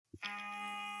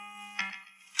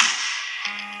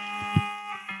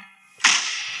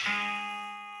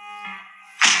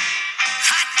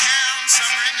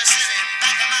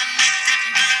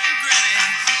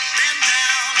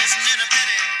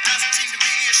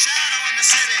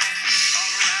city. All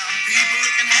around, people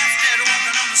looking half dead,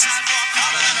 walking on the sidewalk,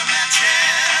 harder than a match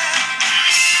head.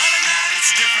 But at night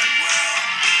it's a different world.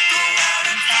 Go out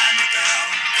and find a girl.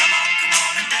 Come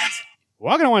on and dance.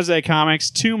 Welcome to Wednesday Comics.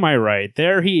 To my right,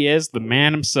 there he is, the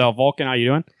man himself. Vulcan, how you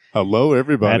doing? Hello,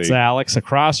 everybody. That's Alex.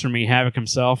 Across from me, Havoc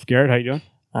himself. Garrett, how you doing?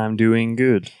 I'm doing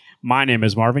good. My name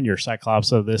is Marvin, your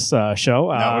Cyclops of this show. Not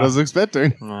what I was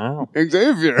expecting. Wow.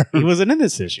 Xavier. He wasn't in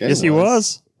this issue. Yes, he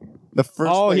was. The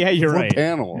first you're four right.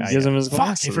 panels. Yeah, Gives him his Fuck,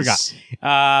 glasses. I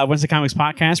forgot. Wednesday Comics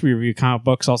Podcast, we review comic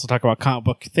books, also talk about comic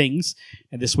book things.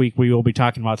 And this week we will be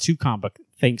talking about two comic book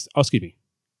things. Oh, excuse me.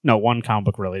 No, one comic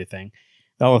book related thing.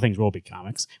 The other things will be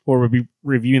comics. We'll be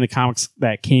reviewing the comics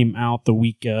that came out the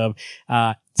week of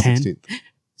 16,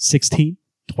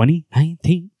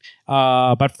 2019.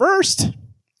 But first,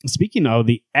 speaking of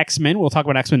the X-Men, we'll talk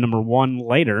about X-Men number 1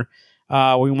 later.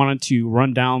 We wanted to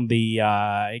run down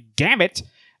the gamut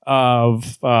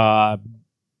of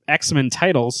X-Men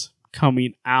titles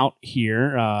coming out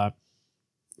here.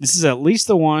 This is at least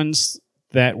the ones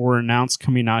that were announced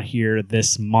coming out here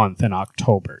this month in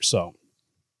October. So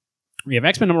we have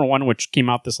X-Men number 1, which came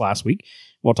out this last week.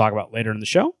 We'll talk about later in the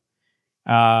show.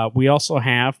 We also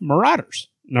have Marauders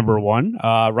number 1.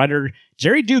 Writer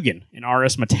Jerry Dugan and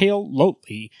artist Matteo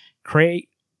Lotley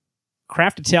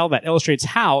craft a tale that illustrates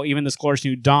how even this glorious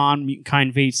new dawn mutant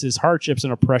kind faces hardships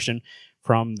and oppression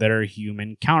from their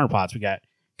human counterparts.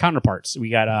 We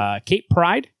got Kate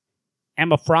Pryde,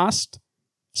 Emma Frost,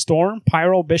 Storm,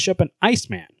 Pyro, Bishop, and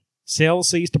Iceman. Sail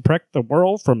seas to protect the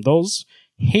world from those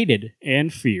hated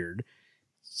and feared.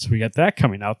 So we got that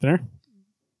coming out there.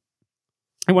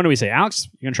 And what do we say, Alex?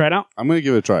 You gonna try it out? I'm going to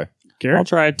give it a try. Garrett? I'll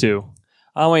try it too.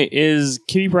 Oh, wait. Is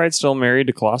Kitty Pryde still married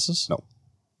to Colossus? No.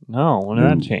 No. When did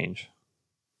that change?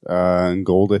 In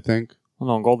gold, I think. Well,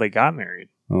 no, in Gold they got married.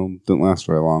 Didn't last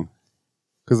very long.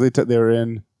 Because they were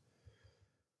in...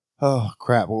 Oh,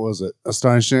 crap. What was it?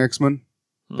 Astonishing X-Men?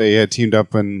 They had teamed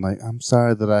up and I'm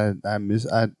sorry that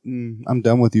I'm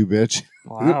done with you, bitch.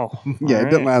 Wow. Yeah, it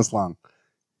didn't last long.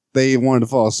 They wanted to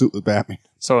follow suit with Batman.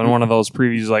 So in one of those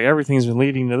previews, everything's been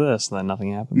leading to this, and then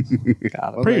nothing happens.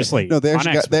 Got it. Previously, they on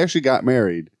actually got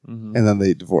married, Mhm. and then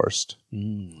they divorced.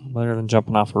 Better than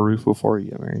jumping off a roof before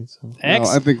you get married. So.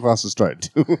 I think Colossus tried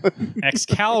to.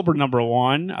 Excalibur number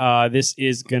 1. This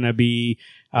is going to be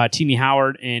Teenie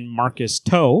Howard and Marcus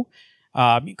Toe.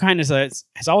 Kind of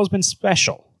has always been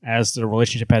special as the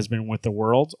relationship has been with the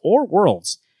world or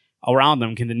worlds around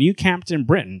them. Can the new Captain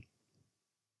Britain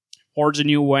forge a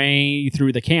new way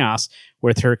through the chaos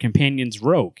with her companions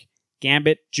Rogue,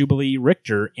 Gambit, Jubilee,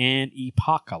 Richter, and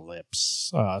Apocalypse.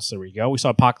 So there we go. We saw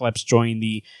Apocalypse join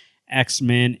the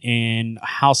X-Men in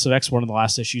House of X, one of the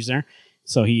last issues there.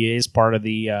 So he is part of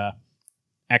the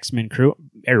X-Men crew.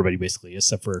 Everybody basically,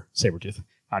 except for Sabretooth.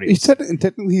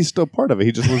 Technically, he's still part of it.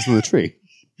 He just lives in the tree.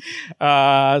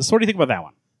 So what do you think about that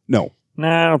one? No.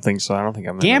 Nah, I don't think so. I don't think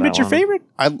I'm into Gambit that your one. favorite?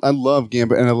 I love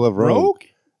Gambit and I love Rogue.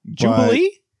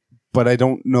 Jubilee? But I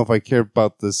don't know if I care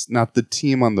about this. Not the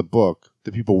team on the book.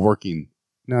 The people working.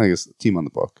 No, I guess the team on the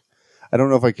book. I don't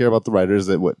know if I care about the writers.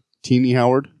 Teenie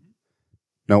Howard?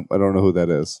 Nope, I don't know who that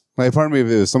is. Part of me, if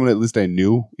it was someone at least I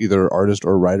knew, either artist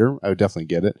or writer, I would definitely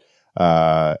get it.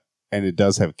 And it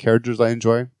does have characters I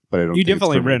enjoy, but I don't. You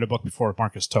definitely read a book before with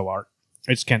Marcus Toe art.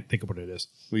 I just can't think of what it is.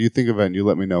 Well, you think of it and you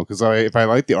let me know. Because if I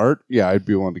like the art, yeah, I'd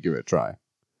be willing to give it a try.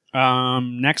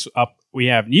 Next up, we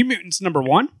have New Mutants number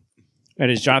 1. That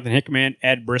is Jonathan Hickman,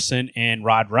 Ed Brisson, and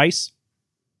Rod Rice.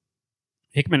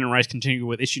 Hickman and Rice continue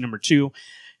with issue number 2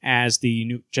 as the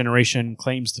new generation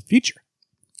claims the future.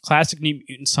 Classic New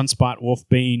Mutants, Sunspot,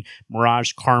 Wolfbane,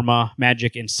 Mirage, Karma,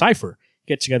 Magic, and Cypher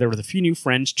get together with a few new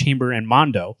friends, Chamber and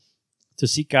Mondo, to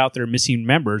seek out their missing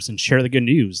members and share the good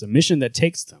news, the mission that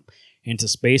takes them into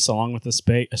space along with the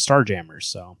Starjammers.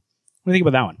 So, what do you think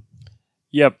about that one?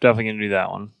 Yep, definitely going to do that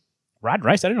one. Rod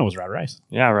Rice? I didn't know it was Rod Rice.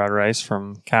 Yeah, Rod Rice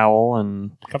from Cowl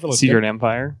and Cover looks Secret good.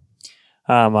 Empire.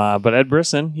 But Ed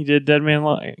Brisson, he did Dead Man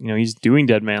Logan. He's doing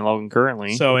Dead Man Logan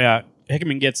currently. So, yeah,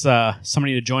 Hickman gets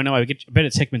somebody to join him. I bet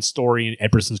it's Hickman's story, and Ed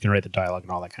Brisson's going to write the dialogue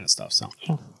and all that kind of stuff. So,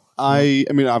 I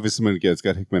mean, obviously, it's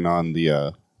got Hickman on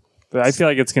the. But I feel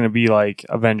like it's going to be like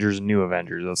Avengers, New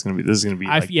Avengers. This is going to be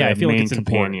I feel like main it's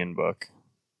companion book.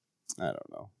 I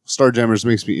don't know. Starjammers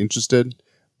makes me interested,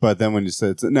 but then when you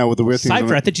said now with the weird thing,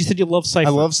 Cypher. I thought you said you love Cypher.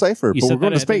 I love Cypher, You but said we're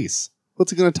going that, to space.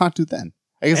 What's he going to talk to then?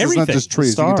 I guess Everything. it's not just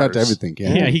trees. He can talk to Stars. everything.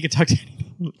 Yeah. Yeah, he could talk to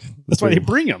anything. That's why they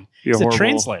bring him. Be a He's a horrible,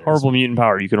 translator. horrible mutant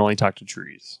power. You can only talk to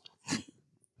trees.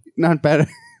 Not bad.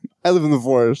 I live in the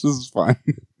forest. This is fine.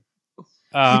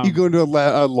 You go into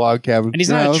a log cabin. And he's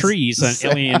not a tree. He's an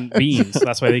alien being, so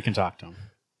that's why they can talk to him.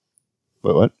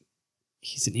 What?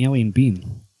 He's an alien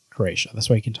being. Croatia. That's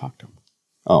why you can talk to him,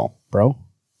 Oh, bro.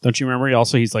 Don't you remember?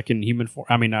 He's like in human form.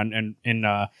 I mean, in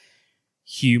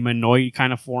humanoid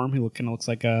kind of form. He kind of looks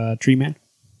like a tree man.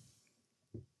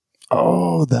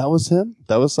 oh, that was him.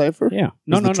 That was Cypher. Yeah.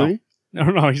 Was No. the tree? No.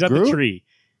 He's not the Groot? tree.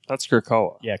 That's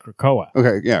Krakoa. Yeah, Krakoa.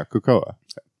 Okay, yeah, Krakoa.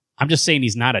 I'm just saying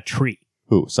he's not a tree.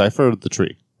 Who? Cypher or the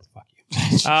tree? Fuck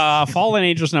you. Fallen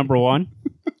Angels #1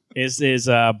 is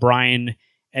Brian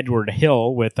Edward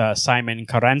Hill with Simon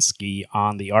Karansky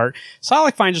on the art.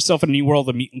 Solak finds herself in a new world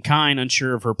of mutant kind,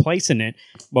 unsure of her place in it,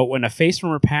 but when a face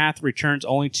from her path returns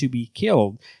only to be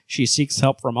killed, she seeks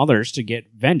help from others to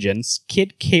get vengeance.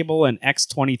 Kid Cable and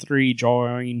X-23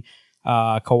 join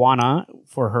Kawana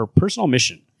for her personal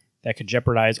mission that could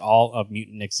jeopardize all of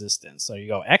mutant existence. So you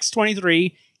go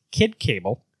X-23, Kid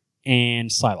Cable, and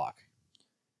Psylocke.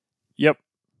 Yep.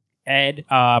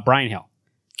 Brian Hill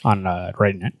on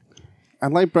writing it. I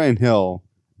like Brian Hill.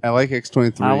 I like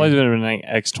X-23. I've always been an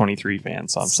X-23 fan.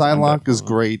 So Psylocke is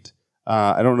great.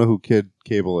 I don't know who Kid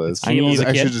Cable is. It's Cable as a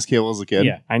Actually, kid. just Cable as a kid.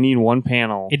 Yeah. I need one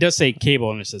panel It does say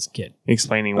Cable and it says Kid.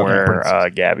 explaining Okay. where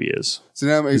Gabby is. So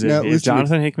now, 'Cause now if at least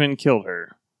Jonathan Hickman killed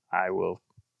her, I will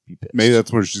be pissed. maybe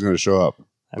that's where she's going to show up.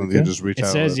 That'd And be they good. just reach It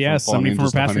out says, from yes, Fallen somebody from her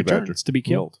Angels to past Honey Badger. returns to be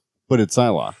killed. But it's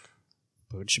Psylocke.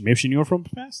 But maybe she knew her from the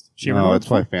past. She ever No, know it's her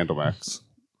probably Phantom X.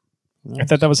 before? I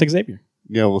thought that was Xavier.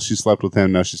 Yeah, well, she slept with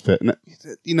him. Now she's pit. No,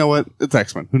 you know what? It's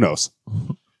X-Men. Who knows?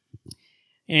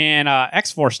 And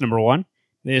X-Force #1.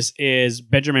 This is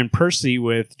Benjamin Percy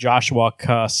with Joshua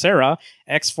Cassera.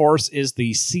 X-Force is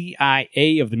the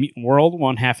CIA of the mutant world,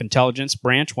 one half intelligence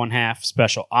branch, one half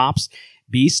special ops.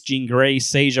 Beast, Jean Grey,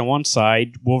 Sage on one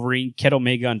side, Wolverine, Kid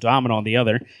Omega, and Domino on the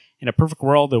other. In a perfect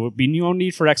world, there would be no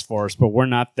need for X-Force, but we're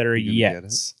not there You gonna yet. get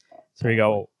it? So here you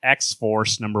go,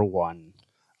 X-Force #1.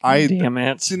 Damn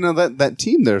it. See, now that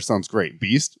team there sounds great.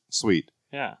 Beast, sweet.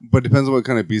 Yeah. But depends on what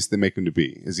kind of beast they make him to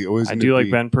be. Is he always? I gonna do like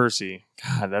be- Ben Percy.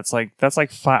 God, that's like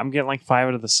five. I'm getting like 5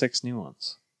 out of the 6 new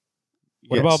ones.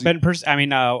 What Yeah, about see, Ben Percy? I mean,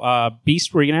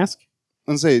 Beast, were you going to ask?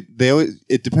 I'm gonna say they always.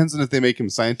 It depends on if they make him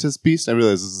scientist Beast. I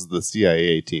realize this is the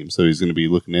CIA team, so he's going to be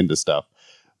looking into stuff.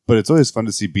 But it's always fun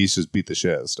to see Beast just beat the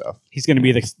shit out of stuff. He's going to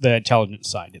be the intelligence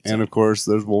side. It's And of course,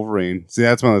 there's Wolverine. See,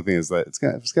 that's my other thing is that if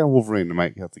it's got Wolverine, I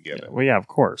might have to get it. Well, yeah, of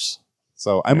course.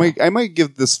 So I might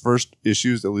give this first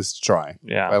issues at least a try.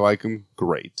 Yeah. If I like him,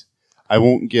 great. I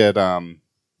won't get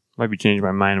Might be changing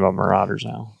my mind about Marauders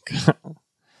now.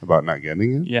 about not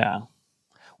getting it. Yeah.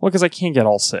 Well, because I can't get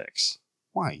all 6.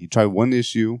 Why? You try one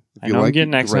issue. If I you know like I'm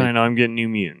getting it, X-Men. great. I know I'm getting New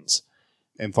Mutants.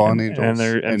 And Fallen and- Angels, and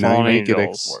they're- and now Fallen you make it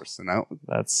Angels. X-Force. And now,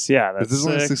 That's there's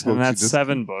only 6, 6 books, and you that's just-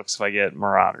 7 books if I get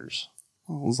Marauders.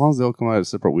 well, as long as they all come out a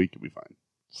separate week, you'll be fine.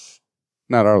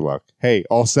 Not our luck. Hey,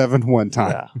 all 7 one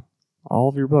time. Yeah. All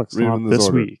of your books Read come them out in this this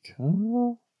order. week.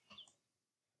 Are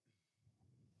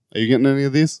you getting any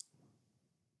of these?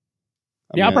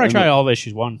 Yeah, I'll probably try all the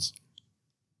issues once.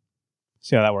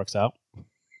 See how that works out.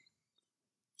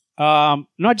 No,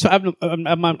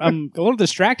 I'm a little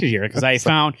distracted here because I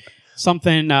found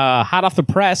something hot off the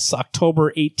press,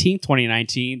 October 18th,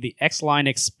 2019. The X-Line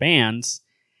expands.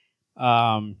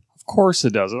 Of course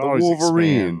it does. It The always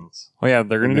Wolverine. expands. Oh yeah,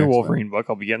 they're going The to do a next Wolverine book.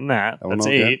 I'll be getting that. Oh, That's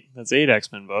no, 8. okay. That's 8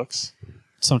 X-Men books.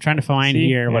 So I'm trying to find See?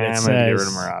 here what Yeah, it I'm gonna get rid of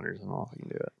says. Marauders. I don't know if I can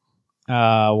do it.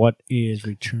 What is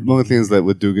return? The only thing is that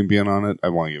with Dugan being on it, I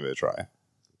want to give it a try.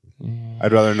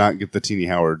 I'd rather not get the Teeny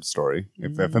Howard story.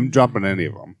 If I'm dropping any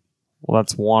of them, Well,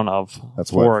 that's one of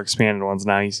That's 4 what? expanded ones.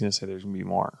 Now he's going to say there's going to be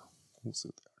more. we'll see.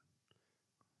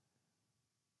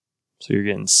 So you're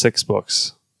getting 6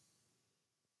 books.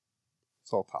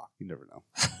 It's all talk. You never know.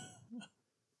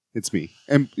 It's me.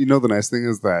 And you know the nice thing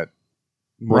is that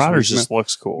Marauders weeks, just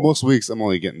looks cool. most weeks I'm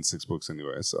only getting 6 books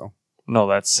anyway. So No,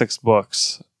 that's 6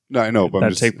 books no, I know, but I'm that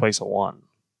just take place at 1.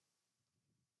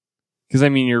 Because I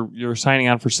mean, you're signing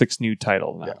on for 6 new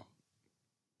titles now. Yeah.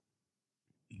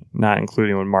 Not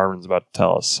including what Marvin's about to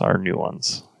tell us are new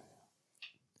ones.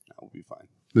 I'll be fine.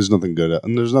 There's nothing good,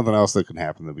 and there's nothing else that can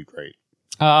happen that'd be great.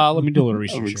 Let me do a little I'm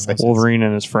research. here. excited. Wolverine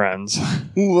and his friends.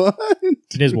 What?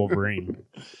 It is Wolverine.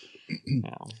 Yeah.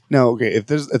 No, okay. If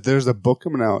there's a book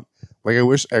coming out, like I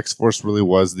wish X-Force really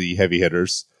was the heavy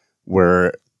hitters,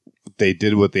 where they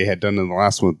did what they had done in the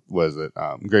last one. Was it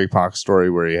Greg Pak's story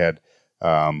where he had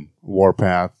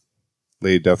Warpath,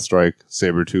 Lady Deathstrike,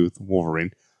 Sabretooth,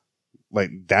 Wolverine?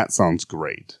 Like that sounds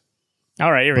great,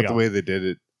 All right, here we but go. the way they did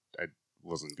it, I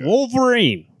wasn't good.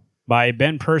 Wolverine by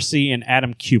Ben Percy and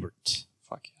Adam Kubert.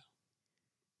 Fuck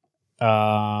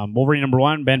yeah. Wolverine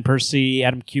 #1, Ben Percy,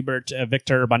 Adam Kubert,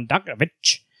 Victor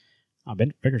Bondakovich. Oh,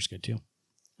 Ben Victor's good too.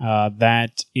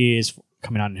 That is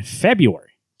coming out in February.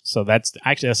 So that's the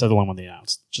other one when they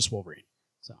announced. Just Wolverine.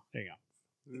 So there you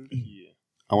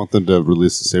go. I want them to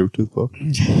release the Sabretooth book.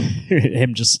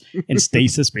 Him just in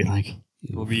stasis, being like,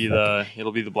 It'll be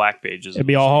the black pages. It'll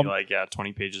be all- like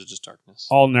 20 pages of just darkness.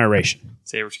 all narration.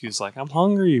 Sabretooth's like, I'm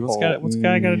hungry. What's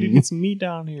guy got to do to get some meat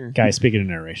down here? Guys, speaking of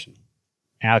narration,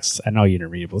 Alex, I know you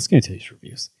didn't read it, but let's get into these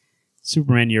reviews.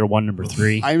 Superman Year 1, Number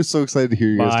 3 I'm so excited to hear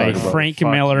you guys by talk about Frank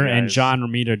Fuck Miller you and guys. John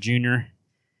Romita Jr.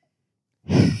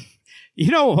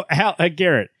 You know,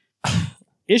 Garrett,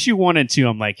 issue 1 and 2,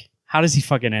 I'm like, how does he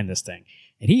fucking end this thing?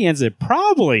 And he ends it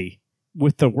probably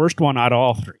with the worst one out of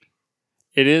all 3.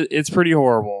 It's pretty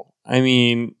horrible. I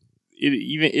mean,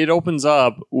 it opens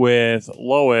up with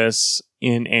Lois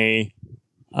in a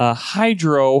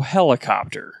hydro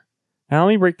helicopter. Now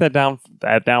let me break that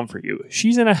down for you.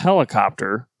 She's in a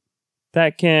helicopter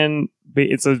that can be,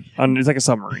 it's like a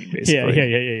submarine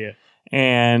basically. Yeah.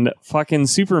 And fucking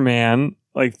Superman,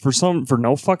 like for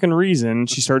no fucking reason,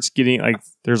 she starts getting like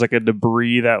there's like a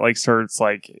debris that like starts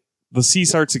like the sea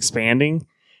starts expanding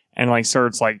and like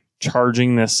starts like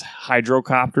charging this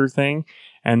hydrocopter thing,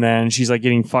 and then she's like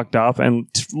getting fucked up and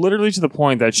literally to the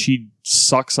point that she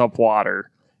sucks up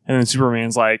water, and then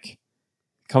Superman's like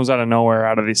comes out of nowhere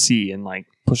out of the sea and like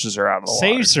pushes her out of the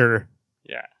Saves her.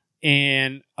 Yeah.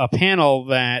 In a panel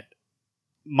that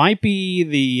might be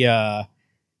the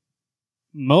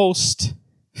most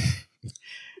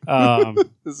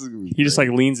This is gonna be He just great.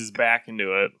 like leans his back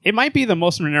into it. it might be the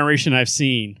most narration I've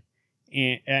seen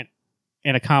in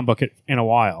a comic book in a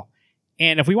while.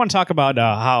 And if we want to talk about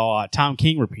how Tom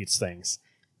King repeats things,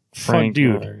 fuck,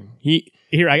 dude. Miller. He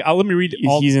I'll let me read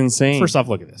all. he's insane. First off,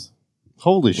 look at this.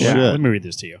 Holy Yeah, shit. let me read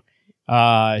this to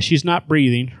you. She's not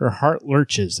breathing. Her heart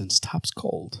lurches and stops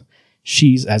cold.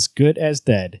 She's as good as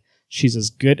dead. She's as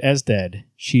good as dead.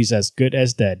 She's as good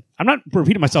as dead. I'm not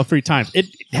repeating myself 3 times. It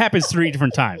happens 3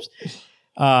 different times.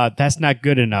 That's not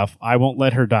good enough. I won't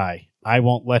let her die. I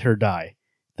won't let her die.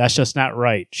 That's just not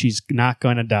right. She's not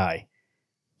going to die.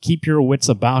 Keep your wits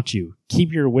about you.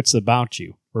 Keep your wits about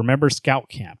you. Remember Scout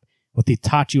Camp. What they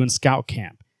taught you in Scout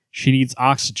Camp. She needs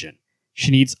oxygen. She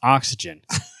needs oxygen.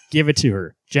 Give it to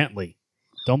her. Gently.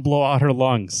 Don't blow out her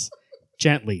lungs.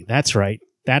 Gently. That's right.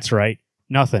 That's right.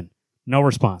 Nothing. No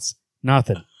response.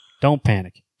 Nothing. Don't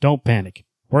panic. Don't panic.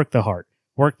 Work the heart.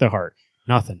 Work the heart.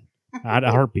 Nothing. Not a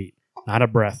heartbeat. Not a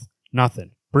breath.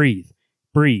 Nothing. Breathe.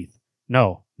 Breathe.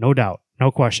 No. No doubt.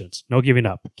 No questions. No giving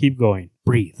up. Keep going.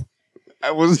 Breathe. I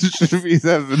wasn't sure if he's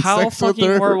having How sex with fucking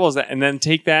her. horrible is that? And then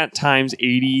take that times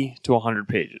 80 to 100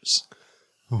 pages.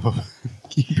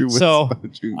 Keep your wits So-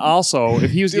 about you. Also,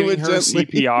 if he was Do giving it her gently.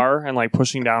 CPR and like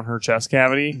pushing down her chest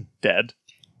cavity, dead.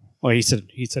 Well, he said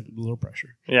low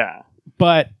pressure. Yeah.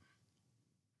 But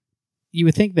you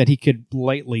would think that he could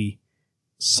lightly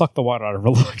suck the water out of her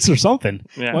lungs or something.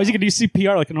 Yeah. Why is he going to do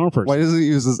CPR like a normal person? Why doesn't he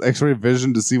use his X-ray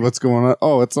vision to see what's going on?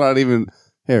 Oh, it's not even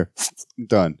here.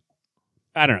 Done.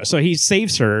 I don't know. So he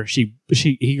saves her.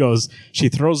 He goes. She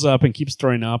throws up and keeps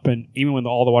throwing up, and even when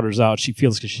all the water's out, she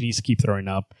feels because she needs to keep throwing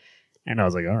up. And I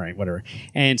was like, all right, whatever.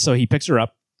 And so he picks her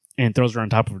up and throws her on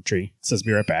top of a tree. Says,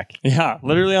 "Be right back." Yeah.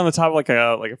 Literally on the top of like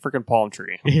a freaking palm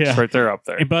tree. Yeah. It's right there up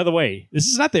there. And by the way, this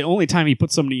is not the only time he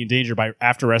puts somebody in danger by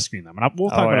after rescuing them. And we'll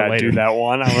talk about it later. Dude, that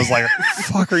one. I was like,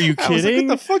 fuck, are you I was like, kidding?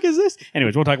 what the fuck is this?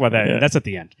 Anyways, we'll talk about that. Yeah. That's at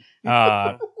the end.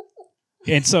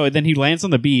 And so then he lands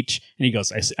on the beach and he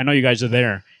goes, I know you guys are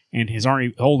there. And his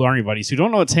old army buddies who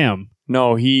don't know it's him.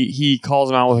 No, he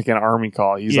calls him out with like an army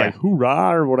call. He's Yeah. like,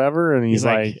 hoorah, or whatever. And he's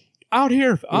like, out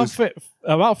here,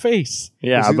 about face. Was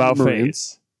yeah, he about the face.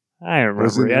 Marines? I don't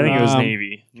Was remember. it- I think it was Um,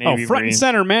 Navy. Oh, Navy front Marines. and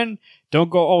center, men. Don't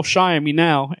go all shy on me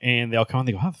now. And they'll come and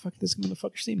they go, how the fuck did this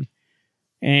motherfucker see me?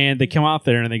 And they come out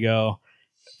there and they go,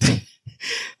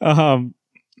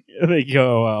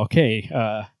 okay,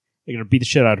 they're going to beat the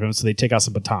shit out of him. So they take out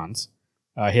some batons,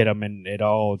 hit him, and they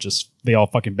all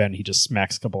fucking bend. He just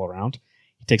smacks a couple around.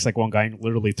 He takes like one guy and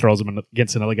literally throws him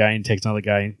against another guy and takes another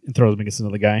guy and throws him against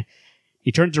another guy.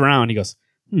 He turns around. He goes,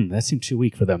 that seemed too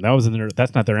weak for them.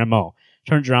 That's not their MO.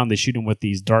 Turns around. They shoot him with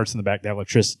these darts in the back that have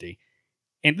electricity.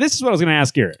 And this is what I was going to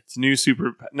ask Garrett. It's new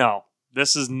super. No,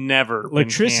 this is never been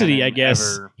Electricity, canon I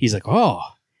guess. ever. He's like,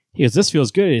 he goes, this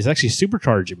feels good. It's actually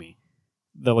supercharging me,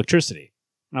 the electricity.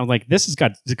 And I'm like, is it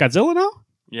Godzilla now?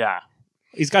 Yeah.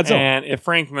 He's Godzilla. And if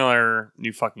Frank Miller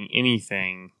knew fucking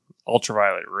anything,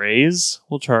 ultraviolet rays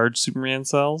will charge Superman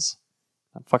cells.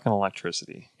 Not fucking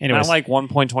electricity. Anyways. Not like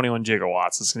 1.21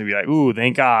 gigawatts. It's going to be like, ooh,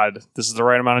 thank God. This is the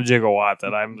right amount of gigawatt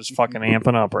that I'm just fucking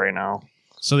amping up right now.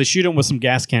 So they shoot him with some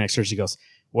gas canisters. He goes,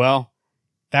 well,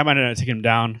 that might not take him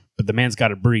down, but the man's got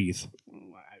to breathe.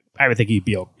 I would think he'd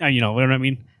be okay. You know what I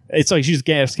mean? It's like he shoots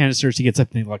gas canisters. He gets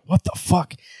up and he's like, what the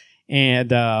fuck?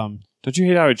 And Don't you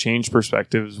hate how it changed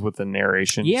perspectives with the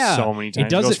narration? Yeah, so many times. it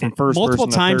does goes it from first multiple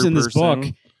person to times third in this person.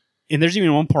 book. And there's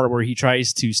even one part where he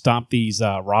tries to stop these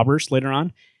robbers later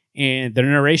on, and their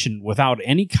narration without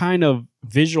any kind of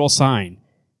visual sign.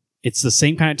 It's the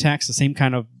same kind of text, the same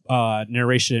kind of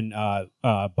narration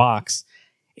box.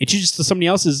 It's just to somebody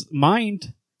else's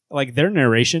mind, like their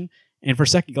narration. And for a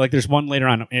second, like there's one later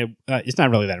on. It's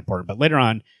not really that important, but later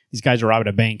on, these guys are robbing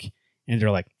a bank, and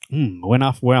they're like, "Went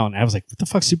off well." And I was like, "What the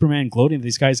fuck?" Superman gloating.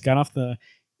 These guys got off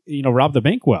robbed the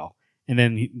bank well. And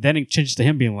then it changes to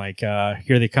him being like,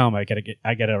 "Here they come! I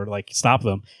gotta like stop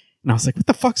them." And I was like, "What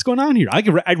the fuck's going on here?"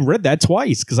 I read that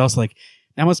twice because I was like,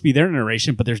 "That must be their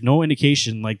narration," but there's no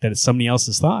indication like that it's somebody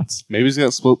else's thoughts. Maybe he's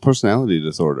got split personality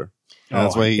disorder. And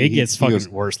that's why it gets fucking goes,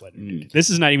 worse later. This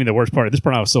is not even the worst part. This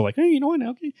part I was still like, "Hey, you know what?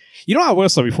 Okay." You know how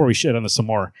also before we shit on this some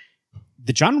more,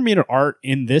 the John Romita art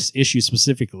in this issue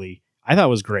specifically, I thought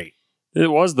was great.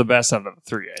 It was the best out of the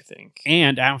three, I think.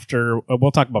 And after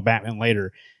we'll talk about Batman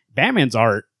later. Batman's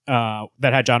art that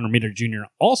had John Romita Jr.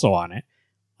 also on it,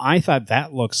 I thought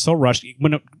that looked so rushed.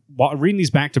 While reading these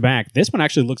back to back, this one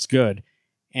actually looks good.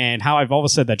 And how I've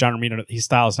always said that John Romita, his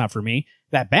style is not for me.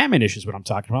 That Batman issue is what I'm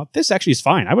talking about. This actually is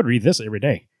fine. I would read this every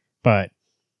day. But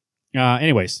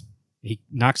anyways, he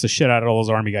knocks the shit out of all those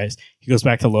army guys. He goes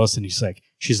back to Lois and he's like,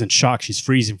 she's in shock. She's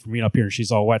freezing from being up here and she's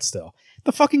all wet still.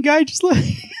 The fucking guy just like...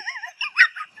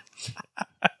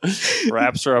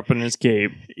 Wraps her up in his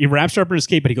cape. He wraps her up in his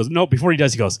cape, but he goes, no, before he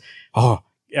does, he goes,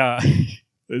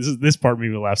 this part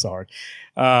made me laugh so hard.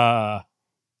 Got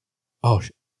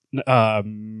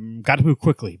to move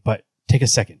quickly, but take a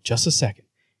second, just a second.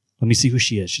 Let me see who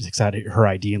she is. She takes out her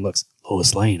ID and looks,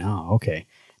 Lois Lane. Oh, okay.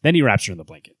 Then he wraps her in the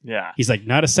blanket. Yeah. He's like,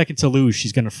 not a second to lose.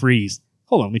 She's going to freeze.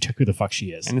 Hold on, let me check who the fuck she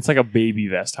is. And it's like a baby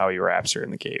vest how he wraps her in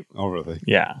the cape. oh, really?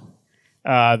 Yeah.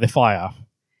 They fly off.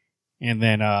 And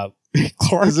then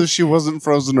Clark... As if she wasn't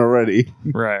frozen already.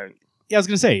 Right. Yeah, I was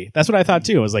going to say, that's what I thought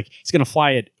too. I was like, he's going to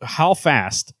fly it how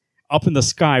fast up in the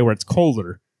sky where it's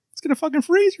colder. It's going to fucking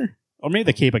freeze her. Or maybe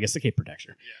the cape, I guess the cape protects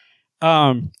her.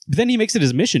 Yeah. But then he makes it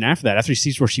his mission after that, after he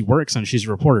sees where she works and she's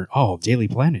a reporter. Oh, Daily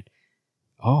Planet.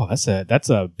 Oh, that's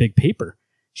a big paper.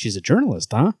 She's a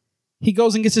journalist, huh? He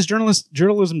goes and gets his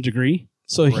journalism degree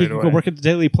so he can go work at the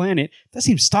Daily Planet. That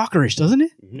seems stalkerish, doesn't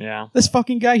it? Yeah. This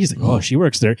fucking guy, he's like, oh, she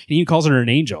works there. And he calls her an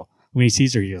angel. When he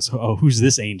sees her, he goes, oh, who's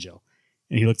this angel?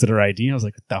 And he looks at her ID and I was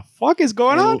like, what the fuck is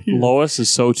going on here? Lois is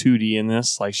so 2D in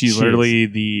this. Like, she's She literally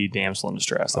the damsel in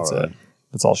distress. That's All right. it.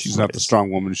 That's all She's not the strong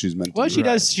woman she's meant to Well, be. she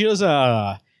does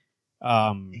a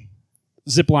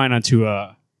zip line onto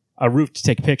a roof to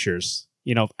take pictures.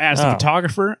 You know, as the Oh.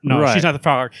 photographer. No, Right. she's not the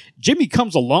photographer. Jimmy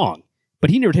comes along, but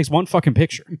he never takes one fucking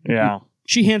picture. Yeah.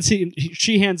 He hands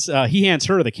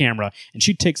her the camera, and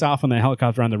she takes off on the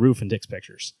helicopter on the roof and takes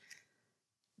pictures.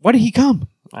 Why did he come?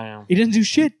 I know. He didn't do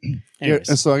shit. Yeah,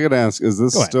 Anyways, so I got to ask, is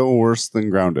this Go ahead. still worse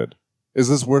than Grounded? Is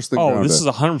this worse than Grounded? This is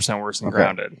 100% worse than Okay.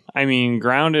 Grounded. I mean,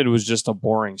 Grounded was just a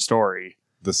boring story.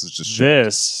 This is just shit.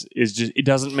 This is just, it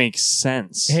doesn't make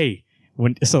sense. hey,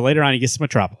 so later on he gets to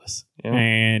Metropolis, Yeah.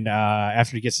 and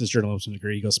after he gets his journalism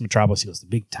degree, he goes to Metropolis. He goes the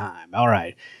big time. All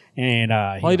right, and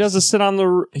All he does is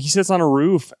he sits on a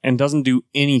roof and doesn't do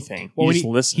anything. Well, he when just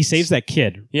listens. he saves that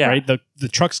kid. Yeah. Right. The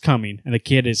truck's coming, and the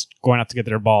kid is going out to get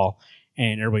their ball,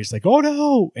 and everybody's like, "Oh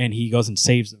no!" And he goes and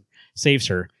saves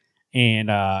her,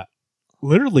 and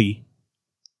literally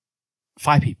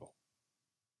 5 people.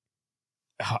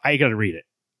 I got to read it.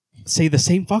 Say the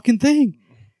same fucking thing.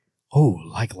 Oh,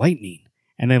 like lightning.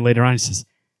 And then later on, he says,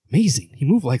 "Amazing! He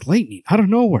moved like lightning out of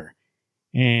nowhere."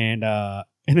 And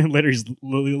then later he's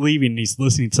leaving and he's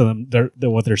listening to them,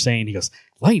 what they're saying. He goes,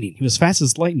 "Lightning. He was fast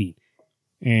as lightning."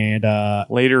 And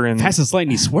later in fast as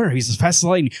lightning, swear he's as fast as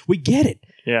lightning. We get it.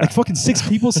 yeah. Like fucking 6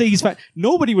 people say he's fast.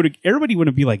 Everybody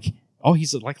wouldn't be like, "Oh,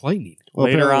 he's like lightning." Well,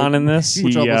 later apparently, on in this, he,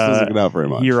 Metropolis doesn't get out very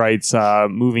much. he writes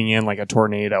moving in like a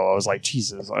tornado. I was like,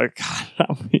 Jesus, like,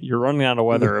 God, you're running out of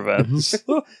weather events.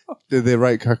 Did they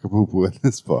write Cockapoo in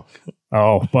this book?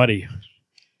 Oh, buddy.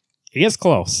 He gets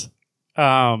close.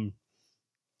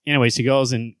 Anyways, he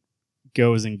goes and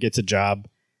gets a job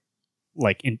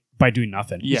by doing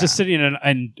nothing. Yeah. He's just sitting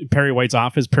in Perry White's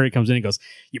office. Perry comes in and goes,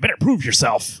 "You better prove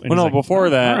yourself." And Well, no, he's like, before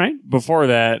that, all right. before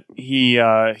that, he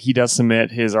does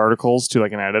submit his articles to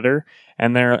like an editor,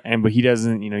 but he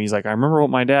doesn't. He's like, I remember what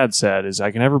my dad said is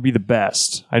I can never be the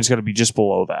best. I just got to be just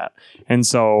below that. And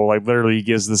so, like, literally, he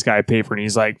gives this guy a paper, and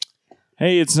he's like,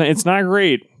 Hey, it's not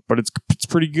great, but it's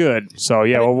pretty good. So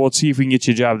yeah, well, we'll see if we can get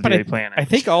you a job at the Daily Planet. I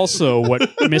think also what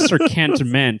Mr. Kent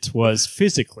meant was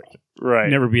physically right.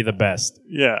 never be the best.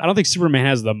 Yeah. I don't think Superman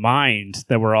has the mind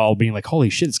that we're all being like,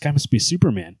 holy shit, this guy must be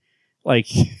Superman. Like,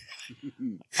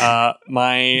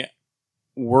 My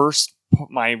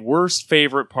my worst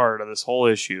favorite part of this whole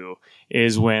issue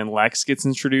is when Lex gets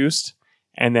introduced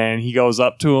and then he goes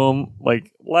up to him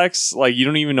like, Lex, like, you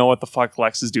don't even know what the fuck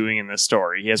Lex is doing in this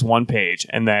story. He has one page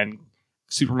and then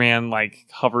Superman like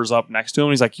hovers up next to him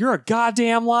and he's like, you're a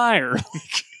goddamn liar.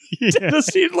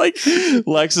 Just like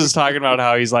Lex is talking about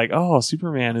how he's like, oh,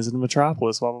 Superman is in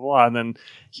Metropolis, blah blah blah, and then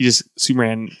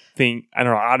Superman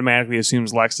automatically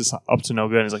assumes Lex is up to no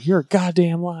good. And he's like, you're a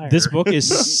goddamn liar. This book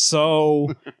is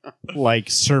so like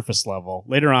surface level.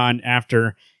 Later on,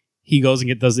 after he goes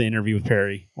and does the interview with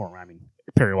Perry,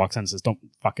 Perry walks on and says, "Don't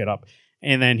fuck it up,"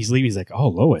 and then he's leaving. He's like, "Oh,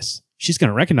 Lois, she's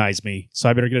gonna recognize me, so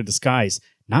I better get a disguise.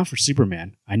 Not for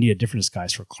Superman. I need a different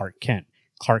disguise for Clark Kent."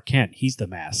 Clark Kent, he's the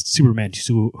mask. Superman's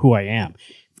who I am.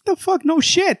 What the fuck? No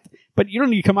shit. But you don't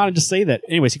need to come out and just say that.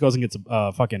 Anyways, he goes and gets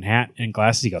a fucking hat and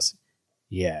glasses. He goes,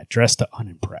 yeah, dressed to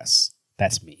unimpress.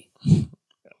 That's me.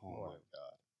 Oh my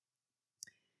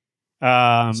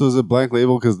god. So is it Black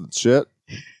Label because it's shit?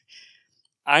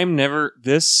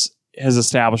 This has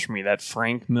established for me that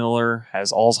Frank Miller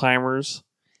has Alzheimer's.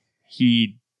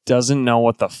 He doesn't know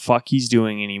what the fuck he's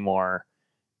doing anymore.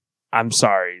 I'm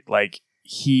sorry. Like,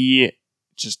 he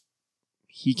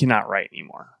cannot write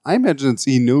anymore. I imagine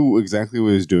he knew exactly what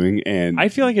he was doing, and I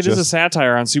feel like it is a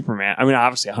satire on Superman. I mean,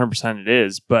 obviously, 100% it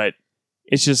is, but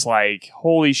it's just like,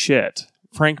 holy shit,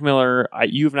 Frank Miller,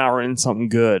 you have not written something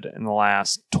good in the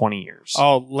last 20 years.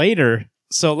 Oh, later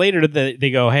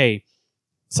they go, hey,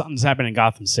 something's happened in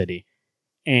Gotham City,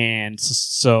 and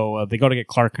so they go to get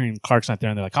Clark, and Clark's not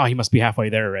there, and they're like, oh, he must be halfway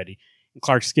there already. And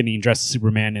Clark's getting dressed as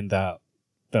Superman in the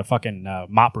fucking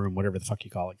mop room, whatever the fuck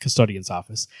you call it, custodian's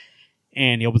office.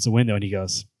 And he opens the window and he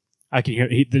goes, I can hear,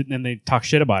 and they talk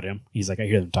shit about him. He's like, I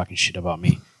hear them talking shit about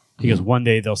me. He goes, one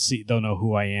day they'll know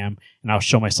who I am and I'll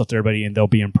show myself to everybody and they'll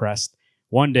be impressed.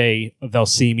 One day they'll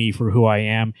see me for who I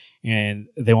am and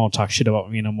they won't talk shit about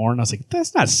me no more. And I was like,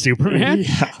 that's not Superman.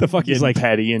 Yeah. The fuck, he's like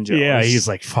petty and jealous. Yeah, he's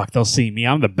like, fuck, they'll see me.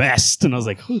 I'm the best. And I was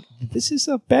like, who, this is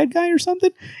a bad guy or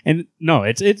something? And no,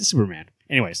 it's Superman.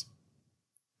 Anyways.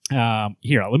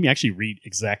 Here, let me actually read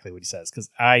exactly what he says, because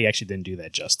I actually didn't do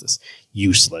that justice.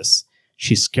 Useless.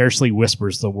 She scarcely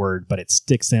whispers the word, but it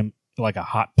sticks him like a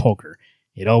hot poker.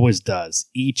 It always does.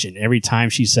 Each and every time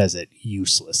she says it,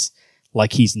 useless.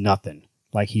 Like he's nothing.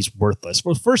 Like he's worthless.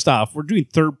 Well, first off, we're doing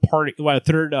third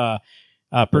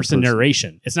person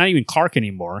narration. It's not even Clark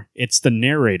anymore. It's the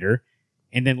narrator.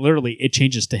 And then literally it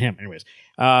changes to him. Anyways,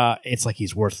 it's like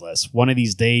he's worthless. One of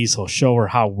these days, he'll show her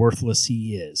how worthless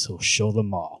he is. He'll show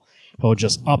them all. He'll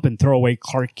just up and throw away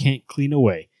Clark Kent clean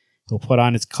away. He'll put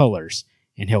on his colors,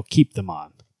 and he'll keep them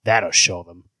on. That'll show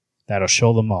them. That'll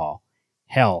show them all.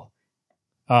 Hell.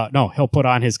 No, he'll put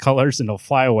on his colors, and he'll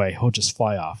fly away. He'll just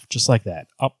fly off. Just like that.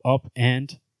 Up,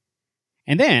 and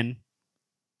then,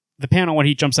 the panel when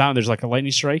he jumps out and there's like a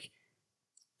lightning strike,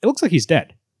 it looks like he's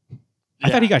dead. I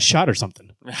thought he got shot or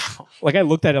something. Like, I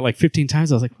looked at it like 15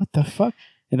 times. I was like, what the fuck?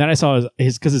 And then I saw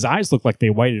because his eyes looked like they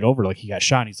whited over, like he got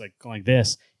shot. And he's like going like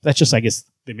this. That's just, I guess,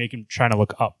 they make him trying to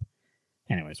look up.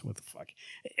 Anyways, what the fuck?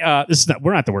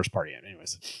 We're not the worst part yet.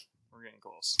 Anyways, we're getting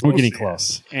close. We're getting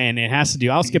close. And it has to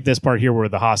do, I'll skip this part here where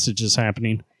the hostage is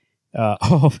happening.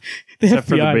 The Except FBI.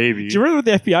 for the baby. Do you remember what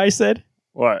the FBI said?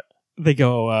 What? They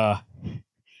go,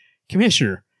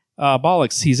 Commissioner,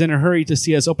 bollocks, he's in a hurry to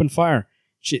see us open fire.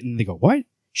 Shit, and they go, what?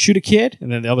 Shoot a kid?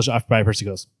 And then the other FBI person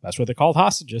goes, that's what they're called,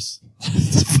 hostages. What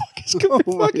the fuck is going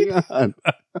on?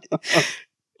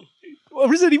 What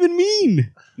does that even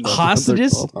mean?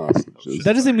 Hostages?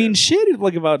 That doesn't mean shit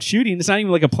like about shooting. It's not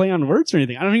even like a play on words or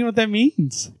anything. I don't even know what that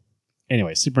means.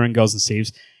 Anyway, Superman goes and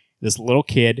saves this little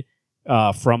kid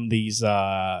from these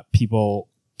people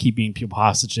keeping people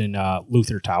hostage in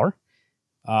Luthor Tower.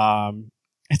 And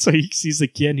so he sees the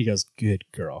kid and he goes, good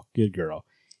girl.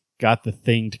 Got the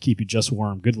thing to keep you just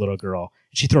warm. Good little girl.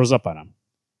 And she throws up on him.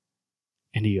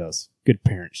 And he goes, good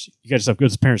parents. You got yourself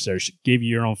good parents there. She gave you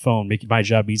your own phone, make my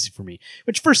job easy for me.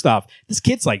 Which, first off, this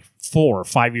kid's like 4 or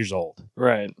 5 years old.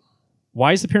 Right.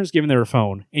 Why is the parents giving her a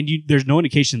phone? And there's no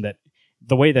indication that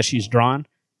the way that she's drawn,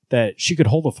 that she could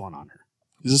hold a phone on her.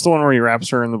 Is this the one where he wraps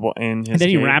her in his And then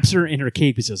he cape? wraps her in her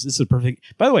cape. He says, this is perfect.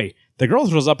 By the way, the girl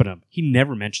throws up at him. He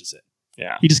never mentions it.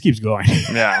 Yeah. He just keeps going.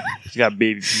 Yeah. He's got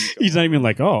baby feet. He's not even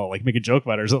like, oh, like make a joke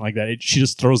about it or something like that. She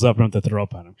just throws up and to throw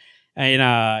up on him.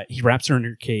 And he wraps her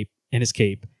in his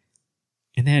cape.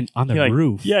 And then on the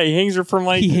roof. Yeah, he hangs her from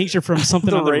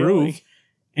something on the roof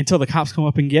until the cops come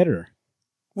up and get her.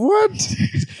 What?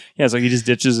 Yeah, so he just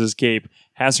ditches his cape,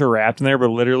 has her wrapped in there, but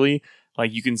literally,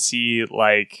 like, you can see,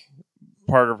 like,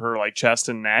 part of her, like, chest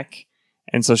and neck.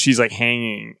 And so she's, like,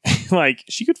 hanging. Like,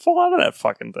 she could fall out of that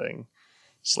fucking thing.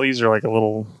 Sleeves are like a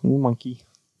little monkey.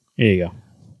 There you go.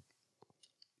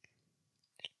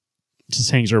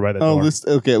 Just hangs her by the Oh, door.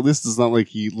 at least it's not like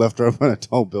he left her up on a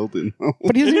tall building.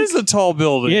 But It is a tall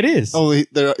building. Yeah, it is. Oh,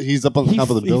 he's up on the top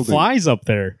of the He building. flies up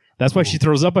there. That's why she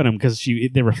throws up at him because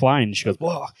they were flying. And she goes,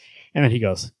 whoa. And then he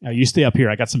goes, "Now you stay up here.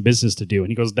 I got some business to do." And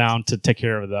he goes down to take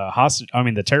care of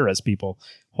the terrorist people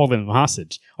holding them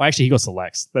hostage. Well, actually, he goes to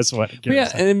Lex. That's what. But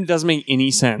yeah, and it doesn't make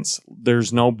any sense.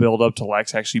 There's no build up to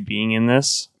Lex actually being in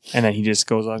this, and then he just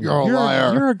goes on. You're a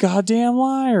liar. You're a goddamn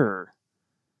liar.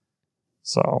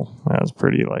 So that was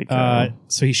pretty like.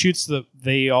 So he shoots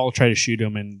they all try to shoot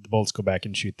him, and the bullets go back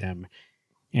and shoot them.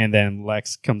 And then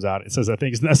Lex comes out. It says, "I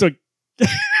think that's what."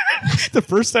 The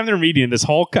first time they're meeting in this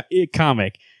whole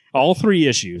comic, all 3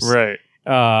 issues, right.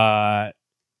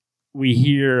 We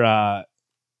hear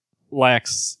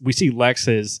Lex. We see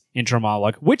Lex's intro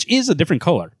monologue, which is a different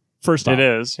color. First off, It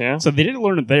is, yeah. so they didn't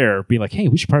learn it there. Be like, hey,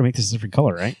 we should probably make this a different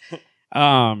color, right?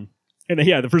 And then,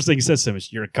 the first thing he says to him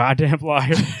is, "You're a goddamn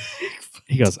liar."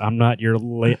 He goes, "I'm not your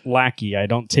lackey. I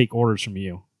don't take orders from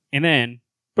you." And then,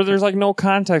 But there's like no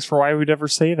context for why we'd ever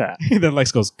say that. then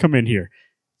Lex goes, "Come in here.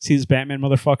 See this Batman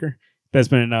motherfucker that's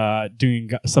been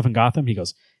doing stuff in Gotham?" He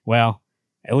goes, "Well,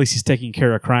 at least he's taking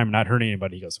care of crime and not hurting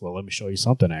anybody." He goes, "Well, let me show you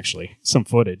something, actually. Some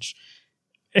footage."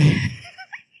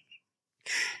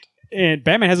 And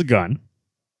Batman has a gun.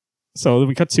 So then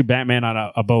we cut to Batman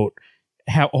on a boat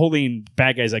holding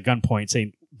bad guys at gunpoint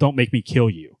saying, "Don't make me kill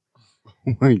you."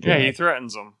 Oh my God. Yeah, he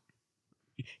threatens them.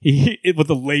 He hit it with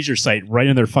a laser sight right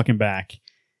in their fucking back.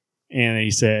 And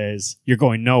he says, "You're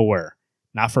going nowhere.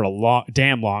 Not for a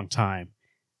damn long time."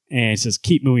 And he says,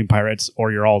 "Keep moving, pirates,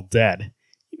 or you're all dead."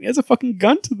 He has a fucking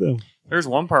gun to them. There's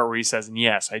one part where he says, "And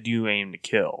yes, I do aim to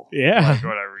kill." Yeah. Like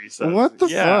whatever he says. What the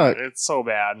fuck? It's so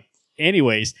bad.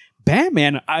 Anyways,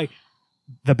 Batman,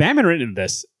 the Batman written in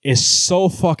this is so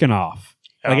fucking off.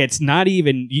 Yeah. Like, it's not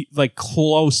even like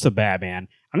close to Batman.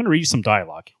 I'm going to read you some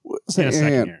dialogue in a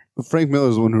second here. Frank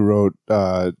Miller's the one who wrote.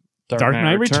 Dark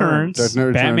Knight Returns, Dark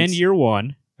Knight Batman Returns. Year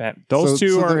One. Those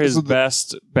two are his the-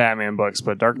 best Batman books,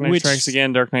 but Dark Knight Which- Strikes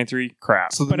Again, Dark Knight 3,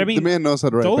 crap. So But I mean, the man knows how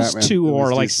to write Those Batman. two At are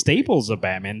least like he's- staples of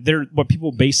Batman. They're what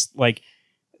people base like.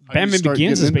 How do you Batman start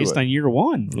Begins getting is into based it? on Year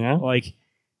One. Yeah. Like,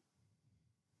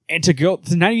 and to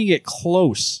not even get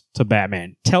close to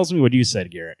Batman tells me what you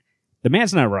said, Garrett. The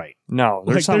man's not right. No,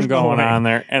 there's Like, something there's no going way. on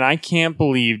there, and I can't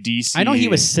believe DC. I know he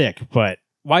was sick, but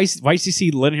why is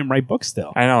DC letting him write books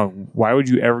still? I know. Why would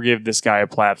you ever give this guy a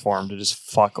platform to just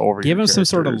fuck over? Give your him some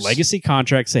sort of characters? legacy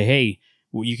contract. Say, hey,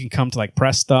 well, you can come to like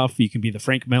press stuff. You can be the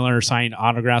Frank Miller, sign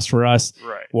autographs for us.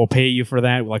 Right. We'll pay you for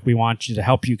that. Like, we want you to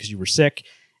help you because you were sick.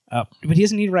 But he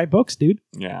doesn't need to write books, dude.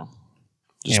 Yeah.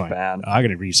 Just Anyway, bad. I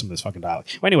gotta read some of this fucking dialogue.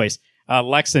 Well, anyways,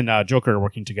 Lex and Joker are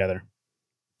working together.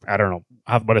 I don't know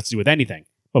what it's to do with anything.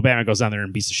 But Batman goes down there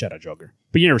and beats the shit out of Joker.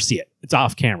 But you never see it. It's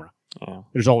off camera. Yeah.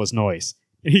 There's all this noise.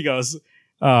 And he goes,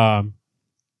 but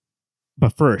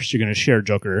first, you're going to share,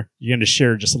 Joker. You're going to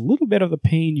share just a little bit of the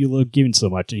pain you love giving so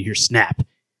much. And you hear snap.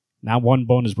 Not one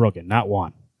bone is broken. Not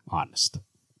one. Honest.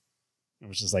 It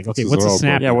was just like, okay, Because what's they're a all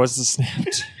snap? Yeah, what's the snap?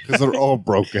 because they're all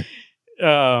broken.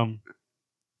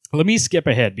 Let me skip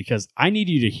ahead because I need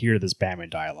you to hear this Batman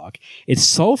dialogue. It's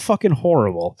so fucking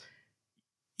horrible.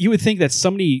 You would think that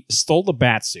somebody stole the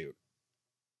Batsuit,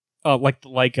 like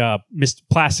Mr.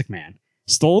 Plastic Man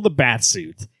stole the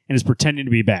Batsuit and is pretending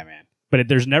to be Batman, but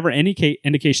there's never any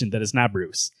indication that it's not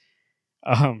Bruce.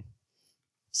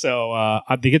 So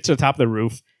they get to the top of the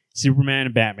roof, Superman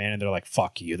and Batman, and they're like,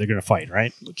 "Fuck you!" They're gonna fight,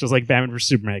 right? Just like Batman versus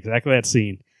Superman, exactly that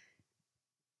scene.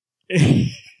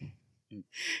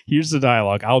 Here's the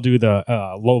dialogue. I'll do the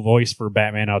low voice for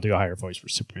Batman. I'll do a higher voice for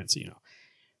Superman. So,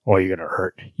 oh, you're going to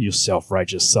hurt, you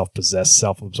self-righteous, self-possessed,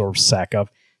 self-absorbed sack of...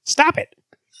 Stop it.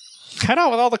 Cut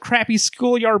out with all the crappy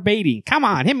schoolyard baiting. Come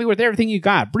on, hit me with everything you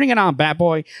got. Bring it on, bat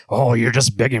boy. Oh, you're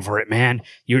just begging for it, man.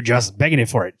 You're just begging it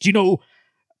for it. Do you know...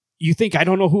 You think I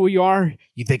don't know who you are?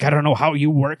 You think I don't know how you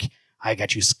work? I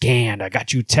got you scanned. I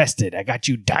got you tested. I got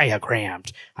you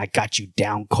diagrammed. I got you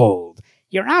down cold.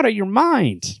 You're out of your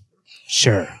mind.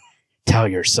 Sure, tell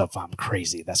yourself I'm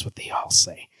crazy. That's what they all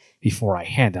say before I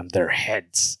hand them their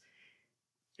heads.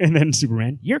 And then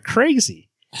Superman, you're crazy.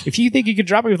 If you think you can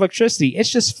drop me with electricity, it's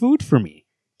just food for me.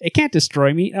 It can't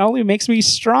destroy me. It only makes me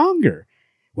stronger.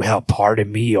 Well,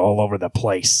 pardon me all over the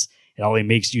place. It only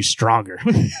makes you stronger.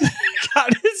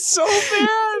 God, it's so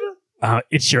bad.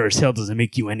 It sure as hell doesn't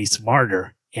make you any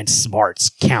smarter. And smarts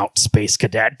count, Space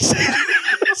Cadet.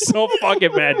 So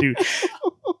fucking bad, dude.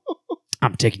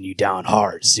 I'm taking you down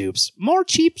hard, Soups. More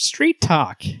cheap street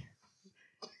talk.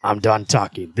 I'm done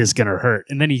talking. This is gonna hurt.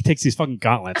 And then he takes these fucking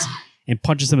gauntlets and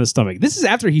punches him in the stomach. This is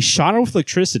after he shot him with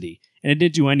electricity and it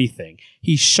didn't do anything.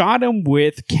 He shot him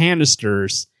with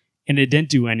canisters and it didn't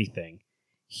do anything.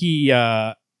 he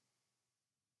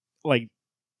like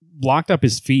locked up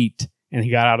his feet and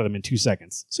he got out of them in 2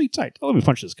 seconds. So he tight. Let me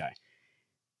punch this guy.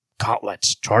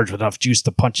 Gauntlets charged with enough juice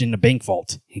to punch in the bank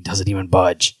vault. He doesn't even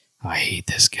budge. I hate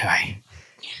this guy.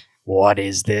 What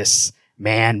is this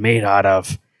man made out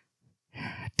of?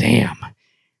 Damn.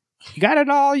 You got it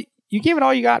all. You gave it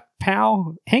all you got,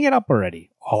 pal. Hang it up already.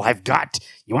 All I've got.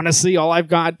 You want to see all I've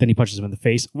got? Then he punches him in the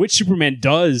face, which Superman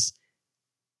does.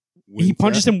 He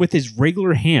punches him with his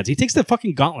regular hands. He takes the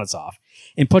fucking gauntlets off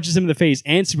and punches him in the face,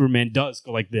 and Superman does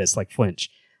go like this, like flinch.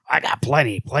 I got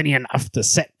plenty enough to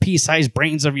set pea-sized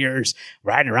brains of yours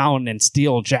ride around and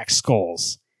steal Jack's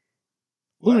skulls.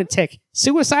 Lunatic.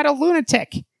 Suicidal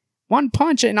lunatic. One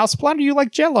punch and I'll splatter you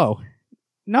like Jell-O.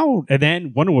 No. And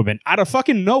then Wonder Woman, out of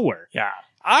fucking nowhere. Yeah.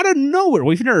 Out of nowhere.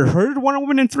 We've never heard of Wonder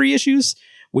Woman in 3 issues.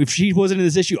 If she wasn't in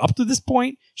this issue up to this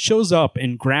point, shows up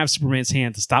and grabs Superman's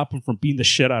hand to stop him from beating the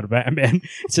shit out of Batman.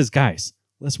 It says, guys,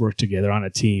 let's work together on a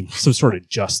team. Some sort of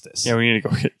justice. Yeah, we need to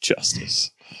go get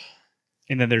justice.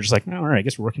 And then they're just like, oh, all right, I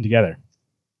guess we're working together.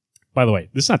 By the way,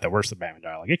 this is not the worst of Batman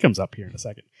dialogue. It comes up here in a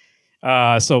second.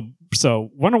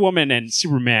 So Wonder Woman and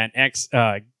Superman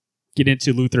get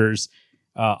into Luthor's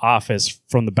office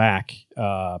from the back.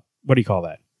 What do you call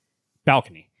that?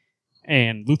 Balcony.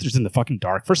 And Luthor's in the fucking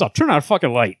dark. First off, turn on a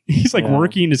fucking light. He's like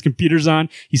working, his computer's on.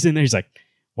 He's in there. He's like,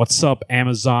 what's up,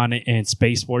 Amazon and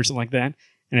Space Force, something like that.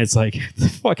 And it's like, the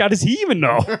fuck, how does he even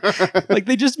know? Like,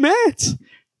 they just met.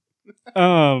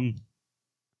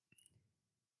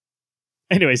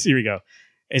 Anyways, here we go.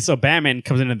 And so Batman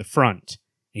comes in the front.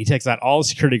 And he takes out all the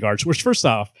security guards, which, first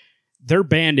off, they're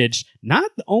bandaged, not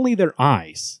only their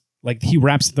eyes. Like, he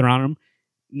wraps it around them.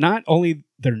 Not only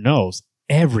their nose,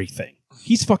 everything.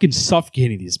 He's fucking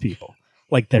suffocating these people.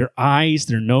 Like, their eyes,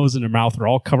 their nose, and their mouth are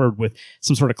all covered with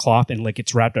some sort of cloth, and like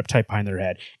it's wrapped up tight behind their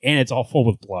head, and it's all full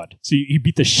with blood. So he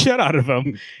beat the shit out of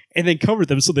them, and then covered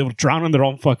them so they will drown in their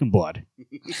own fucking blood.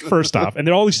 First off, and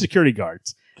they're all these security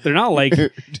guards. They're not like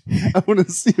I want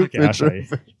to see a Okay, I'll show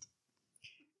picture. you.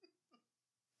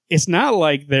 It's not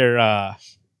like they're. Or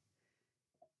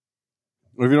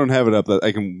if you don't have it up, that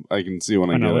I can see when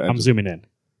I I get know. it. I'm zooming in.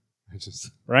 I just.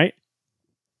 Right?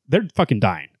 They're fucking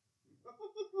dying.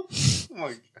 Oh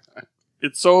my god!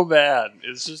 It's so bad.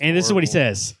 It's just. And this is what he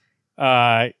horrible.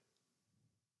 says.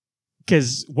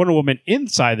 Because Wonder Woman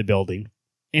inside the building,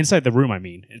 inside the room, I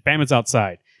mean, Batman's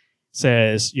outside,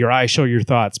 says, your eyes show your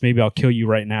thoughts. Maybe I'll kill you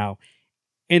right now.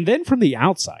 And then from the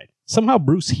outside, somehow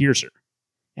Bruce hears her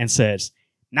and says,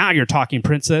 now you're talking,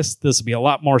 princess. This would be a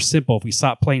lot more simple if we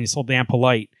stopped playing so damn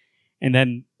polite. And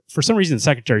then for some reason, the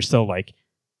secretary's still like,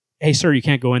 hey, sir, you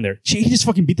can't go in there. He just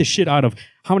fucking beat the shit out of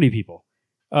how many people?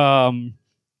 1,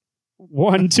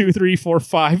 2, 3, 4,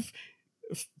 5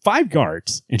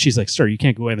 guards. And she's like, sir, you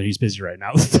can't go in there. He's busy right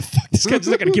now. What the fuck? This guy's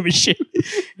not going to give a shit.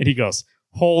 And he goes,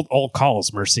 hold all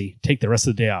calls, Mercy. Take the rest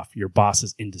of the day off. Your boss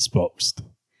is indisposed.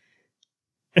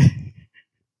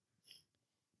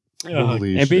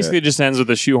 Holy And shit. basically it just ends with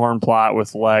a shoehorn plot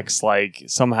with Lex, like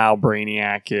somehow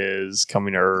Brainiac is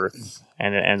coming to Earth,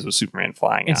 and it ends with Superman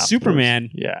flying And afterwards. Superman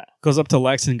Yeah. goes up to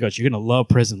Lex and goes, you're going to love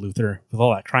prison, Luthor. With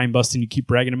all that crime busting you keep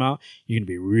bragging about, you're going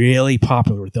to be really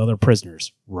popular with the other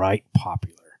prisoners. Right?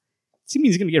 Popular. Does he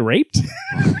mean he's going to get raped?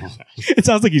 It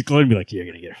sounds like he's going to be like, you're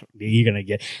going to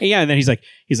get. And yeah, and then he's like,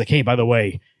 hey, by the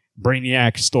way,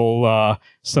 Brainiac stole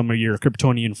some of your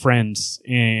Kryptonian friends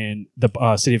in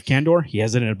the city of Kandor. He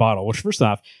has it in a bottle. Which, first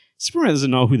off, Superman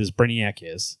doesn't know who this Brainiac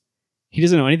is. He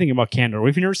doesn't know anything about Kandor.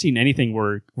 We've never seen anything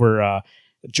where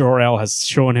Jor-El has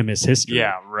shown him his history.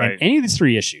 Yeah, right. In any of these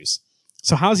 3 issues.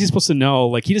 So how is he supposed to know?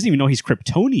 Like, he doesn't even know he's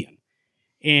Kryptonian.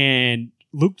 And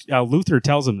Luthor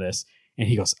tells him this, and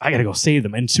he goes, I gotta go save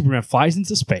them. And Superman flies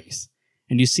into space,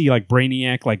 and you see like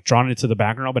Brainiac like drawn into the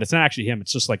background, but it's not actually him.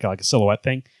 It's just like a silhouette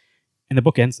thing. And the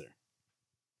book ends there,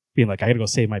 being like, I gotta go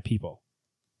save my people.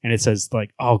 And it says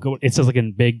like, oh, go. It says like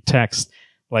in big text,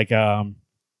 like the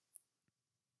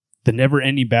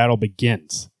never-ending battle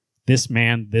begins. This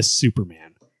man, this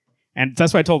Superman. And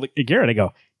that's why I told Garrett, I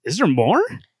go, is there more?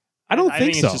 I don't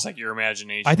think so. It's just like your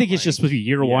imagination. I think it's just supposed to be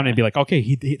year 1 and be like,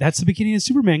 okay, that's the beginning of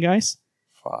Superman, guys.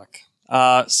 Fuck.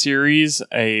 Series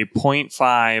a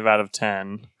 0.5 out of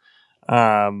 10.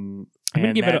 I'm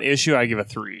gonna give it issue. I give a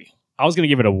 3. I was going to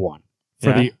give it a 1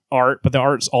 for the art, but the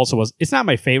art also was. It's not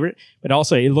my favorite, but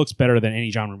also it looks better than any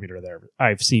John Romita that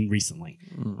I've seen recently.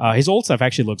 His old stuff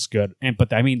actually looks good, but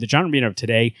the John Romita of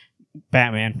today,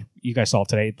 Batman, you guys saw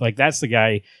today, like that's the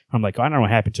guy. I'm like, I don't know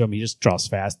what happened to him. He just draws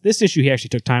fast. This issue, he actually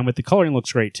took time with. The coloring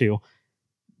looks great too,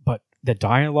 but the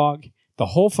dialogue, the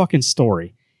whole fucking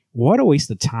story, what a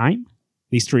waste of time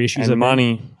These 3 issues And of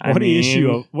money. What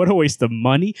what a waste of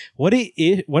money. What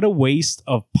a waste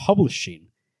of publishing.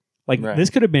 Like Right. this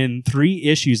could have been 3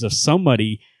 issues of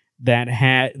somebody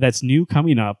that's new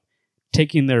coming up,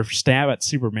 taking their stab at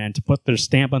Superman to put their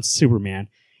stamp on Superman.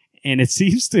 And it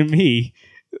seems to me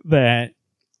that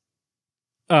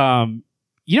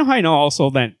you know how I know also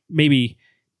that maybe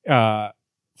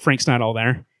Frank's not all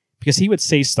there? Because he would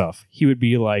say stuff. He would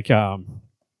be like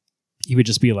he would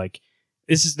just be like,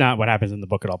 this is not what happens in the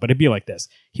book at all, but it'd be like this.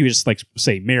 He would just like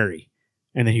say Mary,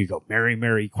 and then he'd go Mary,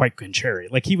 Mary, quite good cherry.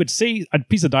 Like he would say a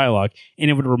piece of dialogue, and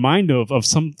it would remind of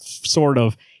some sort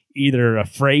of either a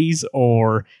phrase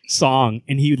or song,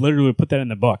 and he would literally put that in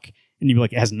the book, and you'd be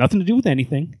like, it has nothing to do with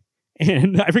anything.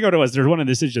 And I forgot what it was. There's one of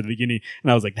this issue at the beginning,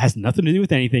 and I was like, that has nothing to do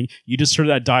with anything. You just heard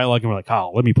that dialogue, and we're like,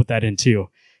 oh, let me put that in too.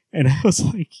 And I was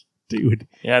like, dude.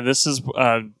 Yeah, this is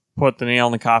put the nail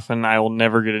in the coffin. I will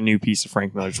never get a new piece of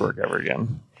Frank Miller's work ever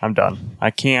again. I'm done.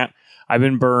 I can't. I've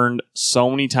been burned so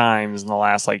many times in the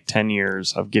last like 10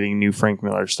 years of getting new Frank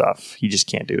Miller stuff. He just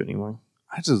can't do it anymore.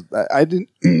 I didn't.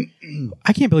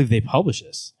 I can't believe they publish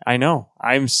this. I know.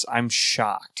 I'm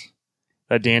shocked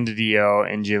that Dan DiDio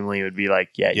and Jim Lee would be like,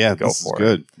 yeah, you Yeah, can go this is for it.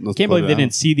 good. I can't believe they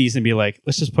didn't see these and be like,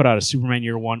 let's just put out a Superman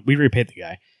year 1. We already paid the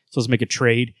guy. So let's make a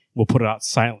trade. We'll put it out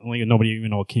silently and nobody even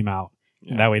know it came out.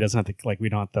 Yeah. And that way it doesn't have to, like, we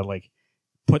don't have to, like,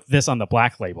 put this on the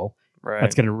black label. Right.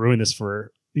 That's going to ruin this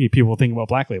for people thinking what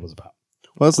black label's about.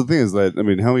 Well, that's the thing is that, I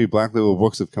mean, how many Black Label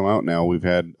books have come out now? We've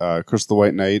had Curse of the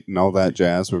White Knight and all that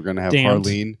jazz. We're going to have Damned.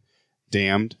 Harleen,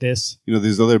 Damned. This. You know,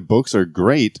 these other books are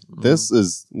great. Mm-hmm. This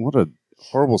is, what a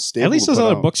horrible staple. At least to those put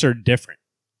other out. books are different,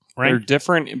 They're right?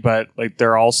 different, but like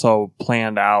they're also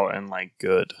planned out and like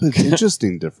good. But it's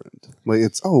interesting different. Like,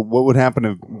 it's, what would happen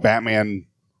if Batman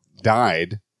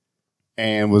died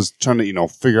and was trying to,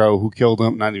 figure out who killed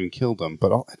him? Not even killed him,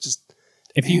 but I just...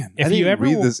 If you I didn't ever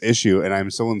read this issue, and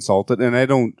I'm so insulted,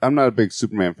 and I'm not a big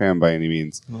Superman fan by any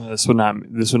means. This would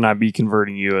not be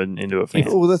converting you into a fan.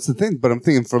 Oh, well, that's the thing. But I'm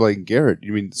thinking for like Garrett.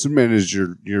 You mean Superman is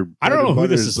your I don't bread know and who butter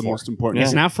this is the for. most important.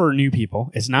 It's not for new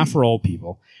people. It's not for old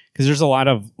people because there's a lot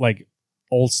of like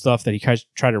old stuff that he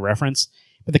try to reference.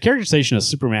 But the characterization of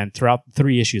Superman throughout the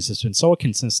 3 issues has been so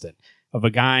consistent of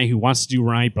a guy who wants to do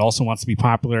right but also wants to be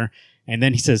popular. And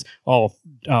then he says,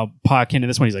 Pa Kent, in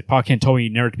this one, he's like, Pa Kent told me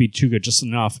never to be too good, just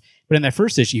enough. But in that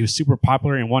first issue, he was super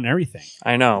popular and won everything.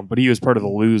 I know, but he was part of the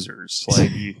losers, like,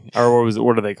 or what was it?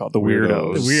 What are they called? The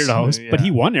weirdos. The weirdos. Yeah. But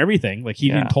he won everything. Like, he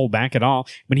didn't hold back at all.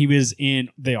 When he was in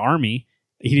the army,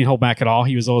 he didn't hold back at all.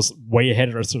 He was always way ahead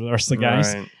of the rest of the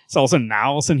guys. Right. So all of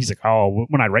a sudden, he's like, oh,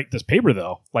 when I write this paper,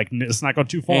 though, like, let's not go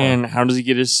too far. And how does he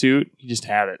get his suit? He just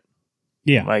had it.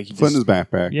 Yeah. Like he Put in just, his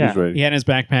backpack. Yeah. He's ready. He had in his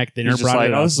backpack. They he's never just brought like,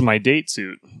 it oh, up. this is my date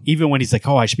suit. Even when he's like,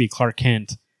 oh, I should be Clark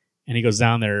Kent. And he goes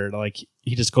down there, like,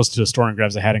 he just goes to the store and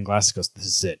grabs a hat and glasses and goes, this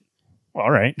is it. Well,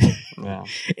 all right. Yeah.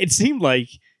 It seemed like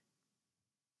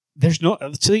there's no,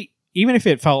 even if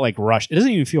it felt like rushed, it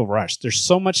doesn't even feel rushed. There's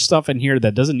so much stuff in here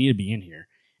that doesn't need to be in here.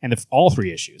 And if all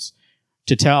 3 issues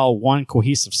to tell one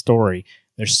cohesive story,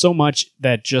 there's so much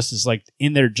that just is like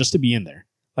in there just to be in there.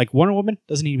 Like Wonder Woman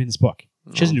doesn't need to be in this book.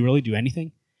 She doesn't really do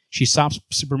anything. She stops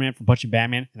Superman from punching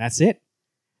Batman, and that's it.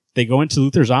 They go into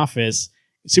Luthor's office.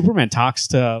 Superman talks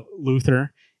to Luthor,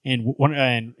 and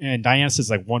Diana says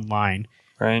like one line,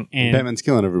 Right. and Batman's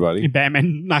killing everybody. and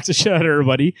Batman knocks the shit out of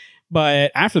everybody.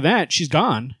 But after that, she's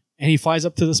gone, and he flies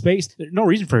up to the space. There's no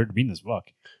reason for her to be in this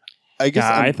book. I guess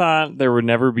Yeah, I thought there would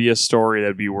never be a story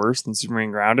that'd be worse than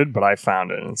Superman Grounded, but I found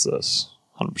it, and it's this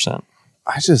 100%.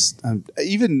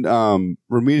 even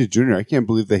Romita Jr. I can't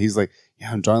believe that he's like,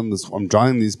 yeah, I'm drawing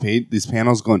these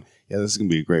panels, going, yeah, this is gonna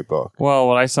be a great book. Well,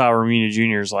 what I saw Romina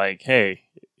Jr. is like, hey,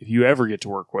 if you ever get to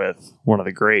work with one of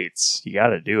the greats, you got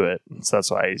to do it. And so that's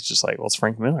why he's just like, well, it's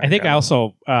Frank Miller. I think got I it.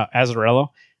 also Azzarello,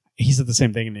 he said the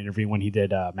same thing in an interview when he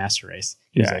did Master Race.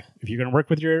 He was Yeah. like, if you're gonna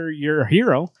work with your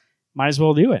hero, might as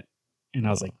well do it. And I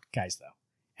was like, guys, though,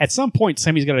 at some point,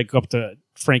 Sammy's got to go up to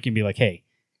Frank and be like, hey,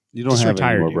 You don't just have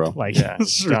retire, it anymore, dude. bro. Like, Yeah,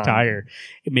 just done. retire.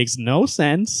 It makes no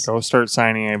sense. Go start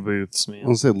signing at booths, man.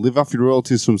 I'll say, live off your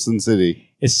royalties from Sin City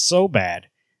It's so bad.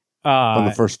 on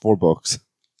the first 4 books.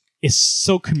 It's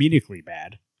so comedically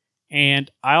bad. And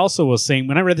I also was saying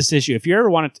when I read this issue, if you're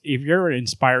an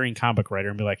inspiring comic writer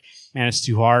and be like, man, it's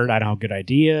too hard. I don't have good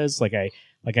ideas. Like I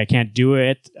can't do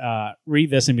it. Read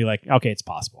this and be like, okay, it's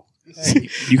possible.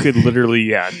 You could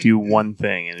literally, do one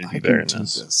thing and it'd I be better can than do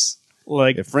this. this.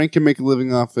 Like, If Frank can make a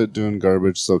living off it doing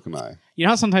garbage, so can I. you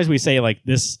know how sometimes we say like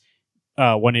this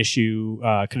one issue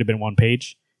could have been 1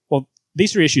 page? Well,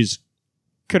 these 3 issues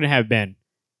couldn't have been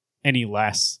any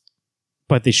less,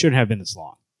 but they shouldn't have been this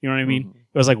long. You know what I mean? Mhm.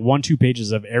 It was like 1-2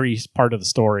 pages of every part of the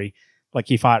story Like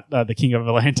he fought the King of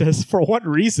Atlantis. For what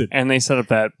reason? And they set up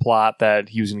that plot that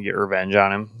he was going to get revenge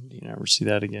on him. Do you never see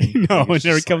that again? No, It's it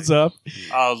never just comes like,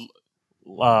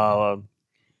 up.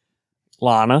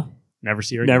 Lana. Never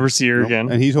see her again. Never see her Nope.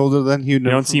 again. And he told her then he would You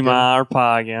never don't see forget. Ma or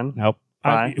Pa again. Nope.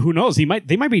 Bye. Who knows? They might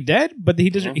be dead, but he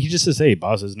doesn't. He just says, "Hey,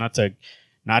 bosses, not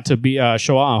to be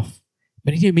show off."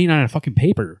 But he didn't mean on a fucking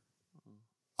paper.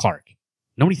 Clark,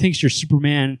 nobody thinks you're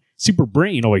Superman, super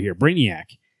brain over here, Brainiac.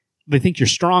 They think you're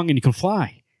strong and you can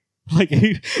fly. Like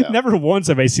never once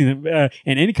have I seen him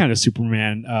in any kind of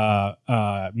Superman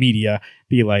media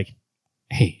be like,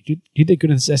 "Hey, you did good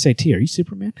in this SAT. Are you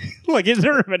Superman?" Like it's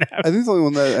never been happened. I think the only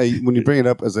one that when you bring it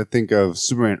up is I think of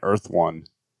Superman Earth 1.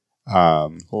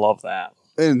 Love that.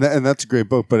 And that's a great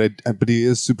book, but he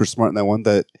is super smart in that one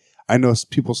that I know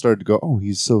people started to go, oh,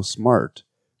 he's so smart.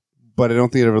 But I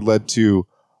don't think it ever led to,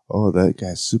 oh, that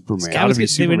guy's Superman. Gotta be They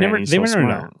Superman. would never, He's they so would never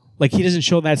smart. know. Like he doesn't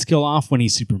show that skill off when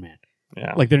he's Superman.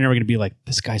 Yeah. Like they're never going to be like,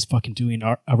 this guy's fucking doing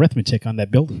arithmetic on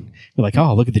that building. They're like,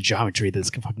 oh, look at the geometry that this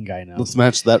fucking guy knows. Let's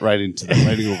match that writing to the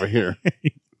writing over here.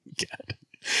 God.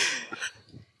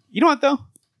 You know what though?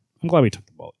 I'm glad we took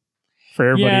the bullet. For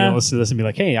everybody Yeah. to listen to this and be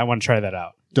like, hey, I want to try that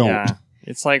out. Don't. Yeah.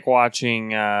 It's like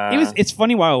watching. It's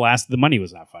funny while it lasted. The money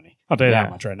was not funny. I'll tell you Yeah. that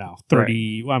much right now.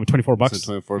 $24.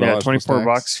 So $24 Yeah, plus $24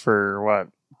 tax. for what?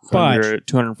 But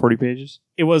 240 pages.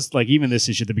 it was like even this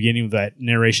issue at the beginning of that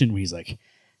narration where he's like,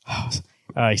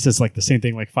 he says like the same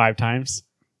thing like 5 times.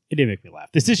 It didn't make me laugh.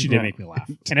 This issue didn't make me laugh.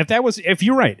 And if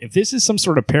you're right, if this is some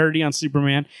sort of parody on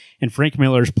Superman and Frank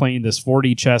Miller's playing this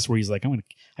 4D chess where he's like,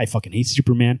 I fucking hate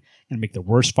Superman and make the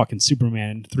worst fucking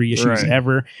Superman 3 issues Right.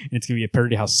 ever. And it's going to be a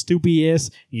parody of how stupid he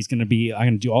is. I'm going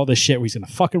to do all this shit where he's going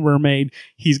to fuck a mermaid.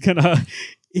 He's going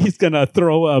to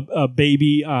throw a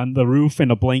baby on the roof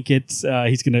in a blanket.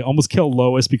 He's going to almost kill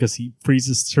Lois because he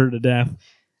freezes her to death.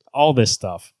 All this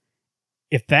stuff.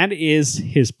 If that is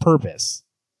his purpose,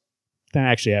 then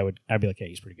actually I'd be like, hey,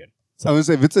 he's pretty good. I would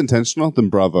say if it's intentional, then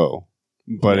bravo.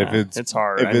 But Yeah, if it's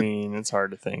hard. if I it- mean, it's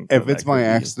hard to think. if that it's that by could be-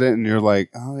 accident and you're like,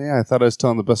 oh yeah, I thought I was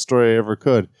telling the best story I ever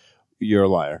could, you're a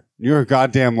liar. You're a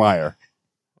goddamn liar.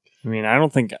 I mean, I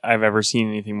don't think I've ever seen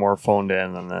anything more phoned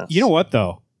in than this. You know what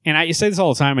though? And I say this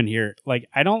all the time in here. Like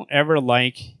I don't ever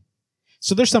like.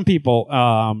 So there's some people,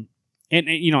 and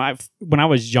you know, when I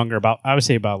was younger, I would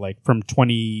say about like from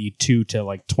 22 to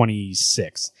like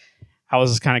 26, I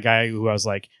was this kind of guy who I was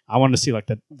like, I wanted to see like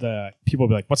the people would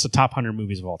be like, what's the top 100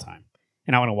 movies of all time?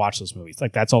 And I want to watch those movies.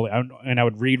 Like that's all. And I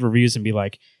would read reviews and be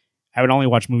like, I would only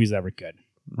watch movies that were good,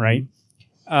 right?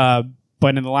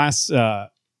 But in the last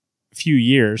few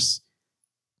years,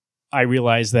 I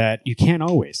realized that you can't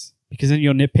always, because then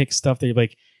you'll nitpick stuff that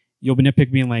you'll be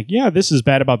nitpick being like, yeah, this is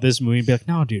bad about this movie, and be like,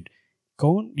 no, dude,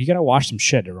 you got to watch some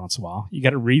shit every once in a while. You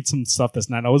got to read some stuff that's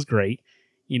not always great.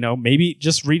 You know, maybe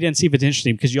just read it and see if it's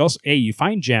interesting, because you also, you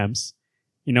find gems.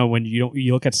 You know, when you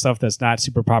look at stuff that's not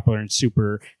super popular and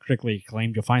super critically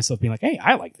acclaimed, you'll find stuff being like, hey,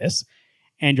 I like this.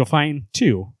 And you'll find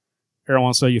every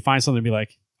once in a while you find something and be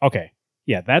like, okay,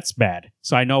 yeah, that's bad.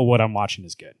 So I know what I'm watching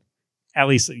is good. At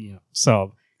least, you know,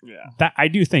 so Yeah. that I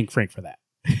do thank Frank for that.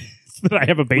 That I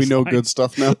have a baseline. We know good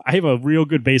stuff now. I have a real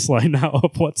good baseline now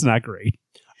of what's not great.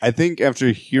 I think after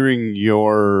hearing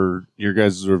your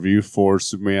guys' review for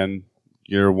Superman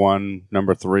Year 1,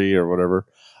 number 3, or whatever,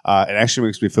 it actually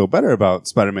makes me feel better about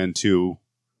Spider-Man 2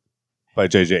 by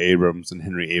J.J. Abrams and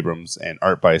Henry Abrams and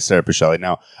art by Sarah Pichelli.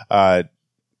 Now,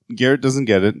 Garrett doesn't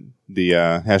get it. The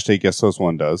hashtag Guest Host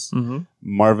 1 does. Mm-hmm.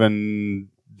 Marvin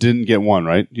didn't get 1,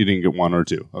 right? You didn't get 1 or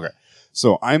 2. Okay.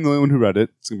 So I'm the only one who read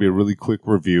it. It's going to be a really quick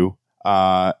review.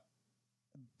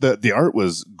 The art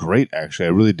was great, actually. I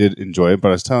really did enjoy it, but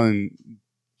I was telling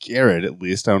Garrett, at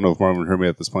least, I don't know if Marvin heard me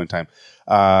at this point in time.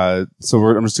 So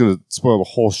I'm just going to spoil the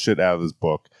whole shit out of this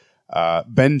book.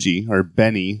 Benji, or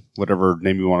Benny, whatever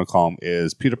name you want to call him,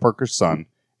 is Peter Parker's son.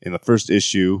 In the first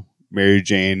issue, Mary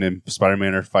Jane and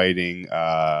Spider-Man are fighting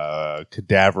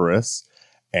Cadaverous,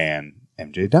 and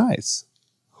MJ dies.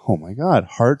 Oh my god,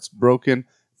 heart's broken.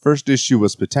 First issue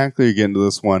was spectacular. You get into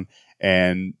this one,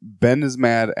 and Ben is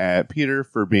mad at Peter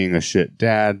for being a shit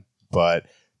dad, but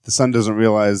the son doesn't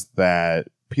realize that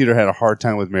Peter had a hard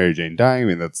time with Mary Jane dying. I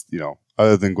mean, that's, you know,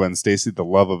 other than Gwen Stacy, the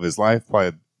love of his life,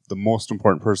 probably the most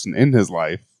important person in his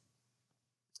life.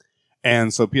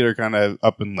 And so Peter kind of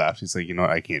up and left. He's like, you know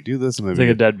what, I can't do this. I'm It's like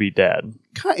a deadbeat dad.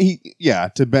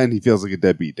 to Ben, he feels like a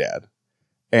deadbeat dad.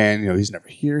 And, you know, he's never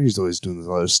here. He's always doing this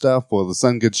other stuff. Well, the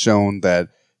son gets shown that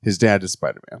his dad is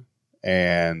Spider-Man.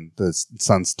 And the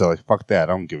son's still like, fuck that.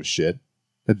 I don't give a shit.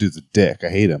 That dude's a dick. I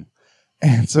hate him.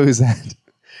 And so he's at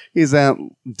He's at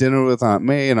dinner with Aunt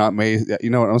May, and Aunt May, you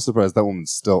know what? I'm surprised that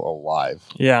woman's still alive.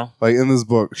 Yeah. Like in this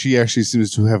book, she actually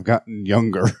seems to have gotten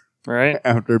younger Right.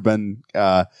 after Ben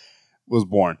was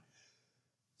born.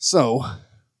 So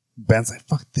Ben's like,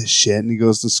 fuck this shit. And he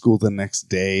goes to school the next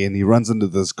day and he runs into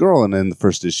this girl. And in the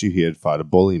first issue, he had fought a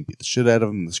bully and beat the shit out of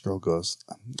him. And this girl goes,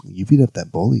 you beat up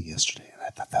that bully yesterday. And I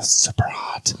thought that's super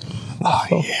hot. Oh,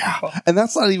 yeah. And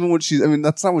that's not even what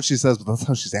that's not what she says, but that's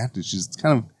how she's acting. She's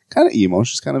kind of emo.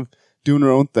 She's kind of doing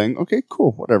her own thing. Okay,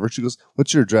 cool. Whatever. She goes,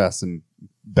 what's your address? And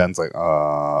Ben's like,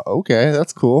 okay,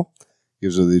 that's cool.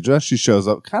 Gives her the address. She shows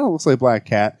up. Kind of looks like Black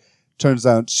Cat. Turns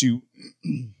out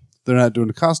they're not doing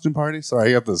a costume party. Sorry,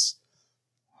 I got this.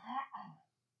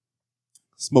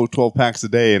 Smoke 12 packs a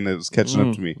day and it was catching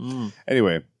up to me.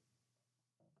 Anyway,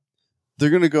 they're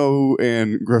going to go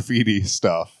and graffiti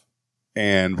stuff.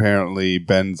 And apparently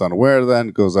Ben's unaware of that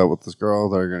and goes out with this girl.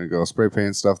 They're going to go spray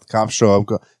paint stuff. The cops show up,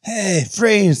 go, hey,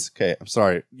 freeze. Okay, I'm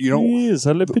sorry. You know,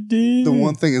 the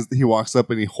one thing is he walks up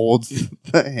and he holds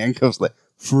the handcuffs like,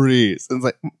 freeze. And it's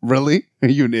like, really? Are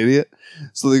you an idiot?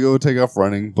 So they go take off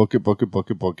running, book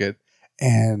it.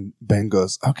 And Ben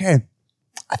goes, okay,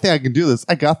 I think I can do this.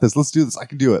 I got this. Let's do this. I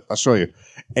can do it. I'll show you.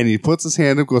 And he puts his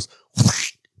hand up, goes,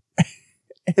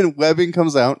 and webbing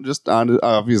comes out just on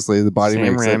obviously the body Sam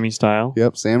makes Raimi it. style.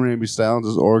 Yep, Sam Raimi style,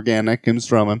 just organic, comes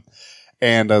from him.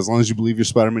 And as long as you believe you're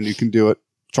Spider-Man, you can do it.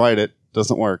 Tried it.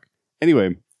 Doesn't work.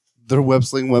 Anyway, they're web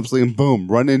slinging, boom,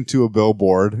 run into a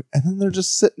billboard, and then they're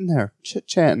just sitting there,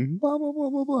 chit-chatting, blah, blah, blah,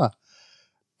 blah, blah.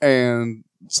 And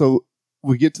so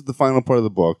we get to the final part of the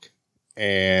book,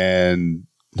 and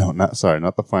not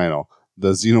the final.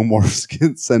 The Xenomorphs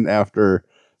get sent after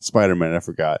Spider-Man, I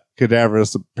forgot.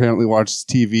 Cadaverous apparently watches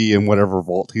TV in whatever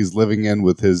vault he's living in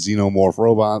with his Xenomorph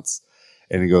robots,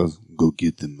 and he goes, go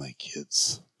get them, my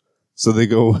kids. So they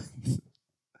go,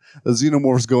 the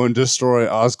Xenomorphs go and destroy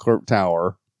Oscorp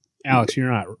Tower. Alex, you're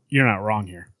not wrong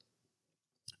here.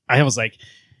 I was like,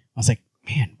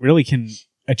 man, really, can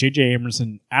a J.J. Abrams,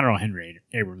 I don't know Henry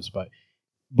Abrams, but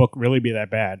book really be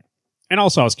that bad? And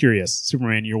also, I was curious.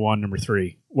 Superman Year 1, number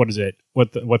 3. What is it?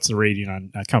 What's the rating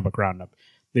on Comic Book Roundup?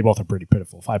 They both are pretty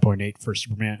pitiful. 5.8 for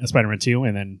Spider-Man 2,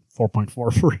 and then 4.4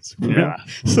 for Superman. Yeah.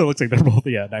 So it looks like they're both.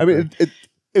 Yeah. I mean,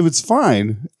 it was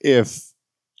fine if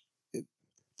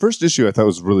first issue I thought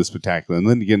was really spectacular, and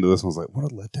then to get into this one, I was like,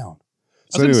 what a letdown.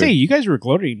 I was going to say, you guys were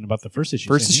gloating about the first issue.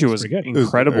 First issue was pretty good.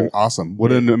 incredible. It was awesome.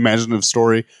 What an imaginative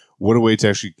story. What a way to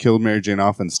actually kill Mary Jane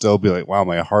off and still be like, wow,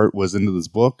 my heart was into this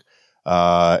book.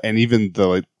 And even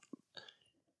the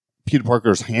Peter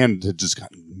Parker's hand had just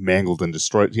gotten mangled and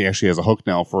destroyed. He actually has a hook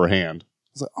now for a hand. I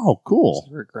was like, oh, cool.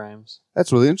 Rick Grimes.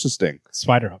 That's really interesting.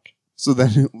 Spiderhook. So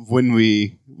then when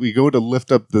we go to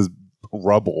lift up this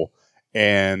rubble,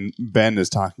 and Ben is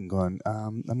talking, going,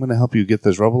 I'm going to help you get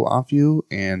this rubble off you,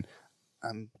 and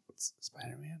I'm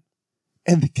Spider-Man.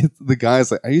 And the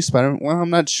guy's like, are you Spider-Man? Well, I'm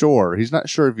not sure. He's not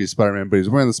sure if he's Spider-Man, but he's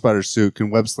wearing the spider suit,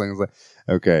 can web sling. I was like,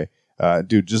 okay,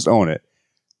 dude, just own it.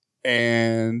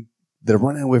 And they're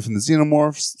running away from the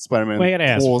Xenomorphs. Spider-Man Well, I gotta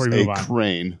ask pulls before we a move on.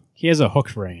 crane. He has a hook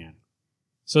for a hand.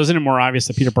 So isn't it more obvious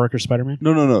that Peter Parker's Spider-Man?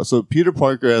 No. So Peter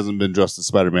Parker hasn't been dressed as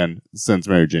Spider-Man since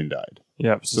Mary Jane died.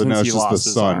 Yep. So now since it's he just the lost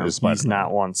his son arm, is Spider-Man. He's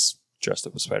not once dressed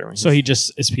up as Spider-Man. So he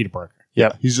just is Peter Parker.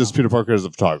 Yep. He's just Peter Parker as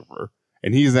a photographer.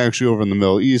 And he's actually over in the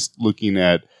Middle East looking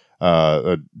at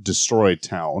a destroyed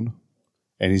town.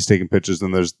 And he's taking pictures.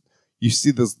 And you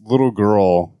see this little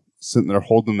girl sitting there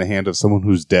holding the hand of someone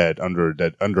who's dead under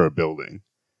a building.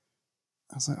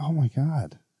 I was like, oh my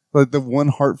God. Like the one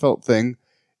heartfelt thing.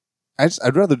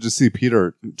 I'd rather just see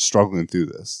Peter struggling through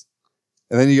this.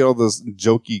 And then you get all this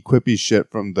jokey, quippy shit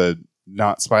from the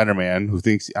not Spider-Man who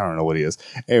thinks, I don't know what he is.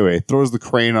 Anyway, throws the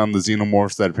crane on the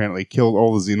Xenomorphs that apparently killed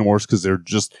all the Xenomorphs because they're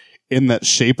just in that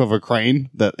shape of a crane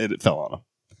that it fell on them.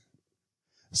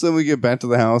 So then we get back to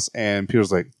the house and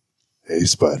Peter's like, hey,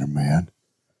 Spider-Man.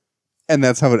 And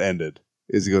that's how it ended.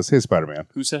 Is he goes, hey, Spider-Man.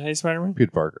 Who said, hey, Spider-Man?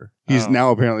 Peter Parker. He's Oh.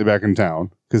 now apparently back in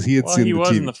town because he had Well, seen he the was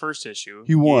TV. in the first issue.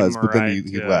 He was, Gave him a but then ride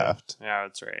he to- left. Yeah,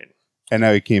 that's right. And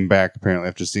now he came back apparently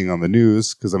after seeing on the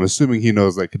news because I'm assuming he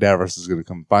knows that Cadaverous is going to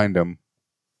come find him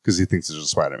because he thinks it's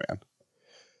just Spider-Man.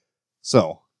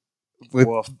 So,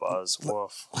 Woof, Buzz,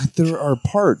 woof. there are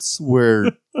parts where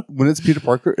when it's Peter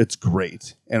Parker, it's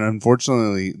great. And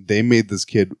unfortunately, they made this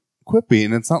kid quippy.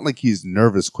 And it's not like he's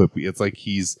nervous quippy. It's like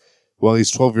he's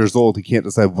 12 years old. He can't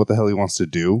decide what the hell he wants to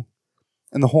do.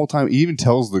 And the whole time, he even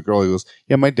tells the girl, he goes,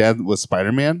 yeah, my dad was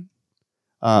Spider-Man.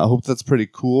 I hope that's pretty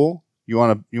cool. You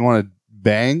want to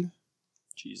bang?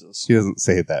 Jesus. He doesn't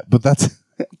say that, but that's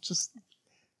just.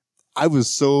 I was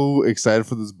so excited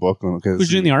for this book. Who's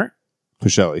doing the art?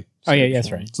 Pichelli. Oh, yeah,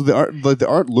 that's right. So the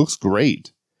art looks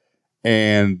great.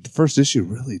 And the first issue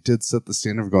really did set the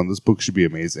standard of going, this book should be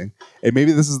amazing. And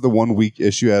maybe this is the 1 week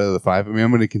issue out of the 5. I mean,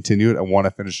 I'm going to continue it. I want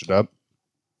to finish it up.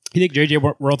 You think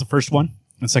JJ wrote the first one?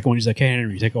 And the second one, he's like, hey,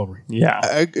 Henry, take over. Yeah.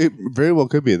 It very well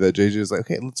could be that JJ is like,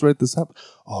 okay, let's write this up.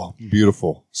 Oh,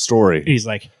 beautiful story. He's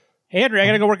like, hey, Henry, I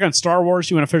got to go work on Star Wars.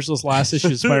 You want to finish this last issue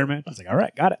of Spider-Man? I was like, all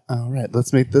right, got it. All right,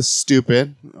 let's make this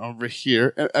stupid over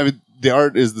here. I mean, the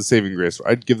art is the saving grace.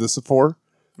 I'd give this a 4,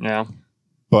 Yeah.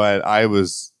 but I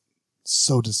was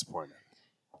so disappointed.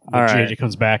 All right. JJ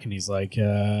comes back and he's like,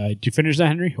 did you finish that,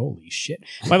 Henry? Holy shit.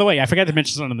 By the way, I forgot to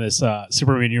mention something on this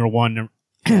Superman Year 1,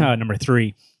 number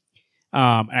 3.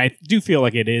 And I do feel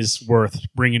like it is worth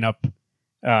bringing up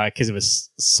because it was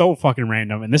so fucking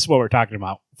random. And this is what we're talking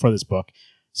about for this book.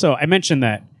 So I mentioned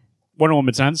that Wonder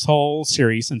Woman's on this whole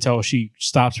series until she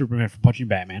stops Superman from punching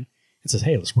Batman and says,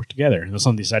 hey, let's work together. And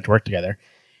suddenly decide to work together.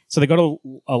 So they go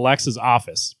to Alexa's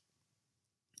office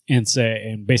and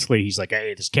basically he's like,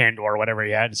 hey, this candor or whatever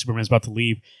he had. And Superman's about to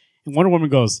leave. And Wonder Woman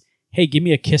goes, hey, give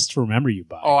me a kiss to remember you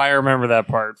by. Oh, I remember that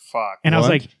part. Fuck. And I was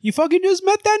What? like, you fucking just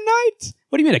met that night?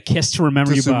 What do you mean a kiss to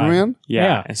remember To you by? Superman? Yeah.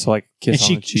 Yeah. And so like kiss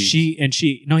And on the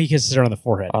cheek. he kisses her on the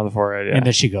forehead. On the forehead, yeah. And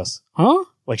then she goes, huh?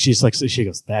 Like she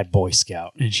goes, that Boy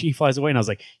Scout. And she flies away. And I was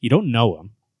like, you don't know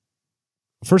him.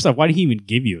 First off, why did he even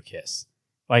give you a kiss?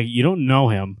 Like, you don't know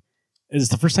him. It's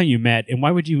the first time you met. And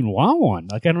why would you even want one?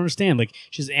 Like, I don't understand. Like,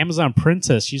 she's an Amazon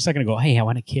princess. She's not going to go, hey, I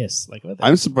want a kiss. Like, what the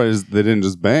I'm surprised they didn't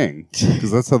just bang,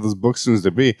 because that's how this book seems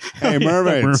to be. Hey,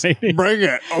 mermaids, Mermaid. bring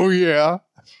it. Oh, yeah.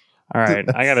 All right,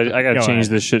 I gotta Go change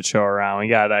ahead. this shit show around. We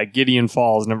got Gideon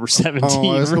Falls number 17, Oh,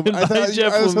 I was hoping, written by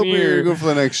Jeff I was hoping you were Lemire, going to go for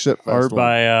the next shit fest art one.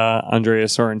 by Andrea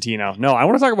Sorrentino. No, I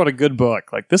want to talk about a good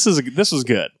book. Like this was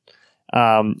good.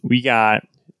 We got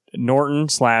Norton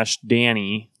 /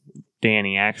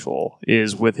 Danny actual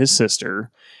is with his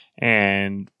sister,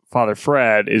 and Father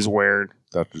Fred is where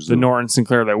Dr. the Zoom. Norton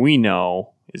Sinclair that we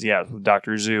know is with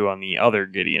Dr. Zoo on the other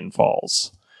Gideon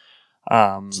Falls.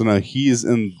 So now he's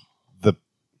in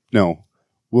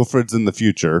Wilfred's in the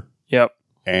future, Yep,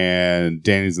 and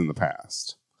Danny's in the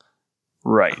past.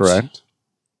 right. Correct?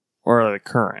 Or the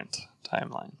current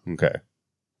timeline. Okay.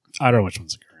 I don't know which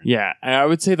one's the current. Yeah, and I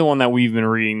would say the one that we've been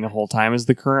reading the whole time is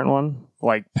the current one.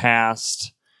 Like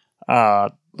past,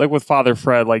 like with Father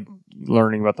Fred, like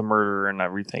learning about the murder and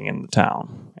everything in the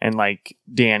town, and like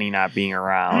Danny not being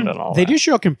around and all They that. do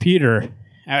show a computer,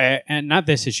 and not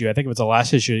this issue. I think it was the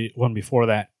last issue, one before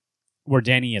that, where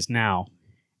Danny is now.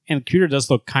 And the computer does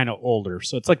look kind of older.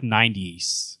 So it's like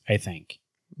 90s, I think.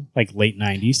 Like late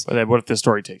 90s. But then what if the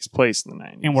story takes place in the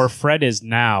 90s? And where Fred is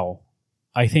now,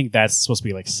 I think that's supposed to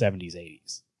be like 70s,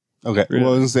 80s. Okay. Really?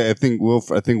 Well, I was going to say,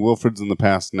 I think Wilfred's in the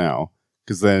past now,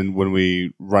 because then when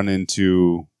we run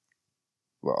into,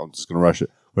 well, I'm just going to rush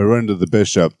it. When we run into the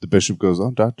bishop goes,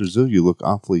 oh, Dr. Zoo, you look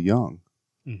awfully young.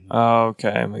 Mhm. Oh,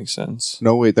 okay, makes sense.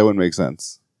 No, wait, that wouldn't make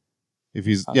sense. If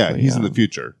he's, he's in the young.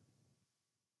 future.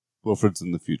 Wilfred's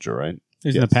in the future, right?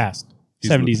 He's in Yes. the past. He's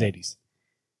in the 70s, 80s.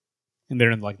 And they're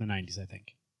in like the 90s, I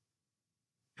think.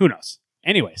 Who knows?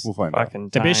 Anyways, We'll find out. Fucking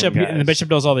the time, bishop guys. and the bishop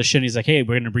does all this shit. And he's like, hey,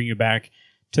 we're going to bring you back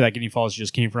to that Gideon Falls you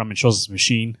just came from, and shows us a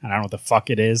machine. And I don't know what the fuck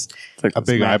it is. It's like A this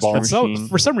big master eyeball. But so, machine.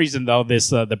 for some reason, though, this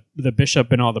the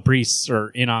bishop and all the priests are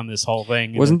in on this whole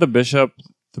thing. Wasn't the bishop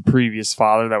the previous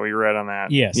father that we read on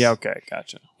that? Yes. Yeah. Okay.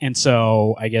 Gotcha. And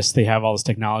so I guess they have all this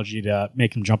technology to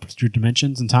make them jump through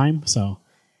dimensions and time. So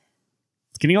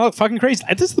it's getting all fucking crazy.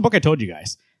 This is the book I told you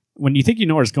guys. When you think you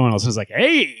know where it's going, it's like,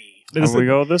 hey. And we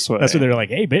go this way. That's what they're like,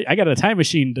 hey, I got a time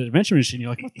machine, dimension machine. You're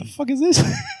like, what the fuck is this?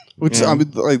 Which, Yeah. I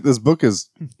mean, like, this book is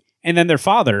And then their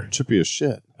father, trippy as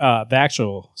shit. the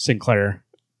actual Sinclair,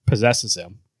 possesses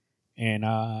him and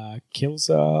kills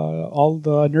all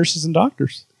the nurses and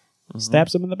doctors. Mhm.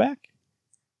 Stabs them in the back.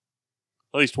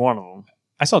 At least one of them.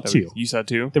 I saw two. You saw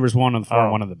two? There was one on the floor and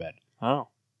Oh. one on the bed. Oh.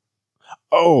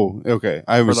 Oh, okay.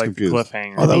 I For was like confused. the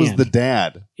cliffhanger. Oh, that the was end. the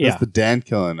dad. Yeah. That's the dad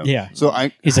killing him. Yeah. So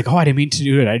I He's like, oh, I didn't mean to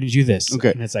do it. I didn't do this.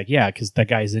 Okay. And it's like, yeah, because that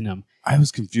guy's in him.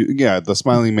 was confused. Yeah, the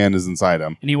smiling man is inside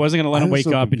him. And he wasn't going to let I him was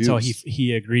wake so up until confused.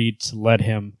 he agreed to let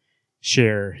him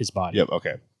share his body. Yep.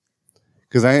 Okay.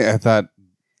 Because I thought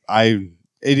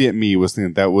idiot me was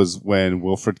thinking that was when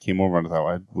Wilfred came over, and I thought,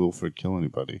 why did Wilfred kill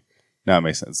anybody? Now it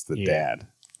makes sense. The Yeah. dad.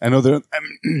 I know they're.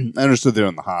 I understood they're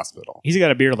in the hospital. He's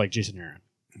got a beard like Jason Aaron.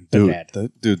 The Dude,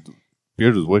 dad. dude,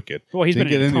 beard was wicked. Well, he's Didn't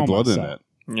been get in a any coma, blood in so- it.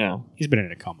 Yeah. He's been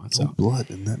in a coma. No So, blood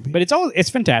in that. but it's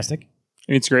fantastic.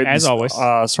 It's great. As always.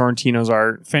 Sorrentino's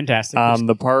art. Fantastic.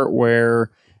 The part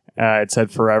where it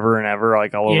said forever and ever,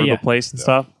 like all over Yeah. the place and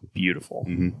stuff. Beautiful.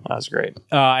 Mhm. That was great.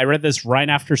 I read this right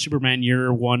after Superman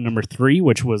Year 1, number 3,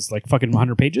 which was like fucking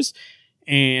 100 pages.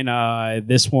 And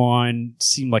this one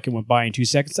seemed like it went by in 2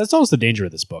 seconds. That's always the danger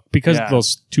of this book because of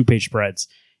those 2-page spreads.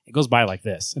 It goes by like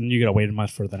this, and you got to wait a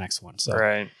month for the next one. So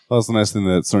Right. Well, that's the nice thing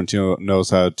that Sorrentino knows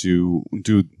how to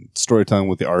do storytelling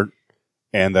with the art,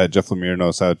 and that Jeff Lemire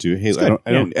knows how to. Hey, It's good.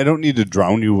 I don't need to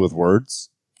drown you with words.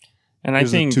 And I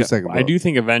Here's a think 2-second I book. do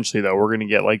think eventually though we're going to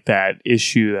get like that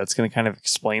issue that's going to kind of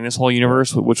explain this whole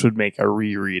universe, which would make a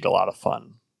reread a lot of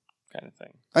fun, kind of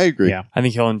thing. I agree. Yeah. I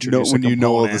think he'll You know, introduce when a you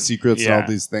know all the component. secrets and Yeah. all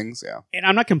these things, yeah. and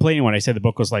I'm not complaining when I say the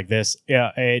book goes like this.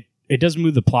 Yeah, it does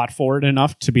move the plot forward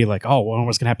enough to be like, oh, well,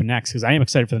 what's going to happen next? Because I am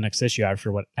excited for the next issue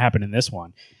after what happened in this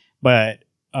one. But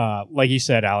like you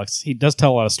said, Alex, he does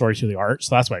tell a lot of stories through the art,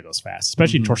 so that's why it goes fast.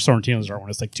 Especially in Sorrentino's art when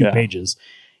it's like 2 pages,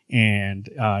 and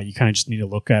you kind of just need to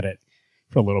look at it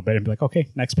for a little bit and be like, okay,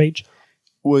 next page.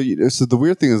 Well, so the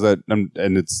weird thing is that, and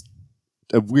it's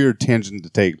a weird tangent to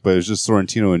take, but it's just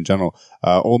Sorrentino in general.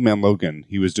 Old Man Logan,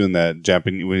 he was doing that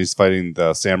Japanese when he's fighting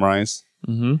the samurais,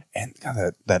 and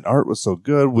God, that art was so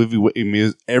good.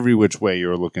 Every which way you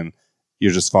were looking,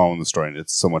 you're just following the story, and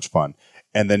it's so much fun.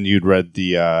 And then you'd read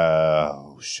the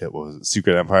what was it,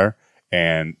 Secret Empire,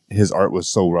 and his art was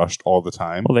so rushed all the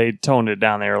time. Well, they toned it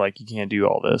down. They were like, you can't do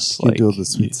all this. You Like, do all the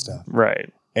sweet stuff.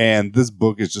 right. And this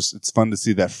book is just, it's fun to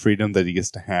see that freedom that he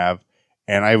gets to have.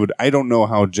 And I don't know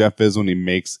how Jeff is when he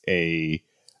makes a,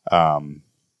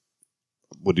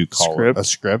 what do you call Script. it? A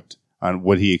script on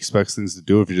what he expects things to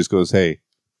do. If he just goes, hey,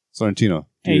 Sorrentino,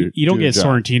 Hey, you don't your get job.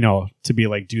 Sorrentino to be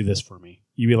like, do this for me.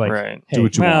 You be like, Right. hey, Do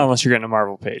what you Well, want. unless you're getting a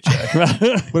Marvel paycheck.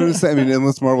 But it's, I mean,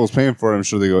 unless Marvel's paying for it, I'm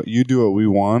sure they go, you do what we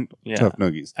want, Yeah. tough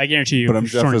noogies. I guarantee you, But I'm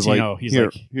for Jeff is Sorrentino, like, he's here,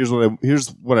 like, here's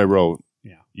what I wrote.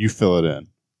 Yeah. You fill it in.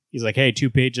 he's like, hey, 2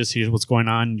 pages. Here's what's going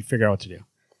on. You figure out what to do.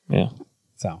 Yeah.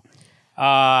 So,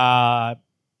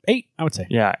 8, I would say.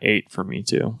 Yeah, 8 for me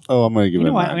too. Oh, I'm going to give You it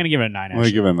know a what? 9. I'm going to give it a 9. I'm gonna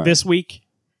Actually. give it a 9. This week,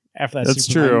 after that, That's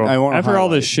Superman- true. I wanna After all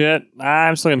this highlight. shit,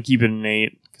 I'm still gonna keep it an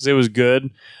 8 because it was good.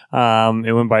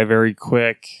 It went by very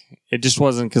quick. It just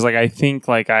wasn't because like I think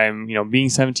like I'm being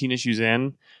 17 issues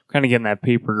in, kind of getting that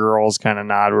Paper Girls kind of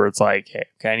nod where it's like, hey,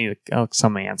 okay, I need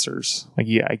some answers. Like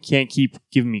I can't keep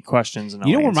giving me questions. And no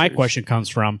You know where my answers. question comes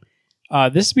from?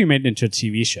 This is being made into a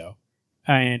TV show,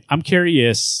 and I'm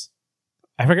curious.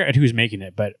 I forget who's making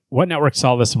it, but what network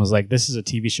saw this and was like, "This is a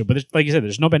TV show." But like you said,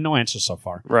 there's been no answers so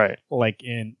far. Right. Like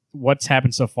in what's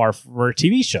happened so far for a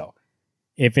TV show.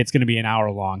 If it's going to be an hour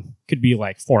long, could be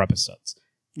like 4 episodes,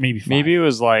 maybe 5. Maybe it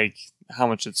was like how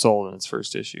much it sold in its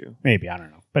first issue. Maybe I don't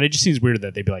know. But it just seems weird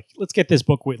that they'd be like, "Let's get this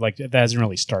book with like that hasn't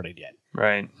really started yet."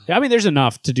 Right. I mean, there's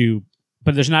enough to do,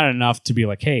 but there's not enough to be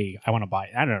like, "Hey, I want to buy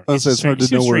it." I don't know. Honestly, it's hard to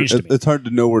seems know where strange to me. it's hard to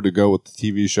know where to go with the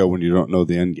TV show when you don't know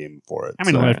the end game for it. I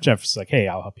mean, so if Jeff's like, "Hey,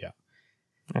 I'll help you out."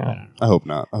 I Yeah. don't know. I hope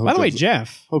not. I hope By the way, Jeff's-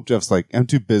 Jeff, hope Jeff's like, I'm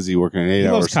too busy working an he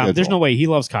 8-hour loves schedule. comics. There's no way he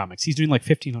loves comics. He's doing like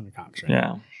 1,500 comics right now.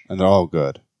 Yeah. And they're all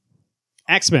good.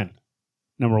 X-Men,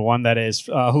 number 1. That is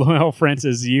Lowell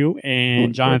Francis Yu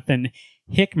and Jonathan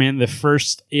Hickman, the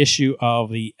first issue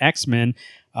of the X-Men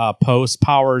post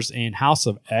Powers and House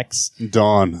of X.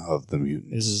 Dawn of the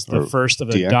Mutants. This is the Or first of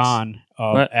the DX? Dawn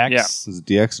of What? X. Yeah. Is it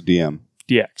DX or DM?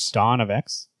 DX. Dawn of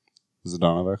X. Is it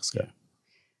Dawn of X? Okay.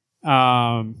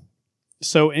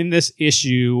 So in this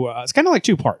issue, it's kind of like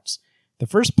 2 parts. The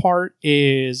first part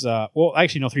is, well,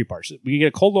 actually, no, 3 parts. We get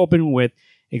a cold open with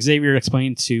Xavier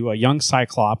explaining to a young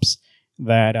Cyclops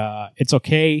that it's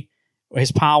okay,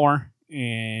 his power,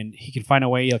 and he can find a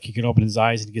way, like he can open his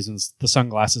eyes, and he gives him the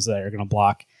sunglasses that are going to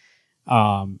block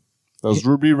Those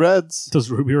ruby reds. those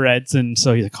ruby reds. And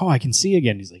so he's like, oh, I can see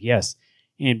again. He's like, yes.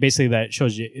 And basically that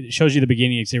shows you the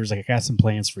beginning. Xavier's like, I got some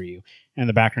plans for you. And in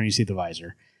the background, you see the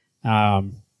visor.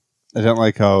 I don't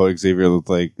like how Xavier looked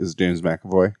like is James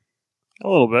McAvoy. A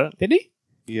little bit. Did he?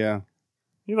 Yeah.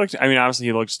 He looks. I mean, obviously,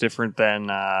 he looks different than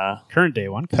Current day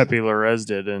one. Pepe Larez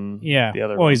did in Yeah. the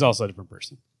other Well, one. he's also a different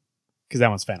person. Because that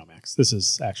one's Phantom X. This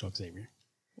is actual Xavier.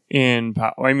 in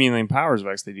Powers of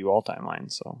X. They do all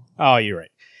timelines. So Oh, you're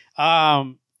right.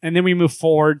 And then we move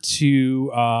forward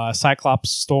to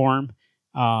Cyclops Storm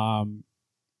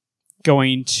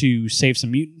going to save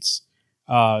some mutants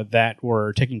that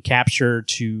were taking capture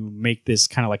to make this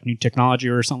kind of like new technology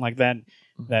or something like that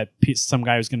some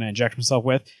guy was going to inject himself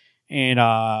with. And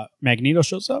Magneto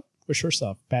shows up with short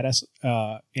stuff. Badass.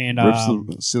 And Rips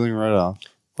the ceiling right off.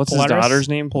 what's Polaris? his daughter's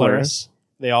name? Polaris.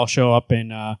 They all show up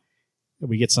and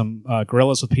we get some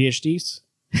gorillas with PhDs.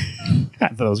 I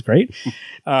thought that was great.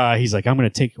 He's like, I'm going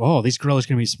to take, these gorillas are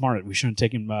going to be smart. We shouldn't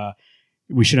take him,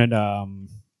 we shouldn't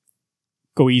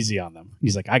go easy on them.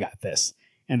 He's like, I got this.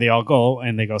 And they all go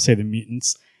and they go save the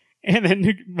mutants. And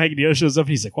then Magneto shows up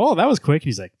and he's like, whoa, that was quick.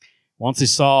 He's like, once they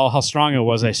saw how strong it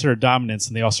was, they asserted dominance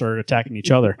and they all started attacking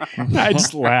each other. I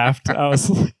just laughed. I was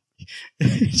like,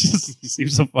 it just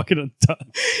seems so fucking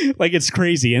like it's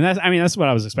crazy. And that's what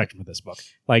I was expecting with this book.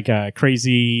 Like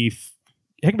crazy.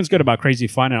 Hickman's good about crazy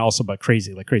fun and also about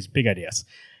crazy big ideas.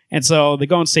 And so they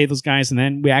go and save those guys. And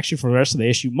then we actually, for the rest of the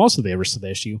issue, most of the rest of the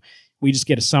issue, we just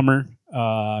get a summer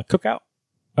cookout,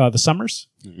 the summers.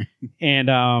 And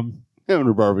Having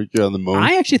a barbecue on the moon.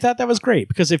 I actually thought that was great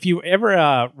because if you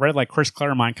ever read like Chris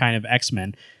Claremont kind of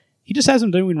X-Men, he just has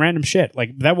them doing random shit.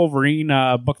 Like that Wolverine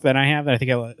book that I have that I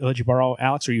think I let you borrow,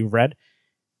 Alex, or you've read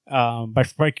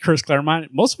by Chris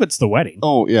Claremont. Most of it's the wedding.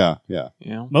 Oh, yeah.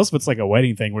 Most of it's like a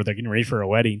wedding thing where they're getting ready for a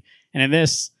wedding. And in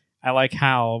this, I like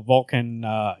how Vulcan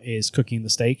is cooking the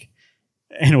steak.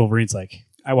 And Wolverine's like,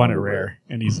 I want it rare.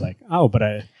 And he's like, oh, but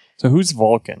I... So who's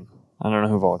Vulcan? I don't know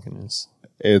who Vulcan is.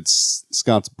 It's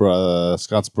Scott's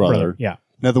brother. Yeah.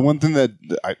 Now, the one thing that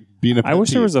being a I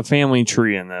wish there was a family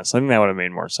tree in this. I think that would have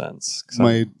made more sense.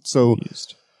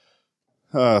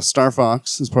 Star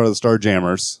Fox is part of the Star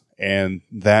Jammers, and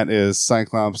that is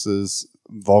Cyclops'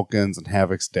 Vulcan's and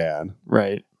Havoc's dad.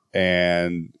 Right.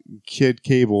 And Kid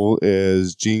Cable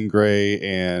is Jean Grey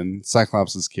and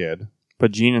Cyclops' kid.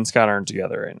 But Jean and Scott aren't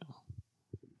together right now.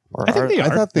 Or I think they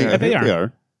are. I think they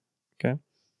are. Okay.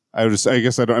 I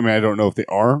don't know if they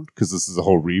are because this is a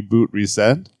whole reboot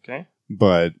reset. Okay.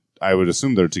 But I would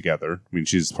assume they're together. I mean,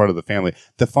 she's part of the family.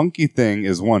 The funky thing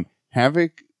is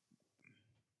Havoc,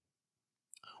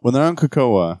 when they're on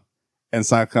Krakoa and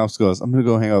Cyclops goes, I'm going to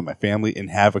go hang out with my family and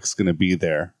Havoc's going to be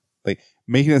there. Like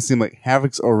making it seem like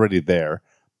Havoc's already there.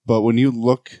 But when you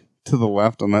look to the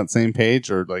left on that same page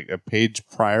or like a page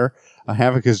prior,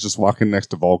 Havoc is just walking next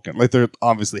to Vulcan. Like they're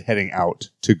obviously heading out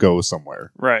to go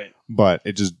somewhere. Right. But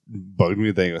it just bugged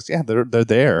me that he goes, yeah, they're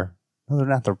there. No, they're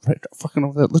not. They're fucking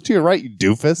over there. Look to your right, you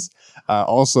doofus.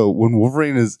 Also, when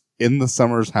Wolverine is in the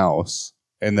Summers house,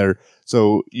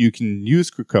 so you can use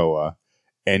Krakoa,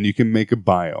 and you can make a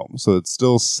biome. So it's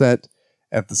still set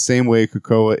at the same way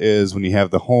Krakoa is when you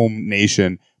have the home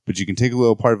nation, but you can take a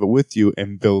little part of it with you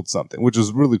and build something, which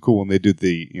is really cool when they did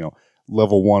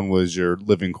level 1 was your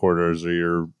living quarters or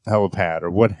your helipad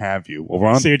or what have you. Well,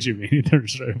 I see what you mean. They're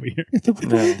just right over here. They're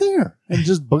right there. And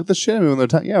just bug the shit out of me when they're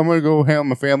talking. Yeah, I'm going to go hang out with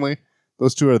my family.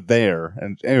 Those two are there.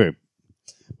 And anyway,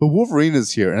 but Wolverine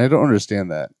is here, and I don't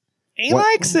understand that. He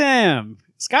likes him.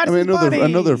 Scott's I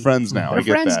know they're friends now. They're I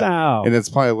get friends that. now. And it's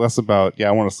probably less about,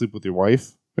 I want to sleep with your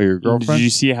wife or your girlfriend. Did you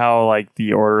see how like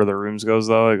the order of the rooms goes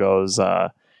though? It goes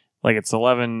like it's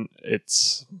 11.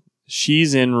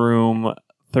 She's in room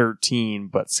 13,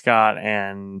 but Scott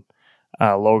and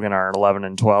Logan are 11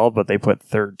 and 12, but they put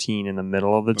 13 in the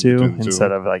middle of the two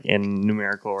instead of like in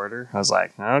numerical order. I was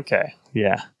like, okay,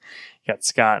 yeah. You got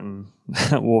Scott and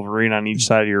Wolverine on each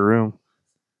side of your room.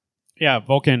 Yeah,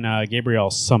 Vulcan, Gabriel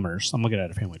Summers. I'm looking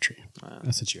at a family tree.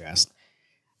 That's what you asked.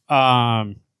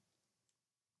 Yeah,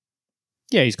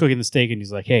 he's cooking the steak and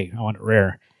he's like, hey, I want it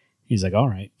rare. He's like, all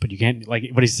right, but you can't, like,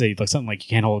 what did he say? Like something like you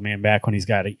can't hold a man back when he's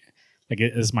got it. Like,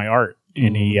 it's my art.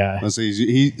 And I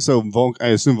assume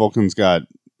Vulcan's got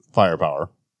firepower.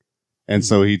 And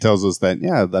so he tells us that,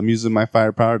 I'm using my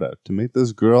firepower to make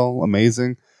this girl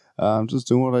amazing. I'm just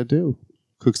doing what I do.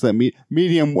 Cooks that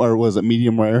medium, or was it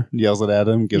medium rare? Yells it at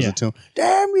him, gives it to him.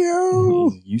 Damn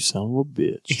you! You son of a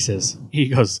bitch. He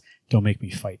goes, don't make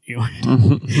me fight you.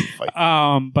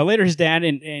 But later his dad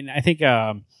and I think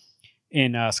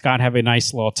Scott have a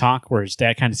nice little talk where his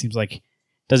dad kind of seems like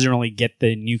doesn't really get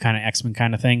the new kind of X-Men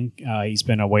kind of thing. He's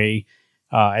been away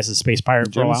as a space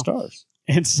pirate for a while. Stars.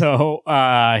 And so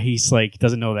he's like,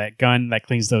 doesn't know that gun that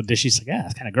cleans the dishes. He's like,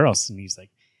 it's kind of gross. And he's like,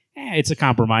 it's a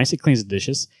compromise. It cleans the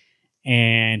dishes.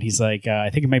 And he's like, I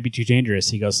think it might be too dangerous.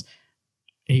 He goes,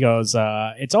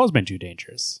 it's always been too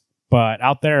dangerous. But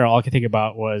out there, all I could think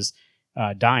about was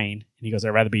dying. And he goes, I'd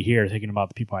rather be here thinking about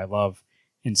the people I love.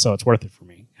 And so it's worth it for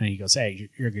me. And he goes, hey,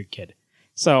 you're a good kid.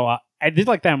 So I did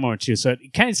like that moment too. So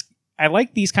it kind of, I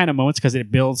like these kind of moments because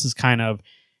it builds this kind of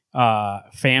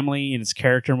family and its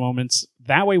character moments.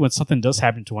 That way, when something does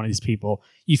happen to one of these people,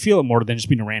 you feel it more than just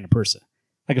being a random person.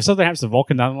 Like if something happens to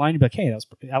Vulcan down the line, you'd be like, hey,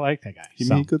 I like that guy. He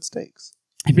made good steaks.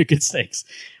 He made good steaks.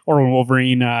 Or when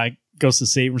Wolverine goes to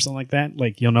save or something like that,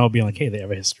 like you'll know, being like, hey, they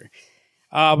have a history.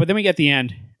 But then we get the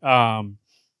end.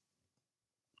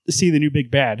 See the new big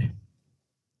bad.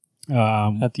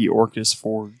 At the Orcus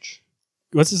Forge.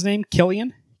 What's his name?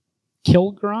 Killian?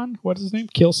 Kilgron? What is his name?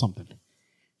 Kill something.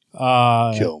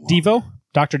 Devo?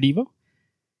 Dr. Devo?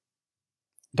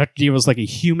 Dr. Devo's like a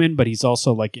human, but he's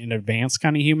also like an advanced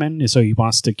kind of human. So he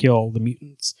wants to kill the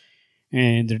mutants.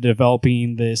 And they're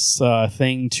developing this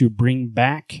thing to bring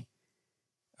back.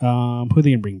 Who are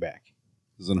they going to bring back?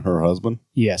 Isn't her husband?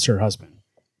 Yes, her husband.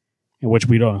 In which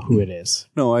we don't know who it is.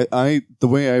 No, I the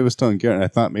way I was telling Garrett, I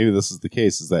thought maybe this is the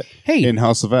case, is that Hey, in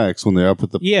House of X, when they're up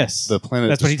at the yes, planet,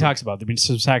 that's what he talks about. There've been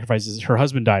some sacrifices. Her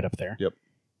husband died up there. Yep.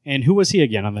 And who was he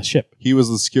again on the ship? He was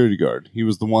the security guard. He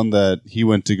was the one that he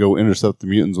went to go intercept the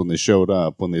mutants when they showed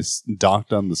up, when they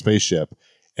docked on the spaceship,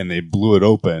 and they blew it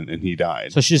open, and he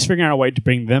died. So she's figuring out a way to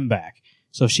bring them back.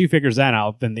 So if she figures that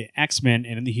out, then the X-Men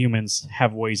and the humans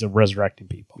have ways of resurrecting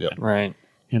people. Yep. Right.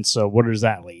 And so where does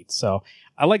that lead? So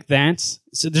I like that.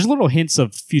 So there's little hints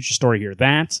of future story here.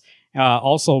 That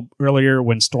also earlier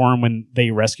when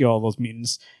they rescue all those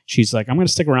mutants, she's like, I'm going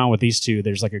to stick around with these two.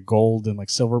 There's like a gold and like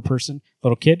silver person,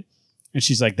 little kid. And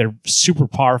she's like, they're super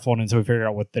powerful. And until we figure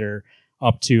out what they're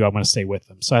up to, I'm going to stay with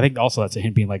them. So I think also that's a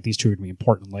hint being like, these two are going to be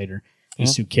important later.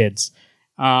 These two kids.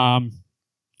 So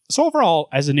overall,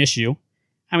 as an issue,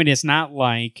 I mean, it's not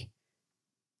like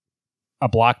a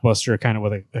blockbuster kind of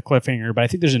with a cliffhanger, but I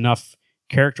think there's enough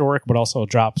character work, but also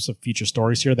drops of future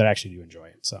stories here that I actually do enjoy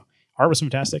it. So art was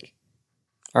fantastic.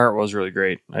 Art was really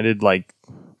great. I did like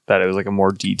that it was like a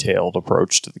more detailed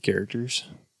approach to the characters.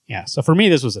 Yeah. So for me,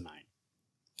 this was a 9.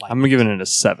 I'm giving it a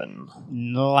 7.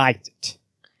 Liked it.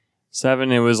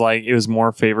 7. It was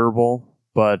more favorable,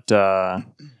 but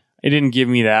it didn't give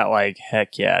me that like,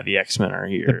 heck yeah, the X-Men are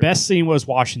here. The best scene was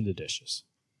washing the dishes.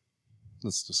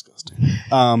 That's disgusting.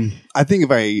 I think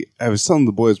if I was telling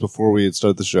the boys before we had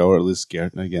started the show, or at least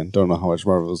Garrett, and again, don't know how much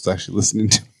Marvel was actually listening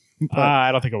to. But,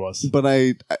 I don't think it was. but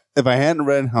if I hadn't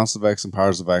read House of X and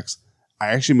Powers of X, I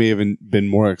actually may have been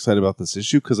more excited about this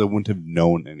issue because I wouldn't have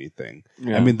known anything.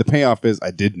 Yeah. I mean, the payoff is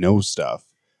I did know stuff.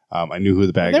 I knew who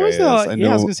the bad guy is. I was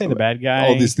going to say the bad guy.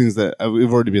 All these things that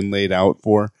we've already been laid out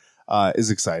for is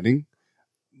exciting.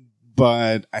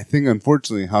 But I think,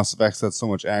 unfortunately, House of X had so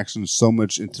much action, so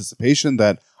much anticipation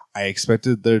that I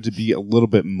expected there to be a little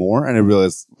bit more. And I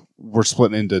realized we're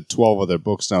splitting into 12 other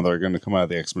books now that are going to come out of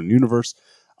the X-Men universe.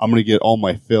 I'm going to get all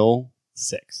my fill.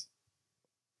 6.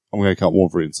 I'm going to count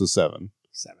Wolverine, so 7.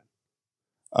 7.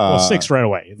 Well, 6 right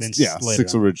away. Then Yeah, later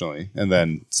 6 on. originally, and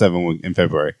then 7 in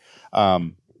February.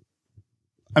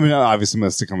 I mean, obviously, I'm going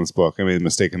to stick on this book. I made a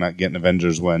mistake in not getting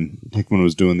Avengers when Hickman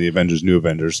was doing the Avengers, New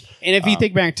Avengers. And if you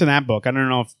think back to that book, I don't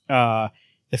know if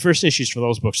the first issues for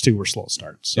those books too were slow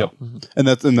starts. So And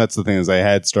that's the thing, is I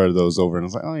had started those over, and I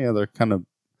was like, oh yeah,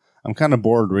 I'm kind of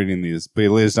bored reading these, but he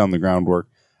lays down the groundwork.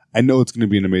 I know it's going to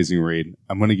be an amazing read.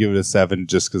 I'm going to give it a 7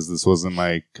 just because this wasn't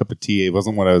my cup of tea. It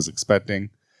wasn't what I was expecting,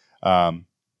 but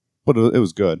it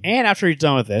was good. and after he's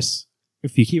done with this,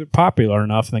 if you keep it popular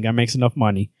enough and the guy makes enough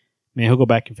money, maybe he'll go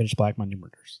back and finish Black Monday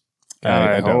Murders.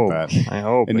 I doubt hope. that. I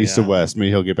hope. And East to West, maybe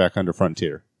he'll get back under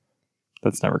Frontier.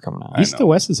 That's never coming out. I East to know.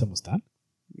 West is almost done.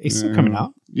 It's still coming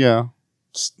out. Yeah,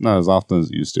 just not as often as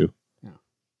it used to. Yeah.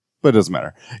 But it doesn't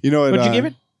matter. You know what? What'd you give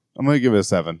it? I'm going to give it a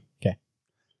 7. Okay.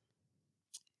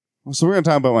 So we're going to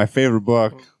talk about my favorite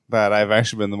book that I've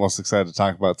actually been the most excited to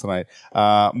talk about tonight.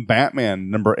 Batman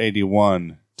number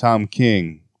 81, Tom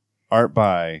King, art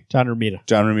by John Romita.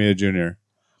 John Romita Jr.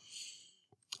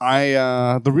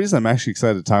 The reason I'm actually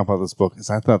excited to talk about this book is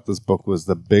I thought this book was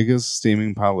the biggest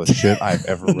steaming pile of shit I've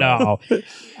ever read. No,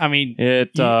 I mean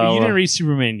It. you didn't read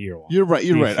Superman Year One. You're right.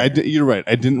 You're be right. fair. You're right.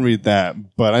 I didn't read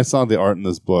that, but I saw the art in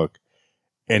this book,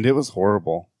 and it was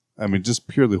horrible. I mean, just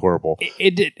purely horrible.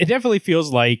 It definitely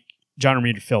feels like John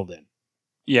Romita filled in.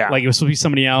 Yeah. Like it was supposed to be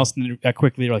somebody else, and then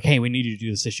quickly they're like, "Hey, we need you to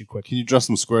do this issue quick." Can you draw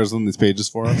some squares on these pages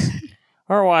for us?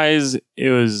 Otherwise, it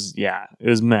was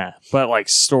meh. But like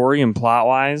story and plot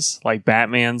wise, like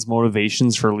Batman's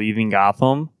motivations for leaving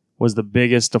Gotham was the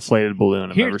biggest deflated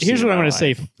balloon I've ever seen. Here's what in I'm my going to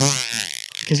life.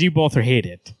 say, because you both are hate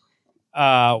it.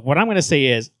 What I'm going to say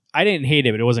is I didn't hate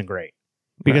it, but it wasn't great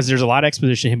because there's a lot of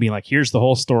exposition of him being like, "Here's the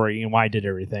whole story and why I did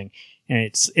everything," and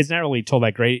it's not really told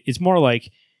that great. It's more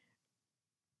like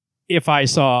if I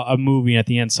saw a movie and at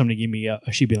the end somebody gave me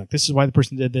she'd be like, "This is why the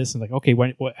person did this," and like, okay,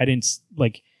 what I didn't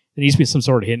like. There needs to be some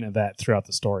sort of hint of that throughout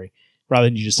the story, rather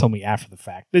than you just tell me after the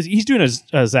fact. He's doing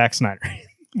a Zack Snyder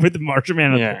with the Martian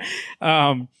Man. Yeah.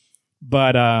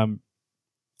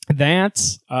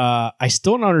 That's I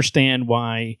still don't understand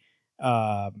why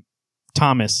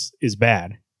Thomas is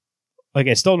bad. Like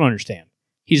I still don't understand.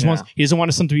 He doesn't want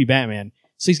his son to be Batman,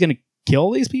 so he's going to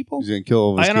kill these people. He's gonna kill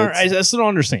all of his kids. I still don't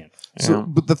understand. So,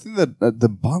 but the thing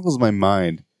that boggles my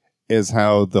mind is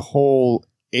how the whole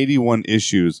 81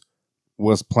 issues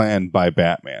was planned by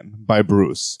Batman, by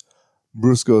Bruce.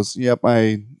 Bruce goes, "Yep,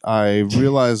 I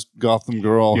realized Gotham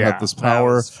Girl had this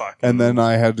power, and then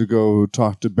I had to go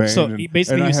talk to Bane, So, and,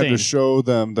 basically and I you're had saying- to show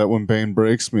them that when Bane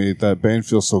breaks me, that Bane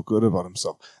feels so good about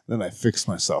himself. Then I fixed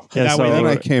myself. Yeah, That so way Then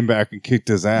I came back and kicked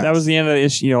his ass. that was the end of the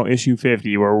issue, issue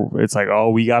 50, where it's like, oh,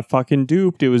 we got fucking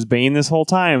duped. It was Bane this whole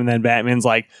time. And then Batman's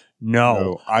like,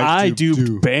 no, I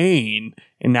duped Bane.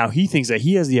 And now he thinks that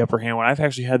he has the upper hand when I've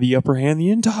actually had the upper hand the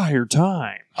entire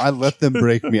time. I let them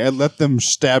break me. I let them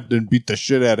stab and beat the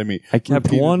shit out of me. I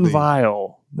kept one repeatedly.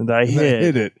 vial that I And I hid,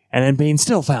 hid it. and then Bane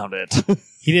still found it.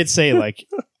 He did say like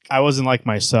I wasn't like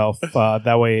myself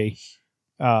that way,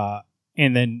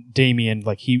 and then Damian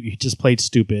like he just played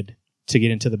stupid to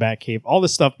get into the Batcave. All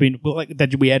this stuff being like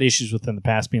that we had issues with in the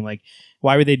past, being like,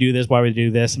 why would they do this? Why would they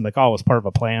do this? And like, oh, it was part of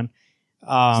a plan. So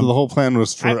the whole plan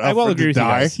was for I will Alfred agree to with you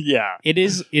die. guys. Yeah.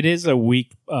 It is a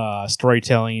weak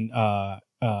storytelling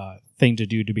thing to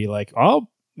do, to be like, oh,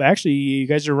 actually you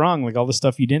guys are wrong, like all the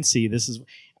stuff you didn't see, this is,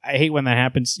 I hate when that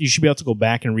happens. You should be able to go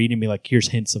back and read and be like, here's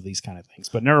hints of these kind of things,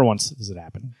 but never once does it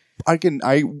happen.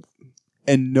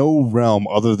 In no realm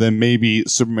other than maybe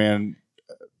Superman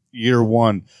year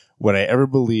one would I ever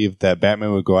believe that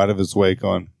Batman would go out of his way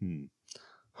going,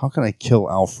 how can I kill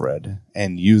Alfred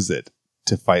and use it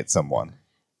to fight someone?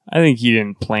 I think he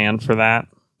didn't plan for that.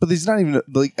 But he's not even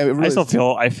like.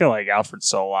 I feel like Alfred's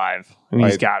still alive. I mean,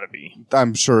 he's got to be.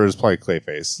 I'm sure it's probably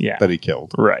Clayface that he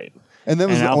killed. Right. And then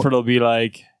And Alfred will be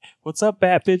like, "What's up,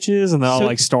 Bat bitches?" And they'll So,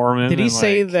 like storm in. Did he and,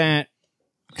 say like, that?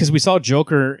 Because we saw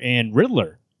Joker and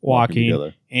Riddler walking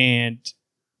together. and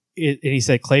he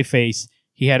said Clayface,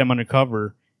 he had him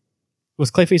undercover.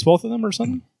 Was Clayface both of them or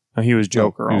something? No, he was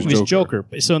Joker. he was He was Joker.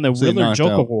 So in the So he Riddler knocked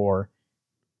Joker out. war,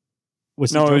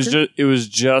 was No, Joker? it was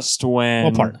just when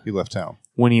What part? He left town.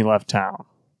 when he left town.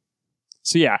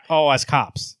 So yeah, Oh, as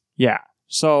cops. yeah.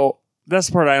 So that's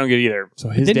the part I don't get either. So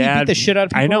his Didn't dad he beat the shit out of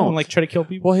people I know. and like try to kill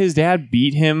people? Well, his dad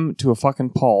beat him to a fucking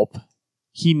pulp.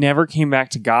 He never came back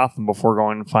to Gotham before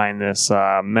going to find this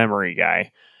memory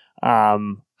guy.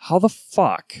 How the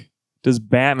fuck does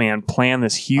Batman plan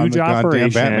this huge I'm the goddamn operation?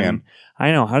 Batman.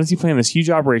 I know. How does he plan this huge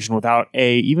operation without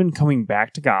even coming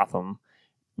back to Gotham?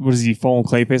 What does he phone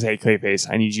Clayface? Hey, Clayface,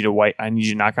 I need you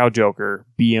to knock out Joker,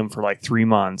 be him for like 3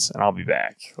 months, and I'll be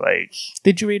back. Like,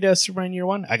 Did you read Superman Year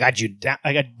One? I got you down.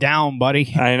 I got down,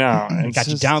 buddy. I know. I It's got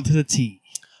you just- down to the T.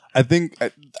 I think.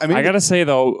 I mean, I gotta say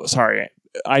though, sorry,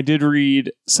 I did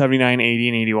read 79, 80,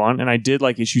 and 81, and I did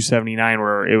like issue 79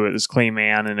 where it was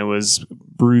Clayman and it was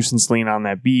Bruce and Selena on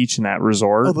that beach and that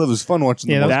resort. oh, that was fun watching.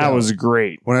 Yeah, the that that book. was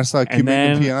great. when I saw And Cuban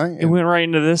then and PI. it went right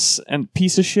into this and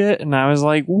piece of shit, and I was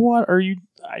like, "What are you?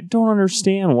 I don't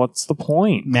understand. What's the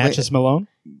point?" Matches Malone.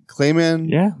 Clayman,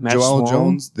 Yeah, Matt Joelle Sloan.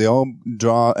 Jones, they all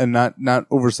draw and not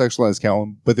over sexualized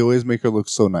Catwoman, but they always make her look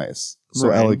so nice, so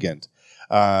Right. elegant.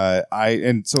 I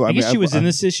guess she was in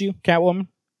this issue, Catwoman.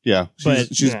 Yeah,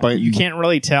 but she's yeah, biting. You can't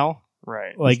really tell,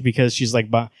 right? like, because she's like,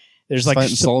 there's like,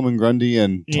 fighting Solomon Grundy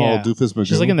and tall Yeah. doofus Magoo.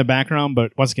 she's like in the background,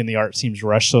 but once again, the art seems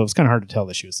rushed, so it's kind of hard to tell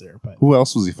that she was there. But Who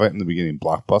else was he fighting in the beginning?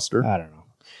 Blockbuster. I don't know.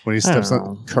 When he I don't steps know.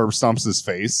 on, curb stomps his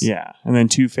face. Yeah, and then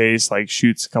Two-Face like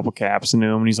shoots a couple caps into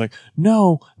him, and he's like,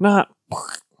 "No, not."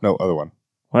 No, other one.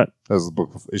 What? That was the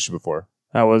book issue before.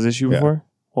 That was issue Yeah. before?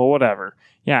 Well, whatever.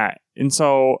 Yeah. And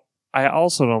so I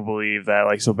also don't believe that,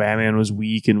 like, so Batman was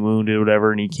weak and wounded,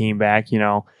 whatever, and he came back,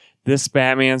 This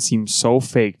Batman seems so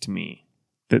fake to me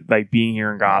that, like, being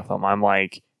here in Gotham, I'm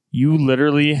like, you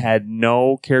literally had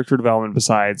no character development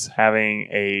besides having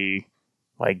a,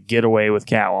 like, getaway with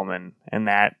Catwoman, and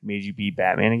that made you beat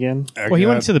Batman again? Well, he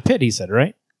went to the pit, he said,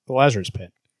 right? The Lazarus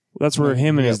pit. That's where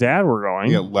him and Yeah. his dad were going.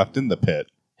 He got left in the pit.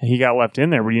 He got left in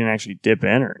there, but he didn't actually dip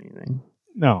in or anything.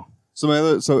 No. So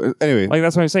anyway, Like,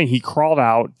 that's what I'm saying. He crawled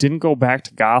out, didn't go back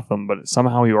to Gotham, but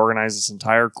somehow he organized this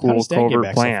entire How cool does Dad get covert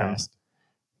back so plan. fast?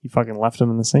 He fucking left him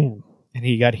in the sand. And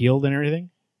he got healed and everything?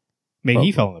 Maybe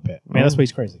he fell in the pit. Man, Oh. that's why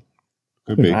he's crazy.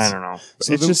 good base. I don't know.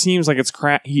 So It just seems like it's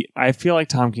crap. I feel like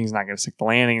Tom King's not going to stick the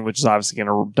landing, which is obviously going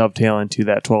to dovetail into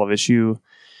that 12 issue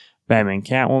Batman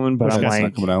Catwoman. But Which I'm guy's It's not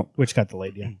like, coming out. Which got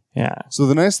delayed, yeah. yeah, So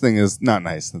the nice thing is not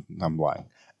nice. I'm lying.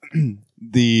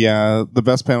 The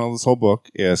best panel of this whole book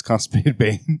is Constipated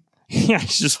Bane yeah,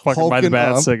 he's just fucking by the Hulking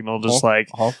bat up. signal, just like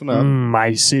hulking up.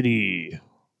 my city.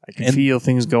 I can And- feel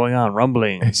things going on,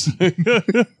 rumblings.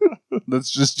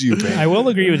 That's just you, Bane. I will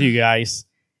agree with you guys.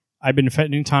 I've been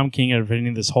defending Tom King and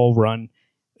defending this whole run.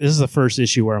 This is the first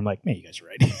issue where I'm like, man, you guys are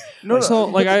right. So,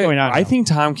 like, What's going on I now? think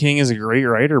Tom King is a great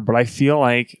writer, but I feel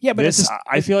like Yeah, but this, it's just-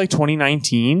 I feel like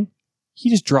 2019, he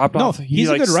just dropped No, off. he's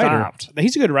He a good writer. stopped.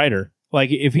 He's a good writer. Like,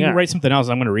 if he Yeah. writes something else,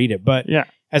 I'm going to read it. But Yeah.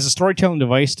 as a storytelling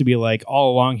device to be like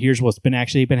all along. Here's what's been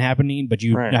happening, but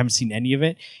you Right. haven't seen any of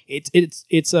it.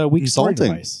 It's a weak story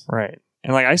Insulting. device. Right.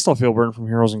 And like I still feel burned from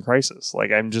Heroes in Crisis.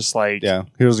 Like I'm just like Yeah,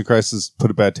 Heroes of Crisis put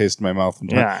a bad taste in my mouth. From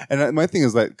time. Yeah. And my thing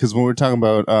is that because when we're talking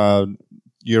about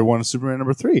year one of Superman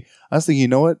number 3, I was thinking, you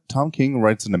know what? Tom King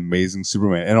writes an amazing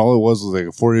Superman, and all it was like a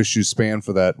 4-issue span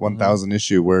for that 1,000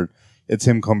 issue where it's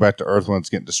him coming back to Earth when it's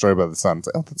getting destroyed by the sun. It's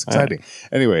like, oh, that's exciting.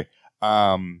 Anyway,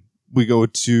 we go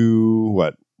to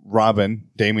what? Robin,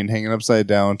 Damien hanging upside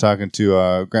down, talking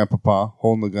to Grandpapa,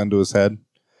 holding the gun to his head.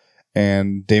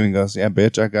 And Damien goes, yeah,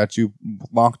 bitch, I got you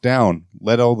locked down.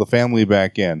 Let all the family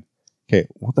back in. Okay,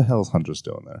 what the hell is Huntress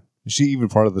doing there? Is she even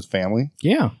part of the family?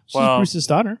 Yeah, she's Well- Bruce's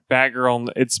daughter. Batgirl.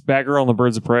 It's Batgirl and the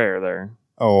Birds of Prey are there.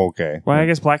 Oh, okay. Well, I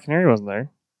guess Black Canary wasn't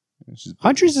there. She's-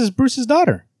 Huntress is Bruce's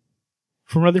daughter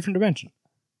from a different dimension.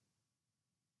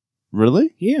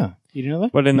 Really? Yeah, you didn't know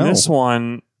that? But in No. this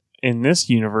one, in this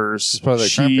universe, She's part of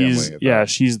the crime family, I thought. yeah,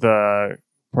 she's the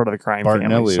part of the crime family,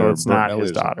 Bartonelli so or it's not Bertinelli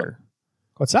his or something. daughter.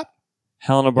 What's up?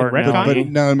 Helena Like Red Bartonelli. Connie?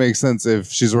 But now it makes sense if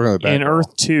she's working with Batgirl. In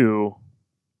Earth 2,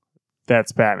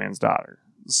 that's Batman's daughter.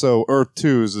 So Earth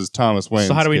 2 is Thomas Wayne.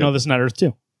 So how do we know this is not Earth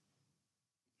 2?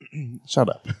 Shut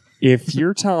up. If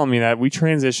you're telling me that we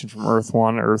transitioned from Earth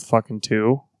 1 to Earth fucking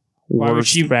 2, Why would worst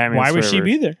she? Batman Why would she forever.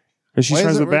 be there? Because she's Why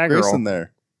friends isn't with Rick Grayson Batgirl.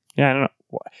 there? Yeah, I don't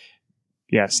know.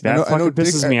 Yes, I that know fucking Dick-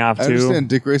 pisses me off I too. understand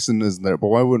Dick Grayson isn't there, but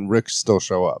why wouldn't Rick still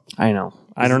show up? I know.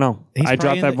 I don't know. I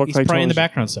dropped that book He's like probably in the television.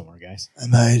 background somewhere, guys.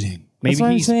 I'm hiding. Maybe That's what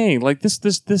I'm he's. saying. Like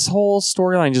this whole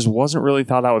storyline just wasn't really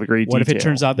thought out with great What if detail. it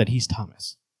turns out that he's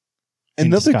Thomas? In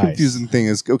Another disguise. confusing thing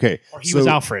is, okay, Or he was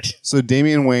Alfred. So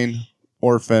Damian Wayne,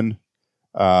 Orphan,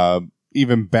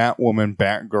 even Batwoman,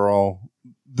 Batgirl,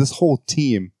 this whole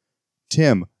team,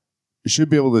 Tim, should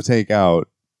be able to take out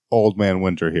Old Man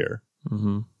Winter here.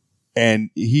 Mhm. And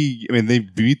they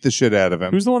beat the shit out of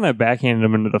him. Who's the one that backhanded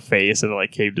him into the face and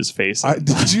like caved his face? in?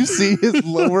 Did you see his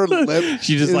lower lip?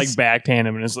 She just is- like backhanded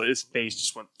him and his face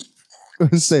just went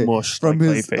say, smushed from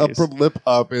like his Clayface. upper lip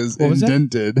up is What was that?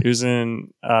 indented. It was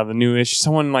in the new issue.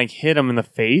 Someone like hit him in the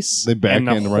face. They and backhand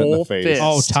right in the whole face. fist-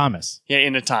 Oh, Thomas. Yeah,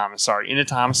 into Thomas. Sorry, into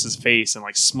Thomas's face and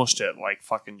like smushed it like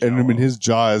fucking. And I Jello. mean, his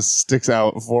jaws sticks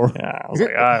out for. Yeah, I was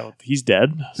like, he's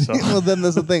dead. So Well, then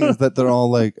that's the thing is that they're all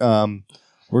like,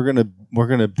 we're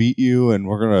gonna beat you and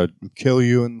we're gonna kill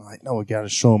you, and like, no, we gotta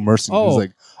show him mercy. Oh. He's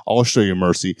like, I'll show you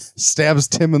mercy. Stabs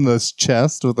Tim in the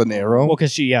chest with an arrow. Well,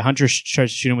 because Hunter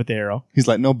tries to shoot him with the arrow. He's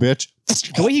like, no, bitch.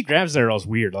 The way he grabs the arrow is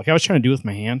weird. Like I was trying to do with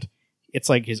my hand. It's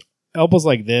like his elbow's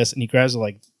like this, and he grabs it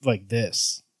like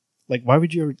this. Like why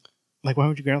would you grab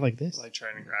it like this? like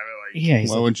trying to grab it like Yeah, he's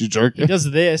Why like, wouldn't you jerk he it? does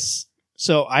this.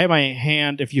 So I have my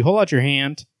hand. If you hold out your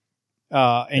hand,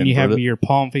 and you have Invert it. your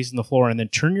palm facing the floor, and then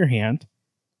turn your hand,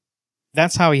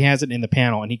 that's how he has it in the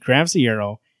panel. And he grabs the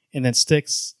arrow and then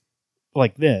sticks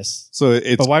like this. So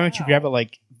it's But why wouldn't you grab it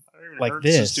like? I don't even like hurt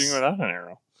just this. doing it without an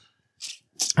arrow.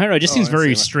 I don't know. It just Oh, seems I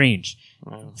very see. strange.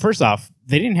 Wow. First off,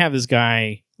 they didn't have this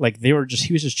guy like he was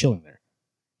just chilling there.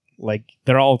 Like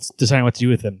they're all deciding what to do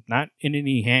with him, not in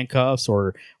any handcuffs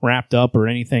or wrapped up or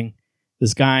anything.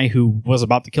 This guy who was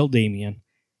about to kill Damien,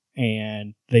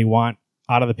 and they want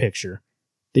out of the picture.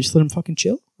 They just let him fucking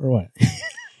chill, or what?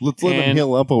 let's let him And-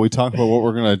 heal up while we talk about what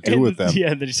we're gonna do with them.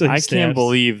 Yeah, and then so he I can't stabs.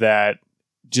 believe that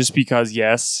just because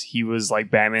yes, he was like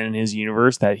Batman in his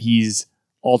universe, that he's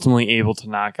ultimately able to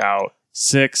knock out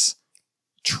 6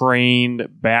 trained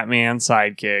Batman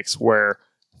sidekicks, where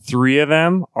 3 of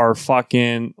them are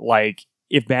fucking like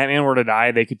if Batman were to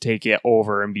die, they could take it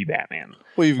over and be Batman.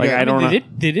 Well, you've Like, got I don't know.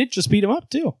 They did just beat him up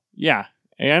too. Yeah.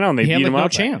 I know they He had, beat like, him no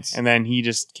up, chance. and then he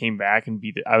just came back and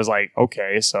beat it. I was like,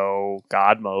 okay, so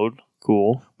God mode,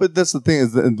 cool. But that's the thing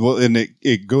is, that, well, and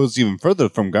it goes even further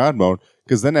from God mode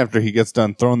because then after he gets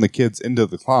done throwing the kids into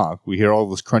the clock, we hear all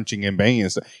this crunching and banging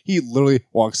and stuff. He literally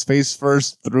walks face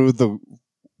first through the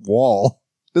wall,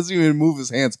 doesn't even move his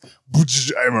hands.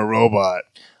 I'm a robot.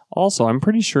 Also, I'm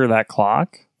pretty sure that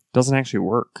clock doesn't actually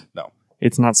work. No.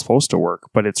 It's not supposed to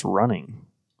work, but it's running.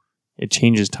 It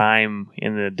changes time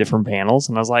in the different panels,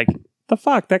 and I was like, the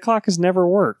fuck? That clock has never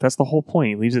worked. That's the whole point.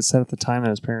 He leaves it set at the time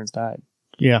that his parents died.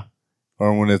 Yeah,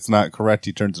 Or when it's not correct,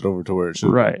 he turns it over to where it should.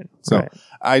 be. Right. So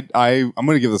I'm going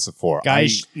to give this a 4.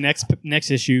 guys.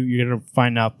 Next issue, you're gonna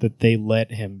find out that they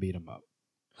let him beat him up.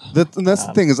 And that's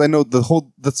the thing is, I know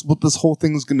that's what this whole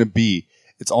thing is going to be.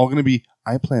 It's all going to be.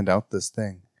 I planned out this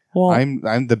thing. Well,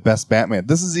 I'm the best Batman.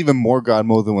 This is even more God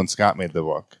mode than when Scott made the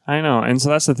book. I know. And so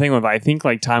that's the thing with, I think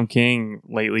like Tom King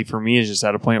lately for me is just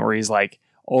at a point where he's like,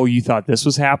 oh, you thought this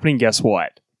was happening? Guess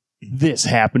what? this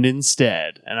happened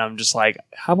instead. And I'm just like,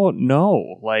 how about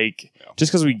no? Like,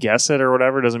 just because we guess it or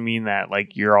whatever doesn't mean that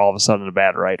like you're all of a sudden a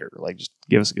bad writer. Like, just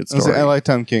give us a good story. I like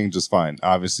Tom King just fine.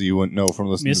 Obviously, you wouldn't know from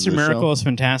listening to Mr. this Miracle show. is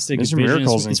fantastic. Mr. Visions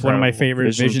Miracle's is one of my incredible. favorite.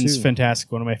 Vision, Visions too.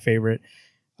 fantastic. One of my favorite.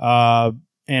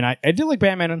 And I did like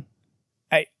Batman.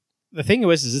 The thing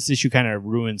is this issue kind of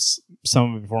ruins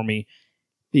some of it for me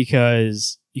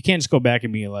because you can't just go back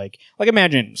and be like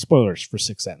imagine spoilers for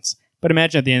Sixth Sense, but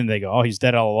imagine at the end they go, oh, he's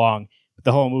dead all along. But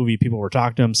the whole movie, people were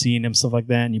talking to him, seeing him, stuff like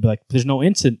that, and you'd be like, there's no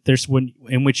incident. There's one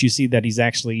in which you see that he's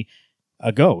actually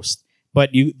a ghost.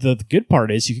 But the good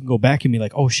part is you can go back and be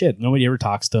like, oh shit, nobody ever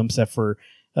talks to him except for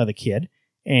the kid,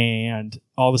 and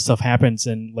all this stuff happens,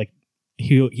 and like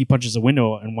he punches a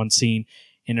window in one scene.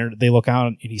 And they look out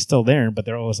and he's still there, but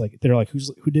they're like,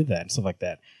 who did that and stuff like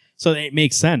that. So it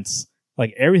makes sense.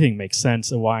 Like everything makes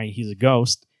sense of why he's a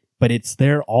ghost, but it's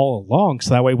there all along.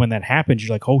 So that way, when that happens,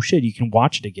 you're like, oh shit, you can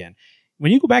watch it again.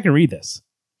 When you go back and read this,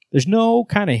 there's no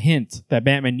kind of hint that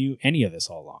Batman knew any of this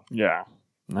all along. Yeah.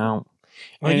 No.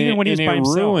 Like, And even when he was by it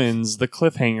himself. ruins the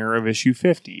cliffhanger of issue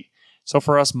 50. So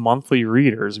for us monthly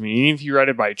readers, I mean, even if you read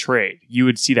it by trade, you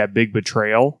would see that big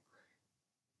betrayal.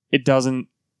 It doesn't.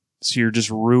 So you're just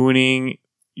ruining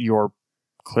your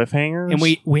cliffhangers. And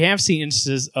we have seen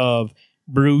instances of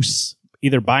Bruce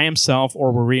either by himself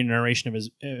or we're reading a narration of his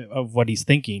of what he's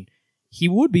thinking. He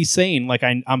would be saying like,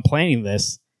 I'm planning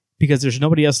this because there's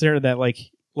nobody else there that like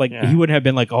Yeah. he wouldn't have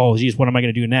been like, oh geez, what am I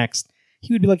going to do next?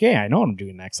 He would be like, yeah, I know what I'm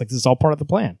doing next. Like this is all part of the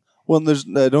plan. Well,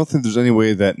 I don't think there's any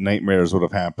way that Nightmares would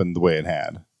have happened the way it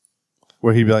had.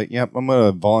 Where he'd be like, yep, I'm going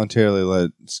to voluntarily let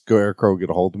Scarecrow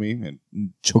get a hold of me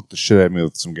and choke the shit out of me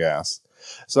with some gas.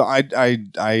 So I'll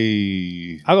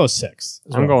go 6.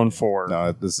 I'm going 4.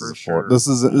 No, this For is a 4. sure. This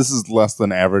is less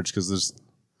than average because there's...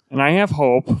 And I have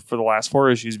hope for the last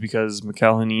 4 issues because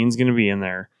Mikkel Haneen's going to be in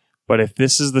there. But if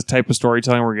this is the type of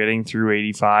storytelling we're getting through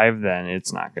 85, then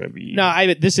it's not going to be...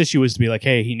 No, this issue was to be like,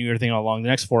 hey, he knew everything all along. The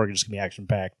next 4 are just going to be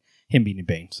action-packed. Him beating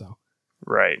Bane, so...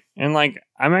 Right. And like,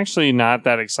 I'm actually not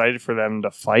that excited for them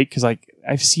to fight because like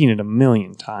I've seen it a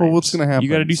million times. Well, what's going to happen? You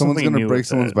got to do Someone's something going to new break with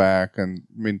someone's it. back. And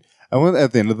I mean, I went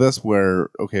at the end of this where,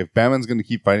 okay, if Batman's going to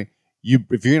keep fighting,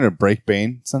 if you're going to break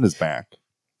Bane, it's on his back.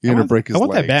 You're going to break his I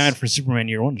want legs. that Batman for Superman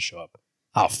Year 1 to show up.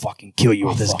 I'll fucking kill you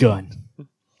with this gun.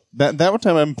 That one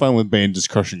time I'm fine with Bane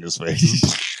just crushing his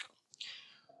face.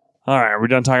 All right. Are we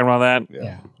done talking about that?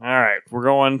 Yeah. All right. We're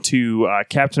going to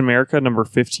Captain America number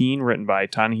 15, written by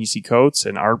Ta-Nehisi Coates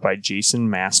and art by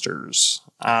Jason Masters.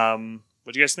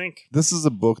 What do you guys think? This is a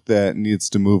book that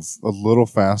needs to move a little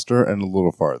faster and a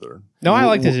little farther. No, I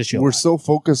like this issue a We're lot. so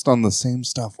focused on the same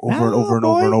stuff over and No, over and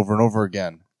over boy. and over and over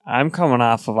again. I'm coming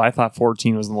off of, I thought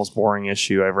 14 was the most boring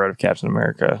issue I've read of Captain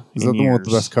America. Is in that the one with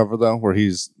the years. best cover, though, where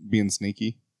he's being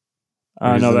sneaky?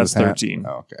 Where he's No, in that's his hat? 13.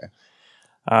 Oh,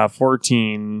 okay.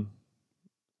 14.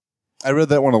 I read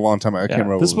that one a long time ago. I Yeah, can't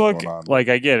remember this what was book, going on. like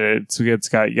I get it. So you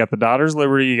got the Daughters of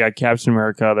Liberty, you got Captain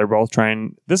America. They're both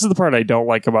trying. This is the part I don't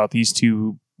like about these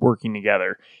two working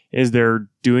together is they're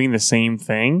doing the same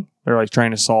thing. They're like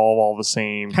trying to solve all the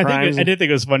same crimes. I did think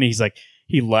it was funny. He's like,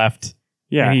 he left.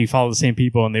 yeah, And he followed the same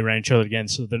people and they ran each other again.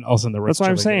 So then all of a sudden they're that's what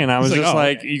I'm saying. I was just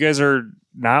like, you guys are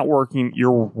not working.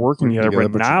 You're working together,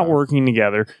 but but you're not not. working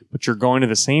together. But you're going to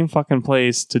the same fucking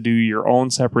place to do your own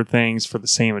separate things for the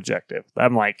same objective.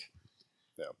 I'm like,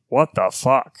 Yeah. what the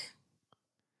fuck?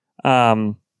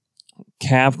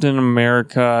 Captain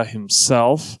America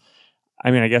himself.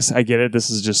 I mean, I guess I get it. This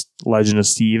is just Legend of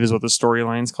Steve is what the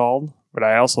storyline's called. But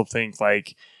I also think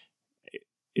like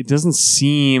it doesn't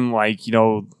seem like,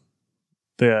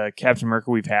 the Captain America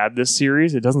we've had this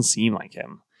series, it doesn't seem like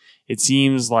him. It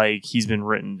seems like he's been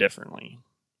written differently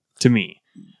to me.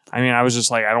 I mean, I was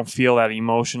just like, I don't feel that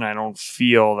emotion. I don't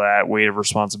feel that weight of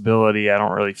responsibility. I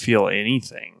don't really feel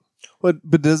anything. But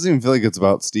it doesn't even feel like it's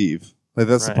about Steve. Like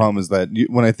that's the Right. problem is that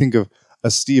when I think of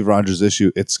a Steve Rogers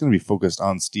issue, it's going to be focused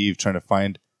on Steve trying to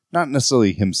find not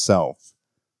necessarily himself,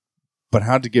 but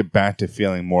how to get back to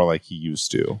feeling more like he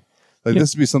used to. Like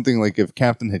this would be something like if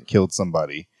Captain had killed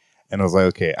somebody, and I was like,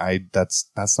 okay, that's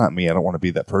not me. I don't want to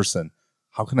be that person.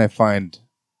 How can I find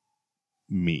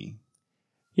me?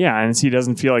 Yeah, and he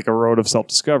doesn't feel like a road of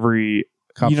self-discovery.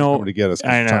 Cops You know, are coming to get us 'cause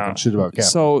I you're know. talking shit about Captain.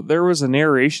 So there was a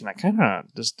narration that kind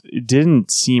of just it didn't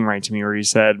seem right to me where he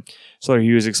said, so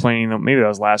he was explaining, maybe that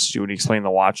was last issue when he explained the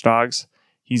Watchdogs.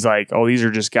 He's like, oh, these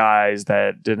are just guys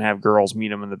that didn't have girls meet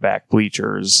them in the back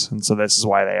bleachers. And so this is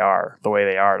why they are the way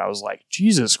they are. And I was like,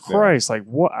 Jesus Christ, like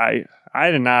what? I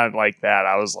did not like that.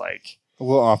 I was like, a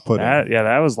little off-putting.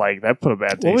 that was like, that put a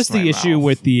bad taste what was in my the issue mouth.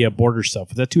 with the border stuff?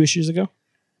 Was that 2 issues ago?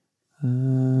 I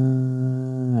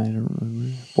don't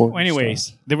remember. Important anyways,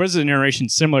 stuff. there was a narration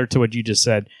similar to what you just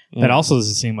said that also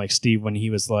doesn't seem like Steve when he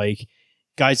was like,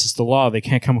 guys, it's the law. They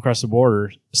can't come across the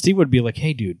border. Steve would be like,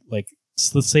 hey, dude, like,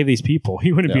 let's save these people.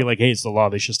 He wouldn't be like, hey, it's the law.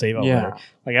 They should stay over there.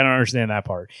 Like, I don't understand that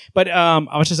part. But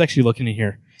I was just actually looking in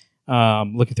here,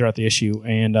 looking throughout the issue,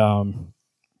 and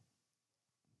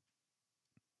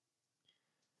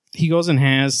he goes and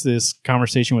has this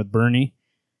conversation with Bernie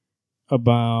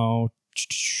about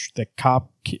the cop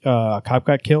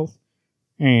got killed,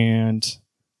 and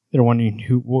they're wondering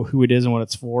who it is and what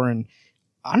it's for. And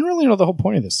I don't really know the whole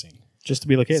point of this thing. Just to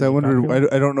be like, hey, So I wonder.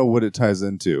 I don't know what it ties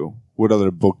into. What other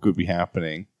book could be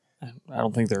happening? I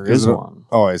don't think there is one.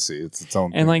 Oh, I see. It's its own.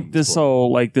 And thing like in this, book. so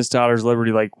like this Daughter's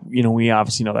Liberty, like, you know, we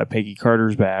obviously know that Peggy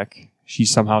Carter's back. She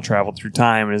somehow traveled through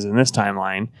time and is in this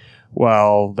timeline.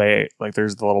 Well,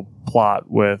 there's the little plot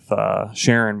with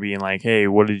Sharon being like, hey,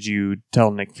 what did you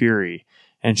tell Nick Fury?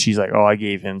 And she's like, oh, I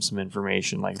gave him some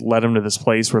information. Like, led him to this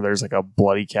place where there's like a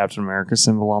bloody Captain America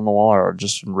symbol on the wall or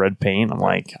just red paint. I'm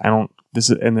like, and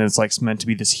then it's like meant to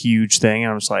be this huge thing.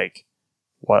 And I'm just like,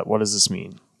 what does this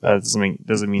mean? That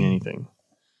doesn't mean anything.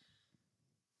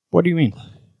 What do you mean?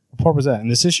 What part was that? In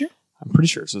this issue? I'm pretty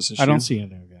sure it's this issue. I don't see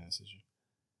anything in this issue.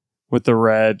 With the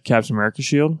red Captain America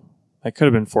shield? That could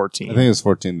have been 14. I think it was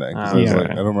 14 then. 'cause Oh, I was yeah.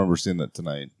 like, I don't remember seeing that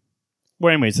tonight.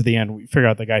 Well, anyways, at the end, we figure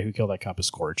out the guy who killed that cop is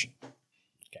Scourge.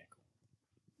 Okay.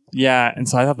 Yeah, and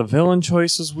so I thought the villain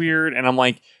choice was weird, and I'm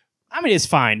like, I mean, it's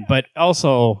fine, but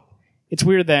also it's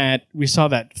weird that we saw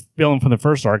that villain from the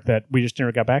first arc that we just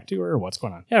never got back to, or what's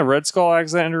going on? yeah, Red Skull,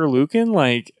 Alexander Lucan,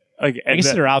 like I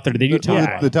guess they're out there. They do talk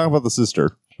about They it. talk about the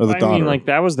sister or the I daughter. mean, like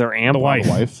that was their amp. The wife. the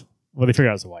wife. Well, they figured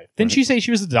out it was the wife. Didn't she say she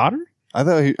was the daughter? I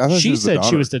thought She was the said daughter.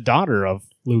 she was the daughter of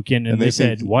Lucan, and And they they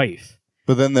said think- wife.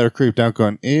 But then they're creeped out,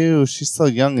 going, "Ew, she's so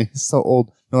young and he's so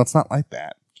old." No, it's not like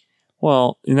that.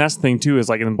 Well, and that's the thing too is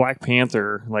like in Black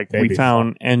Panther, like Baby we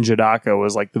found N'Jadaka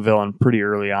was like the villain pretty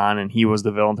early on, and he was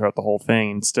the villain throughout the whole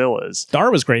thing, and still is.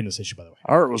 Dara was great in this issue, by the way.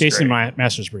 Art was Jason great.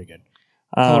 Master's pretty good.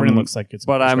 Coloring looks like it's.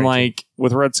 But it's I'm great, too. like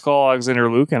with Red Skull, Alexander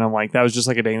Lucan, I'm like that was just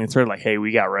like a daily thread, like, hey,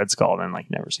 we got Red Skull, and then like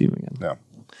never see him again. No.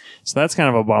 So that's kind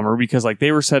of a bummer because like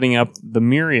they were setting up the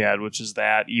Myriad, which is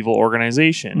that evil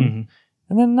organization, Mhm.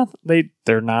 and then nothing. They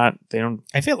don't.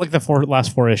 I feel like the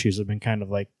last four issues have been kind of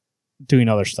like doing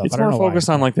other stuff. It's I don't more know focused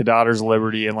why. on like the Daughter's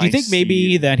Liberty and like. Do you think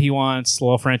maybe Steve. that he wants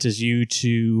Lil Francis Yu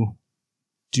to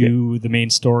do the main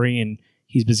story, and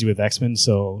he's busy with X-Men,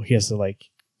 so he has to like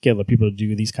get other people to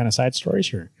do these kind of side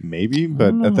stories? Or Maybe,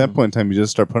 but at that point in time, you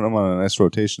just start putting them on a nice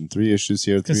rotation. 3 issues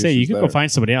here, 3 to say issues you could there. go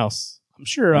find somebody else. I'm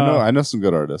sure. I know some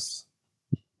good artists.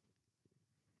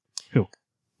 Who?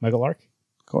 Michael Lark.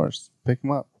 Of course, pick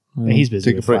them up. Yeah, he's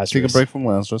busy Take a with break. Lazarus. Take a break from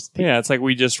Lazarus. Yeah, it's like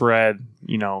we just read,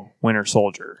 Winter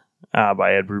Soldier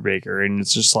by Ed Brubaker, and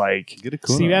it's just like, Get a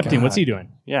Kuna. Steve Epting, God. what's he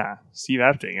doing? yeah, Steve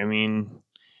Epting. I mean,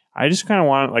 I just kind of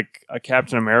want like a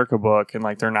Captain America book, and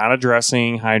like they're not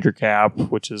addressing Hydra Cap,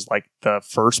 which is like the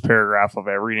first paragraph of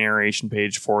every narration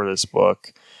page for this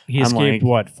book. He I'm escaped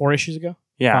like- 4 issues ago?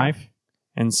 Yeah, 5?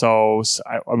 and so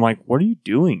I'm like, what are you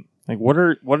doing? Like,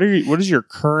 what is your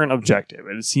current objective?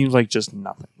 And it seems like just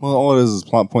nothing. Well, all it is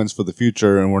plot points for the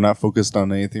future, and we're not focused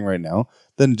on anything right now.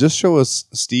 Then just show us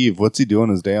Steve. What's he doing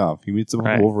his day off? He meets up with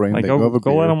Right? Wolverine. Like, they go have a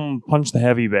go let beer. him punch the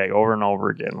heavy bag over and over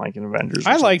again, like in Avengers. or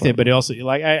I liked something. it, but it also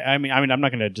like I mean I'm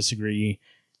not going to disagree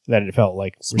that it felt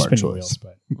like we're Smart spinning choice. wheels,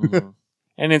 but Mhm.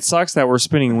 And it sucks that we're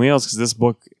spinning wheels because this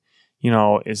book,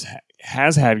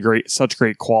 has had such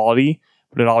great quality,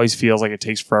 but it always feels like it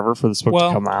takes forever for this book Well,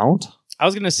 to come out. I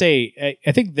was going to say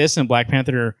I think this and Black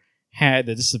Panther had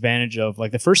the disadvantage of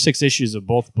like the first 6 issues of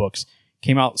both books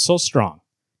came out so strong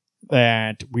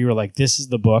that we were like, this is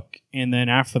the book, and then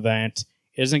after that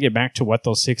it doesn't get back to what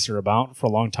those 6 are about for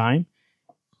a long time,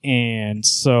 and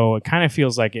so it kind of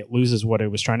feels like it loses what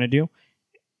it was trying to do.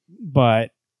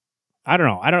 But I don't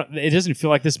know. It doesn't feel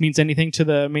like this means anything to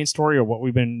the main story or what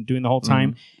we've been doing the whole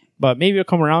time. But maybe it'll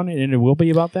come around and it will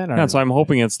be about that. I Yeah, don't so know. I'm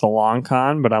hoping it's the long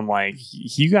con, but I'm like,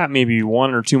 you got maybe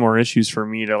 1 or 2 more issues for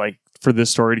me to like for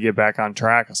this story to get back on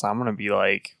track. So I'm gonna be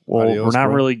like, well, Adios, we're not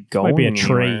bro. really going. Might be a anywhere.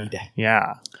 trade.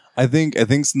 Yeah. I think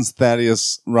since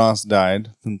Thaddeus Ross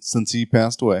died, since he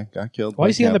passed away, got killed. Why by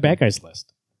is he on the Captain. bad guys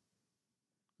list?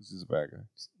 He's a bad guy.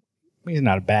 He's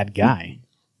not a bad guy.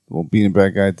 Well, being a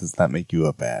bad guy does not make you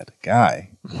a bad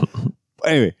guy.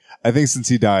 Anyway, I think since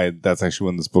he died, that's actually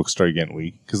when this book started getting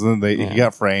weak. Because then he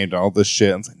got framed and all this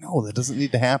shit. And it's like, no, that doesn't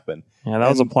need to happen. Yeah, that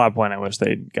was a And- plot point I wish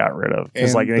they got rid of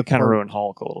because and like the it kind of part- ruined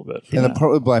Hulk a little bit. for And the that.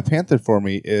 part with Black Panther for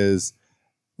me is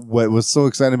what was so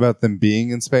exciting about them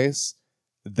being in space.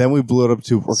 Then we blew it up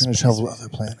to we're going to travel to other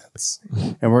planets,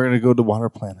 and we're going to go to water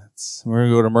planets. And we're going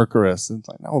to go to Mercurus. And it's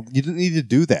like, no, you didn't need to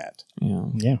do that. Yeah.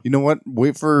 Yeah. You know what?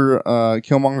 Wait for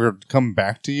Killmonger to come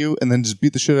back to you, and then just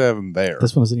beat the shit out of him there.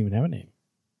 This one doesn't even have a name.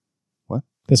 What?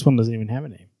 This one doesn't even have a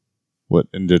name.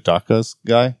 What? Indutaka's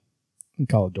guy? You can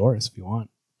call it Doris if you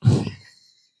want.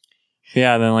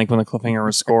 Yeah, then like when the cliffhanger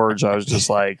was Scourge, I was just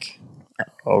like,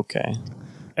 okay.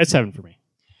 It's 7 for me.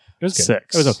 It was good.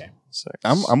 6. It was okay. 6.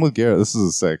 I'm with Garrett. This is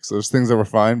a 6. There's things that were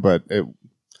fine, but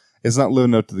it's not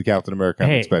living up to the Captain America I'm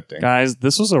Hey, expecting. Guys,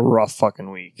 this was a rough fucking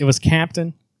week. It was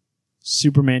Captain,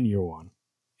 Superman Year One,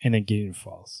 and then Gideon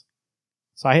Falls.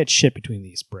 So I had shit between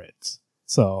these Brits.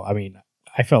 So, I mean,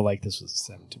 I felt like this was a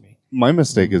 7 to me. My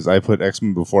mistake is I put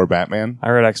X-Men before Batman. I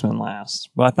read X-Men last,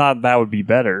 but I thought that would be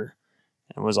better.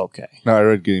 It was okay. No, I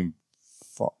read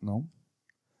No,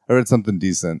 I read something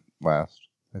decent last.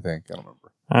 I think I don't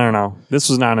remember. I don't know. This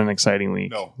was not an exciting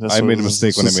week. No, This I made a was-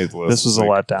 mistake when I this made the list. This was a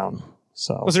Like, letdown.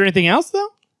 So Was there anything else, though?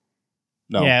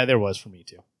 No, Yeah, there was for me,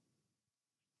 too.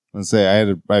 Let's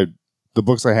say the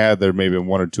books I had. There may have been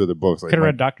 1 or 2 other books. Could have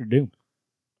read Doctor Doom.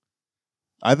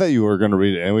 I thought you were going to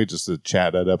read it anyway, just to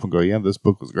chat it up and go, yeah, this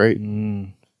book was great.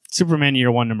 Superman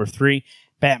Year One, number 3.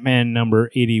 Batman, number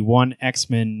 81.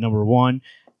 X-Men, number 1.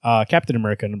 Captain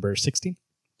America, number 16.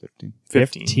 15.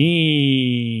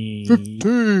 15.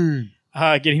 15.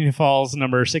 Gideon Falls,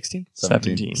 number 16.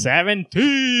 17.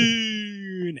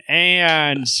 17.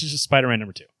 And Spider-Man,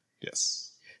 number 2.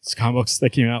 Yes. It's comic books that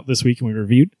came out this week and we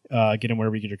reviewed. Get them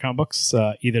wherever you get your comic books,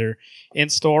 either in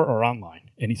store or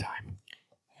online, anytime.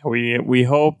 We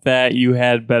hope that you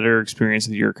had better experience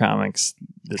with your comics.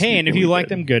 This Hey, week and if than you we like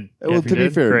did. them, good. Well, if to you be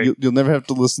did, fair, great. you'll never have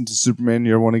to listen to Superman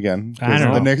Year One again. I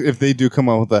don't know. If they do come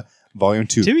out with a volume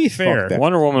 2. To be fuck fair, that.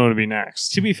 Wonder Woman would be next.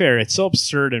 To be fair, it's so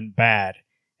absurd and bad.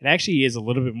 It actually is a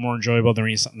little bit more enjoyable than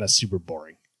reading something that's super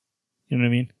boring. You know what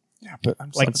I mean? Yeah, but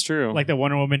I'm Like- That's true. Like the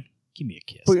Wonder Woman, give me a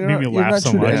kiss. But It made me laugh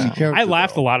so true to much. any Yeah. character, I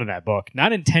laughed though. a lot in that book,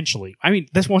 not intentionally. I mean,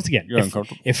 this once again, You're if,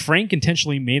 uncomfortable. if Frank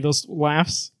intentionally made those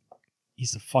laughs,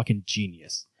 he's a fucking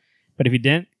genius. But if he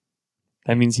didn't,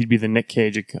 that means he'd be the Nick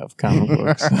Cage of comic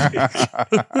books.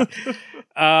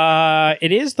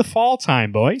 it is the fall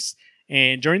time, boys.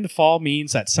 And during the fall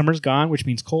means that summer's gone, which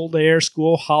means cold air,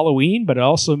 school, Halloween, but it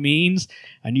also means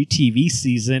a new TV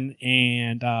season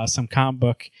and some comic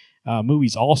book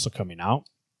movies also coming out.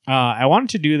 I wanted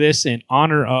to do this in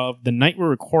honor of the night we're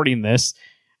recording this,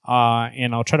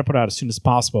 and I'll try to put it out as soon as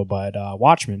possible, but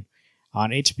Watchmen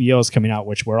on HBO is coming out,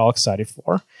 which we're all excited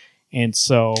for. And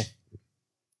so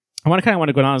I want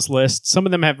to go down this list. Some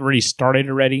of them have already started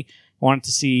already. I wanted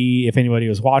to see if anybody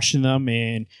was watching them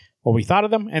and what we thought of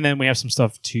them, and then we have some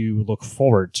stuff to look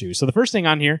forward to. So the first thing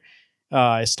on here,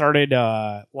 it started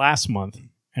last month,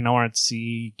 and I wanted to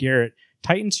see Garrett.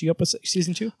 Titans, you up with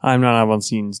season 2? I'm not up on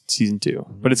season 2,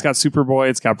 but it's got Superboy,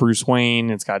 it's got Bruce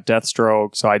Wayne, it's got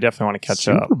Deathstroke, so I definitely want to catch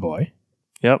up. Superboy.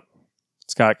 Yep,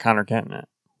 it's got Connor Kent in it.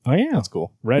 Oh yeah, That's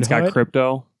cool. Red It's got Hood.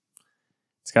 Crypto.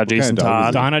 It's got What Jason kind of dog is Todd.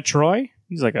 it? Donna Troy.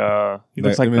 He's like he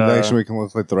looks I like mean, the they actually make him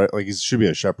look like the right. Like he should be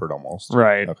a shepherd almost.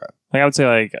 right. Okay. Like I would say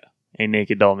like a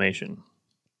naked Dalmatian.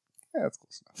 Yeah, that's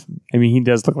close enough. I mean, he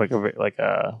does look like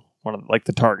one of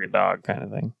the target dog kind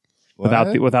of thing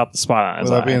without the spot on his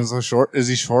Without eye. being so short. Is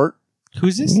he short?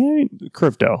 Who's this? Yeah,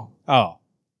 Crypto. Oh,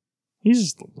 He's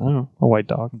just I don't know, a white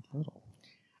dog.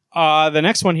 the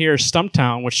next one here is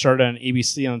Stumptown, which started on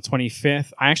ABC on the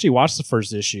 25th. I actually watched the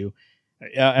first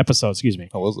episode,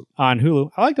 How was it? on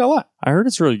Hulu. I liked it a lot. I heard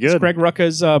it's really It's good. Greg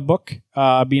Rucka's book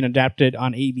being adapted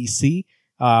on ABC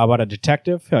about a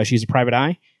detective. She's a private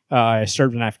eye.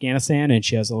 Served in Afghanistan, and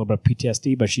she has a little bit of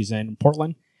PTSD, but she's in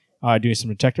Portland doing some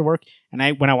detective work.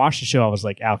 And when I watched the show, I was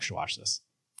like, Alex should watch this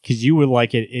because you would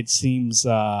like it. It seems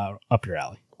up your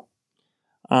alley.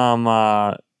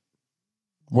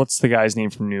 What's the guy's name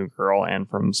from New Girl and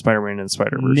from Spider-Man and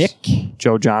Spider-Verse? Nick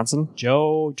Joe Johnson.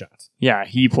 Joe Johnson. Yeah,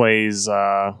 he plays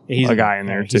He's a guy in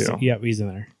there too. He's in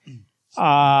there.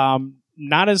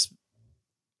 Not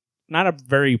a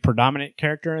very predominant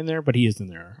character in there, but he is in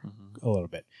there a little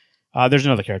bit. There's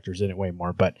another characters in it way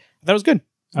more, but that was good.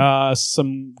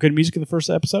 Some good music in the first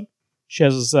episode. She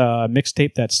has this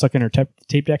mixtape that's stuck in her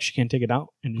tape deck. She can't take it out,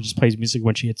 and it just plays music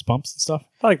when she hits bumps and stuff.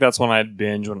 I feel like that's when I'd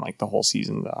binge when like the whole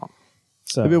season's out.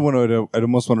 So Maybe I'd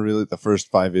almost want to read like the first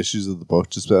 5 issues of the book.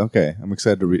 Just be like, okay, I'm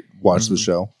excited to watch the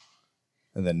show,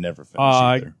 and then never finish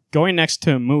either. going next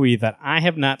to a movie that I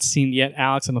have not seen yet,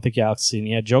 Alex. I don't think Alex has seen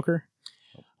it yet. Joker.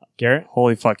 Garrett.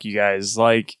 Holy fuck, you guys!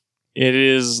 Like it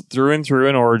is through and through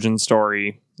an origin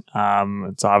story.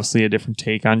 It's obviously a different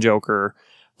take on Joker.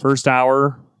 First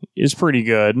hour is pretty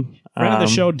good. Friend of the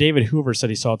show, David Hoover, said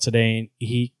he saw it today, and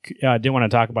he didn't want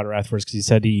to talk about it afterwards because he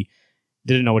said he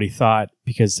didn't know what he thought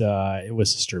because it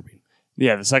was disturbing.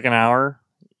 Yeah, the second hour,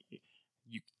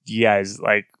 you guys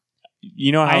like,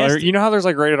 you know how there's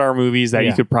like rated R movies that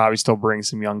you could probably still bring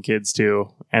some young kids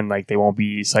to, and like they won't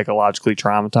be psychologically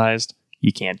traumatized.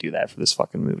 You can't do that for this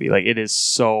fucking movie. Like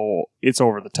it's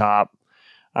over the top.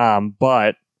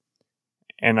 But,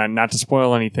 and not to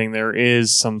spoil anything, there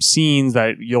is some scenes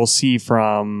that you'll see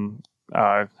from,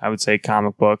 I would say,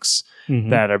 comic books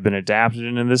that have been adapted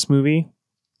into this movie,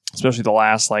 especially the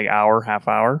last like half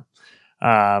hour.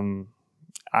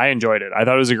 I enjoyed it. I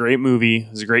thought it was a great movie.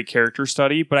 It was a great character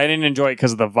study, but I didn't enjoy it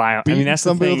because of the violence. I mean, that's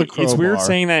the thing. It's weird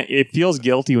saying that. It feels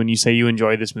guilty when you say you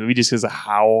enjoy this movie just because of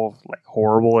how like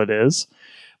horrible it is.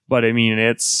 But I mean,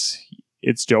 it's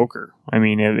Joker. I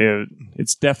mean,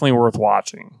 it's definitely worth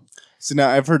watching. See, now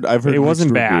I've heard it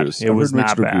wasn't bad. Reviews. It was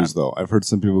not bad. Reviews, though. I've heard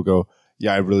some people go,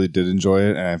 "Yeah, I really did enjoy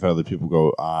it," and I've had other people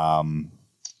go,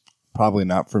 "Probably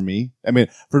not for me." I mean,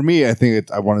 for me, I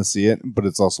think I want to see it, but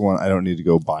it's also one I don't need to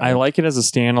go buy. I like it as a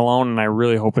standalone, and I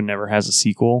really hope it never has a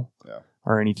sequel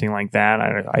or anything like that.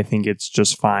 I think it's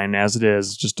just fine as it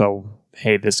is. Just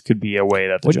hey, this could be a way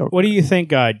that the Joker. What do you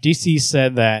think? DC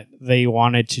said that they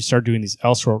wanted to start doing these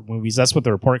Elseworld movies. That's what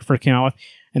the report first came out with.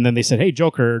 And then they said, hey,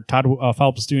 Joker, Todd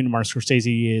Phillips is doing it. Mark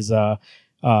Scorsese is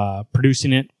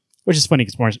producing it, which is funny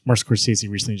because Mark Scorsese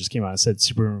recently just came out and said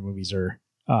Superman movies are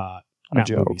not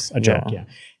movies. A joke,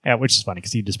 yeah. Which is funny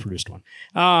because he just produced one.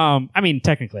 I mean,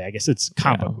 technically, I guess it's a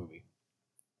comic book movie.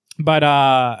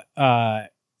 But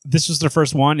this was their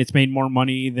first one. It's made more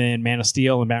money than Man of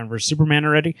Steel and Batman vs. Superman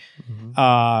already.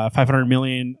 $500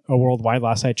 million worldwide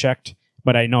last I checked.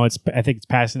 But I think it's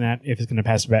passing that if it's going to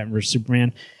pass Batman vs.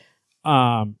 Superman.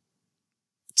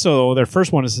 So their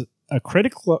first one is a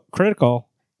critical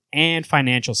and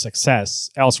financial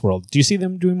success, Elseworld. Do you see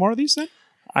them doing more of these then?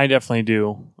 I definitely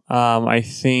do. I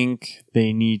think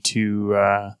they need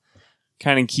to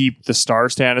kind of keep the star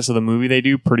status of the movie they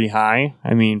do pretty high.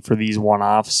 I mean, for these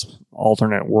one-offs,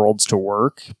 alternate worlds to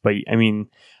work. But I mean,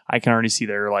 I can already see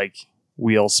their like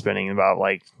wheels spinning about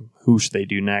like who should they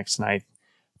do next. And I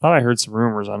thought I heard some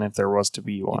rumors on if there was to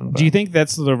be one. But. Do you think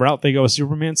that's the route they go with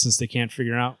Superman since they can't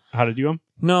figure out how to do them?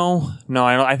 No,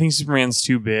 I think Superman's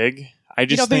too big. I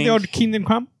just you don't think they would Kingdom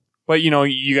Come? But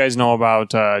you guys know about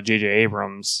J.J.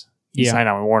 Abrams. He signed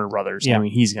on with Warner Brothers. Yeah. I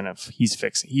mean, he's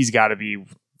fixing. He's got to be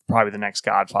probably the next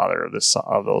Godfather of those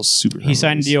superhero He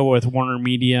signed movies. a deal with Warner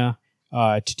Media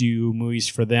to do movies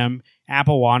for them.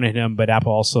 Apple wanted him, but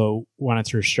Apple also wanted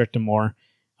to restrict him more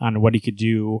on what he could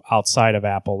do outside of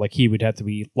Apple. Like he would have to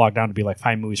be logged down to be like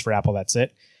 5 movies for Apple. That's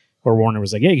it. Or Warner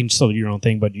was like, yeah, you can still do your own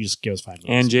thing, but you just give us 5 movies.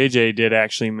 And JJ did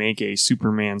actually make a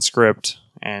Superman script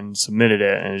and submitted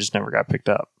it, and it just never got picked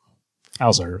up. I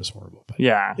also heard it was horrible. But.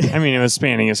 Yeah, I mean, it was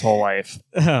spanning his whole life.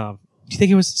 Do you think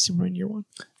it was Superman year 1?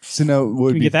 So now, what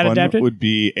would be get that fun adapted? would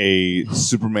be a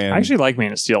Superman. I actually like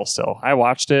Man of Steel still. I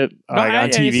watched it on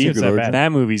TV. It's that bad.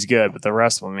 That movie's good, but the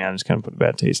rest of them, man, just kind of put a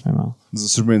bad taste in my mouth. Is it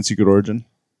Superman Secret Origin,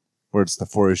 where it's the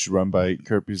 4-issue run by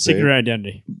Kurt Busiek? Secret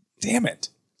Identity. Damn it!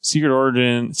 Secret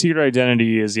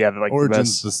Identity is like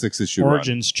Origins, the the 6-issue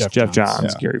Origins, best. Jeff Johns,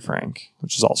 Yeah. Gary Frank,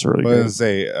 which is also really run. I good. was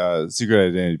gonna say Secret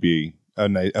Identity would be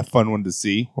a fun one to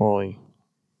see. Holy,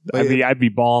 But I'd be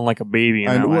bawling like a baby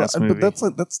in that last movie.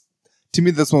 But that's to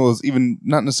me that's one of those even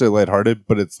not necessarily lighthearted,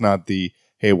 but it's not the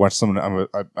hey watch someone.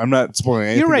 I'm not spoiling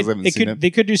anything. You're right. 'cause I haven't seen it.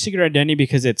 They could do Secret Identity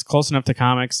because it's close enough to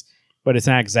comics, but it's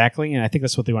not exactly. And I think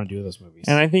that's what they want to do with those movies.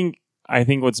 And I think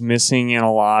what's missing in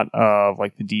a lot of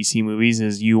like the DC movies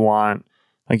is you want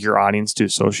like your audience to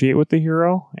associate with the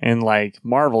hero, and like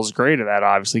Marvel's great at that,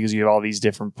 obviously, because you have all these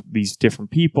different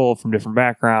people from different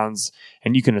backgrounds,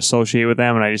 and you can associate with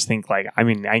them. And I just think like, I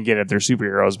mean, I get it, they're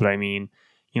superheroes, but I mean,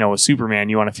 with Superman,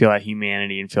 you want to feel that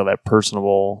humanity and feel that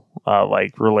personable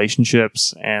like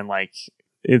relationships, and like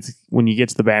it's when you get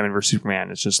to the Batman vs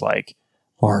Superman, it's just like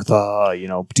Martha,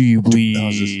 do you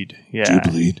bleed? Yeah, Do you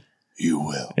bleed? You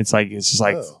will. it's just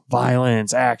like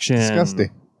violence, action.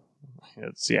 Disgusting.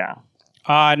 It's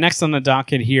Next on the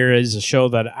docket here is a show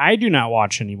that I do not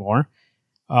watch anymore.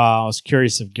 I was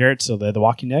curious if Garrett still there, The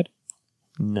Walking Dead.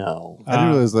 No. I didn't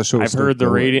realize that show. Was I've heard the still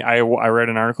going. rating. I read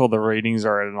an article. The ratings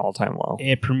are at an all-time low.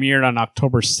 It premiered on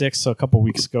October 6th, so a couple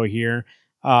weeks ago here.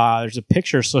 There's a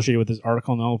picture associated with this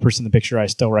article, and the only person in the picture I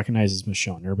still recognize is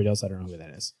Michonne. Everybody else, I don't know who that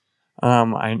is.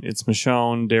 It's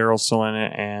Michonne, Daryl's still in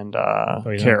it, and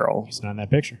Carol. He's not in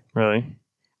that picture. Really?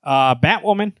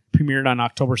 Batwoman premiered on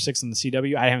October 6th on the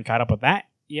CW. I haven't caught up with that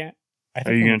yet.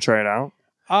 Are you going to try it out?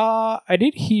 I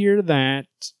did hear that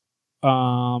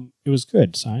it was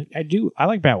good. So I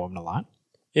like Batwoman a lot.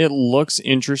 It looks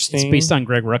interesting. It's based on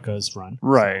Greg Rucka's run.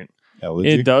 right. Elegy?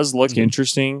 It does look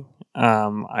interesting.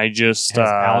 I just It has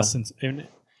Allison in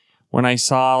it. when I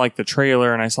saw like the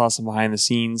trailer and I saw some behind the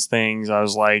scenes things, I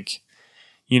was like,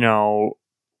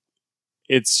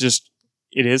 it's just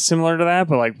it is similar to that,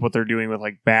 but like what they're doing with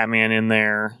like Batman in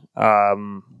there,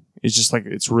 it's just like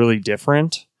it's really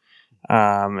different.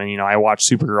 And I watched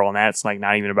Supergirl, and that's like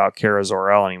not even about Kara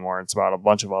Zor-El anymore. It's about a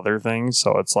bunch of other things.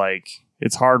 So it's like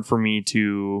it's hard for me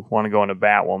to want to go into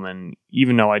Batwoman,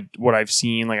 even though I've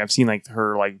seen like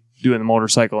her like doing the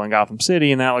motorcycle in Gotham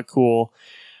City, and that looked cool.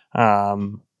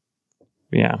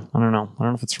 Yeah, I don't know. I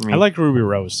don't know if it's for me. I like Ruby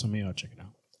Rose, so maybe I'll check it out.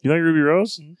 You like Ruby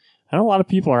Rose? Mhm. I know a lot of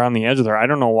people are on the edge of her. I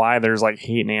don't know why there's like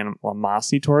hate and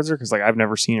animosity towards her, because like I've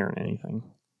never seen her in anything.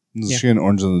 Is Yeah. she in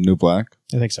Orange and the New Black?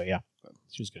 I think so, yeah.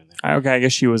 She was good in there. Okay, I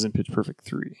guess she was in Pitch Perfect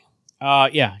 3.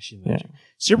 Yeah, she's in there.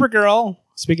 Supergirl,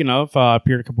 speaking of,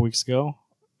 appeared a couple weeks ago.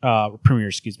 Premiere,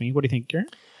 excuse me. What do you think,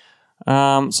 Garrett?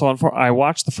 I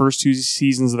watched the first 2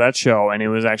 seasons of that show, and it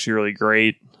was actually really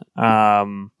great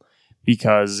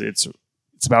because it's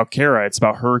about Kara. It's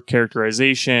about her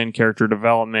characterization, character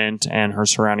development, and her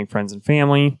surrounding friends and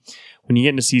family. When you get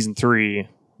into season 3,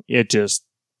 it just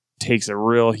takes a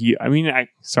real the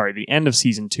end of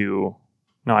season 2.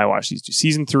 No, I watched these 2.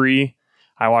 Season 3,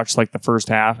 I watched like the first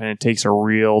half, and it takes a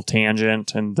real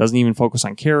tangent and doesn't even focus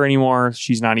on Kara anymore.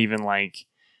 She's not even like...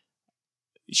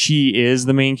 She is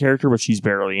the main character, but she's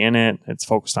barely in it. It's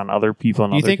focused on other people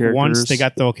and You other think characters. once they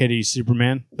got the okay to use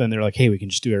Superman, then they're like, hey, we can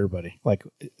just do everybody. Like,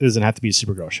 it doesn't have to be a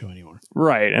Supergirl show anymore.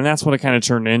 Right, and that's what it kind of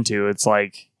turned into. It's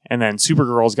like, and then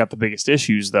Supergirl's got the biggest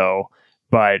issues though,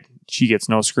 but she gets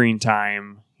no screen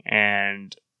time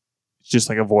and just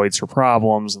like avoids her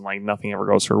problems, and like nothing ever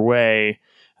goes her way.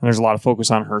 And there's a lot of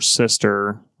focus on her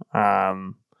sister.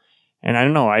 And I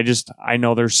don't know. I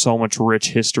know there's so much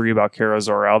rich history about Kara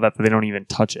Zor-El that they don't even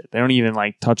touch it. They don't even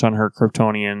like touch on her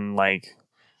Kryptonian like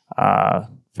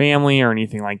family or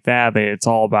anything like that. It's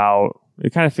all about.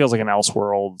 It kind of feels like an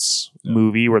Elseworlds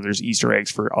movie where there's Easter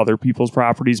eggs for other people's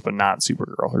properties, but not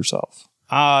Supergirl herself.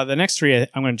 The next 3,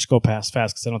 I'm going to just go past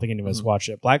fast because I don't think any of us watched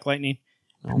it. Black Lightning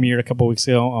premiered a couple weeks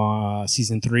ago.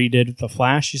 Season 3 did. The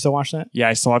Flash. You still watch that? Yeah,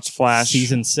 I still watch Flash.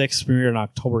 Season 6 premiered on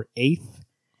October 8th.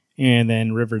 And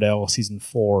then Riverdale season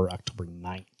 4, October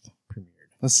 9th, premiered.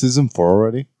 That's season 4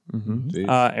 already? Mm-hmm.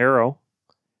 Jeez.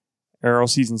 Arrow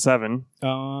season 7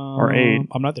 or 8.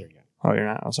 I'm not there yet. Oh, you're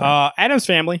not. Oh, sorry. Adam's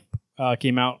Family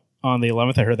came out on the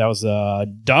 11th. I heard that was a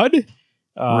dud.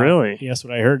 Really? Yeah, that's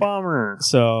what I heard. Bummer.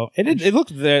 So it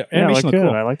looked the Yeah, animation looked good.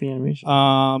 cool. I like the animation.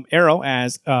 Arrow,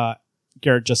 as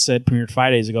Garrett just said, premiered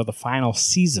 5 days ago. The final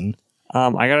season.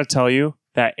 I got to tell you,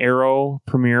 that Arrow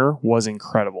premiere was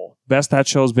incredible. Best that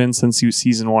show's been since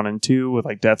season 1 and 2 with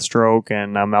like Deathstroke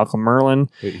and Malcolm Merlin.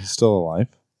 Wait, he's still alive?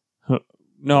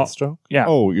 No, Deathstroke? yeah,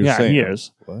 Oh, you're saying he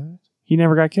is. What? He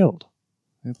never got killed.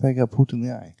 I think I got poked in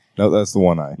the eye. No, that's the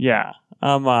one eye. Yeah.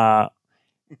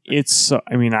 It's.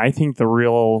 I think the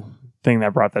real thing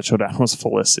that brought that show down was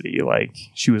Felicity. Like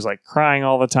she was like crying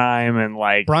all the time, and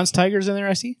like Bronze Tiger's in there,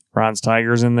 I see. Bronze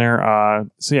Tiger's in there.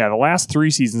 So yeah, the last 3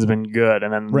 seasons have been good,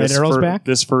 and then Red Arrow's back?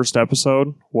 This first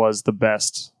episode was the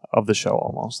best of the show,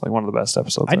 almost like one of the best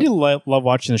episodes. I did love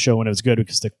watching the show when it was good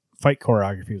because the fight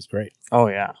choreography was great. Oh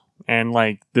yeah, and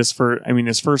like this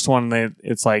first one,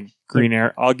 it's like Green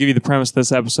Arrow. I'll give you the premise of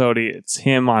this episode. It's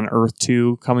him on Earth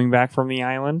 2 coming back from the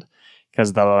island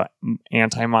because the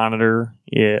Monitor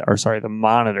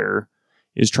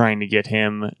is trying to get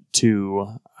him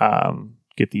to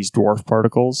get these dwarf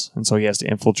particles, and so he has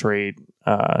to infiltrate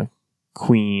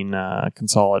Queen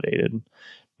Consolidated,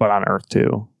 but on Earth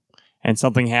 2. And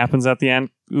something happens at the end.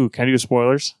 Ooh, can I do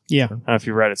spoilers? Yeah. I don't know if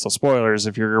you read it. So spoilers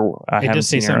if you're It haven't does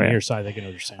say seen it something yet. here, so I think I know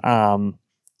what you're saying.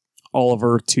 All of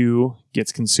Earth 2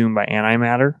 gets consumed by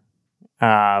antimatter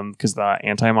because the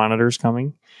Anti-Monitor is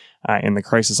coming in the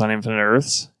Crisis on Infinite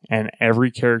Earths, and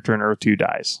every character in Earth 2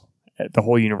 dies. The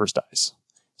whole universe dies.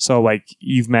 So, like,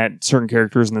 you've met certain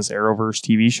characters in this Arrowverse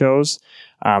TV shows.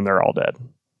 They're all dead.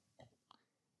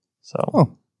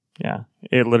 So, yeah.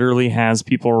 It literally has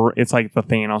people... It's like the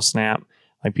Thanos snap.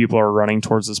 Like, people are running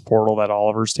towards this portal that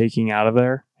Oliver's taking out of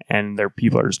there, and their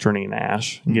people are just turning into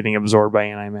ash and getting absorbed by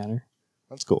antimatter.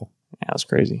 That's cool. Yeah, that's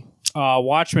crazy.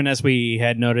 Watchmen, as we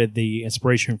had noted, the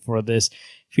inspiration for this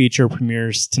feature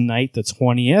premieres tonight, the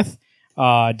 20th.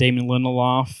 Damon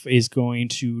Lindelof is going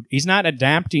to... He's not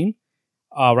adapting.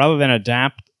 Rather than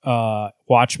adapt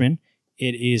Watchmen,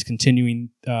 it is continuing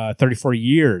 34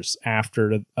 years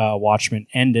after Watchmen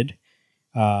ended.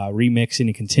 Remixing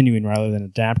and continuing rather than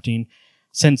adapting.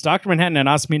 Since Dr. Manhattan and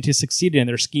Ozymandias succeeded in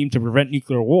their scheme to prevent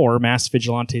nuclear war, mass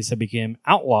vigilantes have become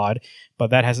outlawed, but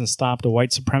that hasn't stopped a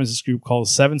white supremacist group called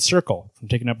the Seventh Circle from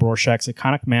taking up Rorschach's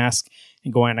iconic mask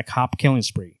and going on a cop killing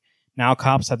spree. Now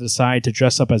cops have decided to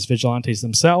dress up as vigilantes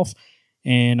themselves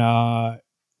and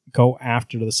go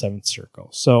after the Seventh Circle.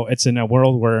 So it's in a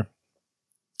world where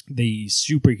the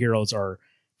superheroes are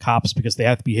cops because they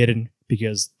have to be hidden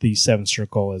because the Seventh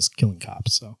Circle is killing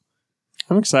cops. So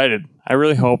I'm excited. I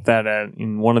really hope that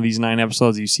in one of these 9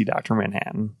 episodes you see Dr.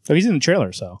 Manhattan. so he's in the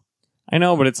trailer. So I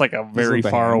know, but it's like a very with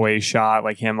the far hand. away shot,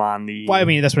 like him on the. well, I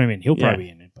mean that's what I mean. He'll probably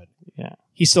Yeah. be in it, but Yeah.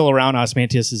 he's still around.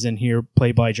 Ozymandias is in here,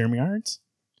 played by Jeremy Irons.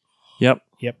 Yep.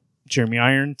 Jeremy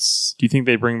Irons. Do you think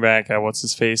they bring back what's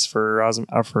his face for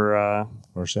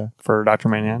Rorschach. for Dr.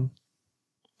 Manhattan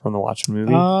from the Watchmen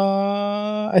movie?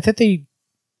 I think they.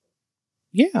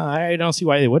 Yeah, I don't see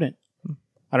why they wouldn't.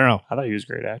 I don't know. I thought he was a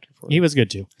great actor for it. He was good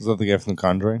too, Is that the guy from The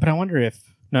Conjuring? but I wonder if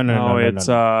no, it's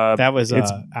that was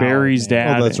it's Al, Barry's man.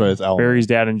 dad. Oh, that's right. It's Al. Barry's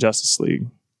dad in Justice League.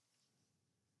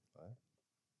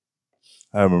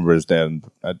 I remember his dad.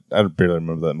 I barely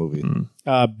remember that movie.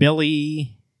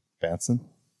 Billy. Batson?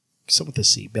 Something with the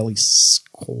C. Billy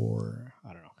Score.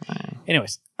 I don't know.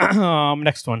 Anyways,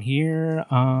 next one here.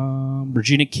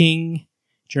 Regina King,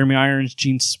 Jeremy Irons,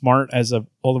 Gene Smart as a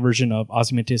older version of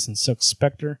Ozymandias and Silk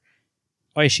Spectre.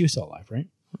 Oh yeah, she was still alive, right?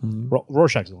 Mhm.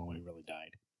 Rorschach's the one who really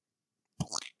died.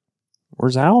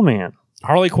 Where's Owlman?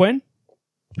 Harley Quinn,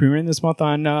 premiering this month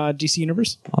on DC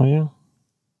Universe. Oh yeah.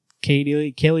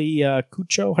 Kaylee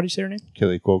Cuoco, how do you say her name?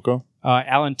 Kelly Cuoco?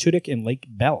 Alan Tudyk and Lake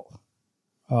Bell.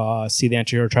 See the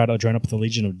anti-hero try to join up with the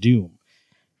Legion of Doom.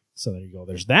 So there you go.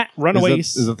 There's that.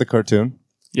 Runaways. Is that the cartoon?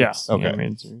 Yes. Okay.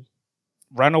 Animated series.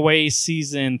 Runaways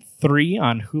season 3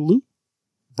 on Hulu.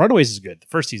 Runaways is good. The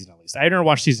first season, at least. I never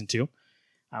watched season 2.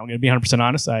 I'm going to be 100%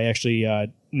 honest. I actually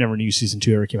never knew season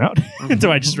 2 ever came out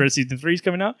until I just read season 3 is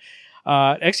coming out.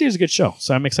 Actually, it's a good show.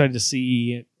 So I'm excited to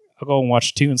see. I'll go and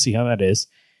watch 2 and see how that is.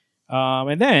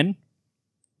 And then,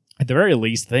 at the very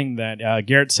least, thing that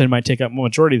Garrett said might take up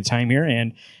majority of the time here,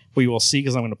 and we will see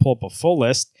because I'm going to pull up a full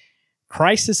list.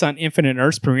 Crisis on Infinite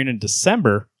Earths premiered in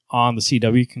December on the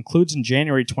CW, concludes in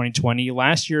January 2020.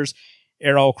 Last year's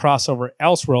Arrow crossover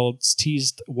Elseworlds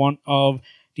teased one of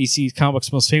DC's comic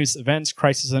books' most famous events,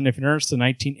 Crisis on Infinite Earths, the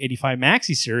 1985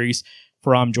 maxi series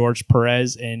from George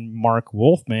Perez and Mark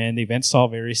Wolfman. The event saw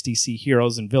various DC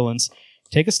heroes and villains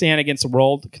take a stand against the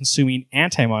world-consuming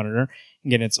Anti-Monitor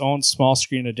and get its own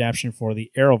small-screen adaptation for the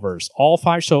Arrowverse. All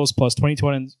 5 shows plus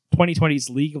 2020's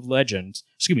League of Legends,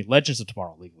 Legends of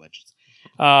Tomorrow, League of Legends,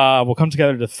 will come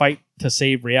together to fight to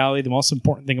save reality. The most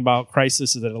important thing about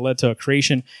Crisis is that it led to a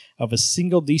creation of a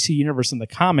single DC universe in the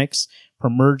comics for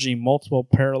merging multiple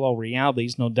parallel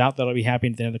realities. No doubt that'll be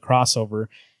happening at the end of the crossover,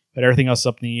 but everything else is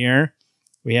up in the air.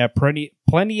 We have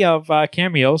plenty of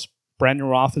cameos. Brandon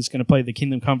Roth is going to play the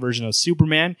Kingdom Come version of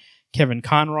Superman. Kevin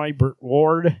Conroy, Burt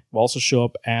Ward will also show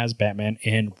up as Batman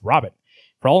and Robin.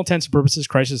 For all intents and purposes,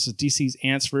 Crisis is DC's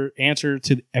answer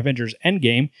to the Avengers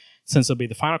Endgame, since it'll be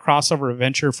the final crossover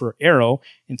adventure for Arrow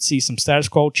and see some status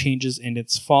quo changes in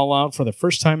its fallout. For the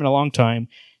first time in a long time,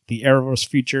 the Arrowverse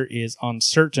future is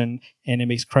uncertain, and it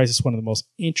makes Crisis one of the most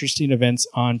interesting events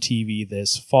on TV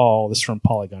this fall. This is from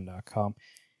Polygon.com.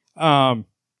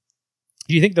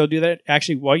 Do you think they'll do that?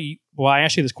 Actually, while I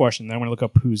ask you this question, then I'm going to look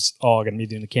up who's all going to be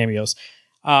doing the cameos.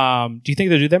 Do you think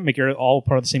they'll do that? Make it all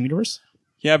part of the same universe?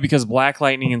 Yeah, because Black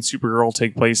Lightning and Supergirl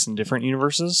take place in different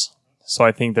universes. So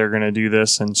I think they're going to do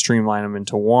this and streamline them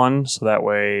into one, so that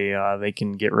way they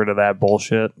can get rid of that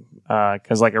bullshit.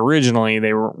 Because originally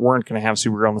they weren't going to have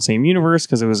Supergirl in the same universe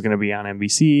because it was going to be on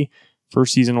NBC.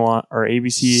 First season or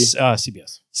ABC,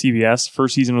 CBS.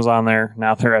 First season was on there.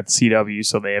 Now they're at the CW,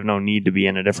 so they have no need to be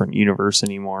in a different universe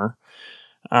anymore.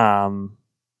 So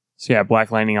yeah, Black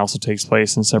Lightning also takes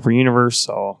place in a separate universe.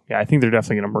 So yeah, I think they're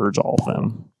definitely going to merge all of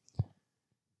them.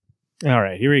 All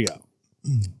right, here we go.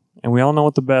 And we all know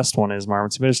what the best one is,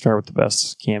 Marvin. So you better start with the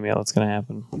best cameo that's going to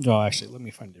happen. Oh, actually, let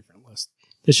me find a different list.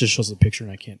 This just shows the picture,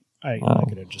 and I can't. I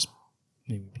could have just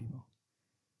named people.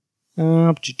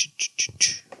 But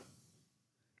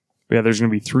yeah, there's going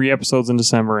to be 3 episodes in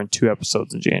December and 2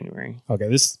 episodes in January. Okay,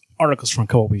 this article's from a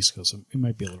couple weeks ago, so it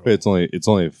might be a little. Wait, it's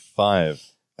only 5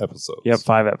 episodes. Yep,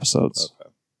 5 episodes. Okay.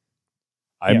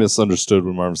 I misunderstood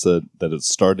when Marv said that it's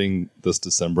starting this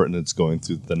December and it's going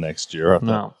through the next year. I thought,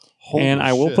 No. holy And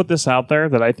I will shit. put this out there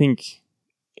that I think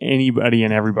anybody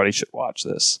and everybody should watch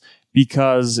this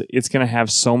because it's going to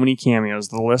have so many cameos.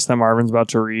 The list that Marvin's about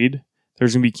to read,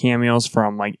 there's going to be cameos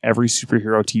from every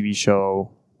superhero TV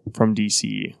show from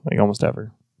DC, almost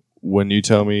ever. When you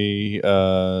tell me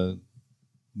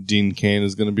Dean Cain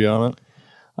is going to be on it,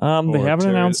 They Or haven't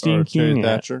Terry- announced or Dean Terry Cain yet.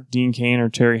 Thatcher? Dean Cain or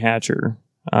Terry Hatcher.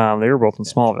 They were both in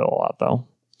Smallville a lot, though.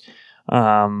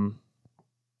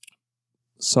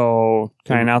 So,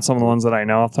 kind of announced some of the ones that I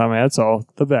know off the top of my head. So,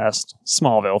 the best.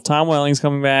 Smallville. Tom Welling's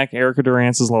coming back. Erica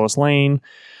Durance is Lois Lane.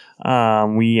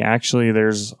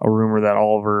 There's a rumor that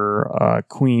Oliver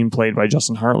Queen, played by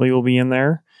Justin Hartley, will be in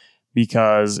there.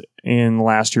 Because in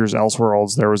last year's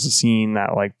Elseworlds, there was a scene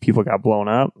that like people got blown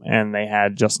up and they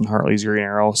had Justin Hartley's Green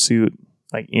Arrow suit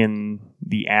like in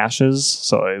the ashes.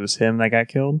 So it was him that got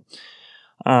killed.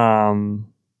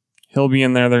 He'll be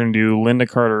in there. They're going to do Linda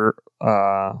Carter.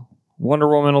 Wonder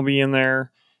Woman will be in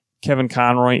there. Kevin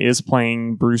Conroy is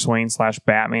playing Bruce Wayne /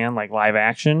 Batman, like live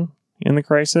action in the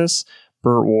Crisis.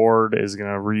 Burt Ward is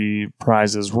going to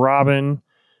reprise as Robin.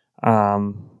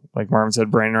 Like Marvin said,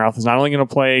 Brandon Routh is not only going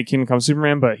to play Kingdom Come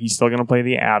Superman, but he's still going to play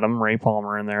the Atom, Ray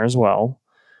Palmer, in there as well.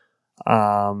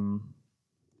 Tom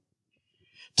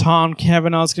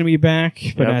Cavanaugh's going to be back,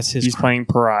 but that's his. He's playing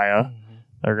Pariah.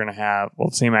 They're going to have, the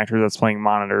same actor that's playing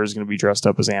Monitor is going to be dressed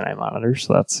up as Anti-Monitor,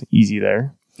 so that's easy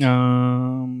there.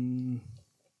 You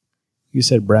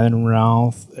said Brandon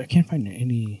Routh. I can't find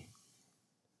any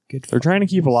good. They're trying to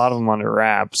keep a lot of them under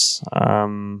wraps. What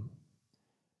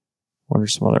are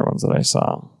some other ones that I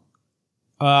saw?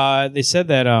 They said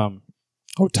that.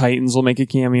 Titans will make a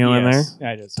cameo in there.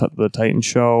 Yeah, it is. The Titan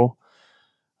show.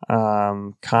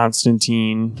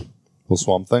 Constantine. Little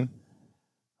Swamp Thing.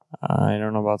 I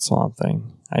don't know about Swamp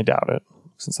Thing. I doubt it,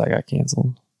 since I got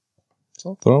canceled.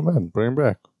 So throw him in, bring him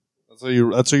back. That's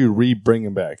how you re-bring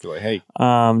him back. You're like, hey,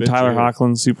 Tyler you.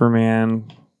 Hoechlin,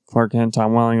 Superman. Clark Kent,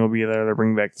 Tom Welling will be there. They're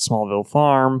bringing back the Smallville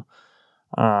Farm.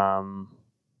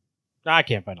 I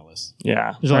can't find a list.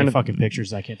 Yeah, There's only fucking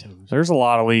pictures. I can't tell. Who's. There's a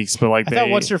lot of leaks, but like I thought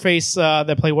what's her face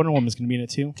that played Wonder Woman is going to be in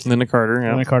it too. Linda Carter. Yeah,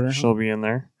 Linda Carter. She'll be in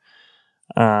there.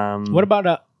 What about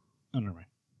oh, never mind.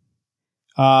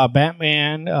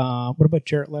 Batman. What about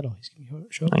Jared Leto? He's going to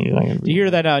show up. Did you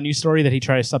hear that new story that he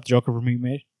tried to stop the Joker from being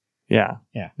made? Yeah.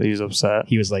 Yeah. That he's upset.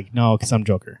 He was like, "No, because I'm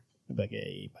Joker." I'd be like,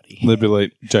 "Hey, buddy." They'd be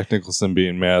like Jack Nicholson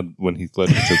being mad when Heath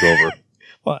Ledger took over.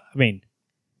 Well, I mean,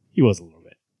 he was a little bit.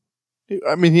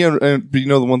 I mean, but you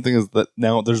know, the one thing is that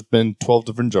now there's been 12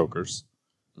 different Jokers.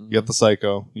 You got the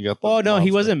Psycho. You got the. Oh no,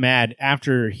 he monster. wasn't mad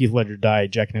after Heath Ledger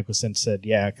died. Jack Nicholson said,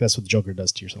 "Yeah, that's what the Joker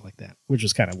does to you," or something like that, which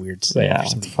was kind of weird to say Yeah, after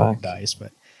somebody fuck. fucking dies.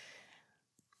 But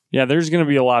Yeah, there's going to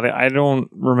be a lot of. I don't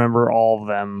remember all of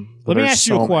them. let me There's ask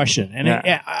you so a question, many. and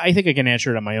Yeah. I think I can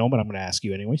answer it on my own, but I'm going to ask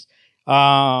you anyways.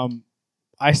 I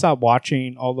stopped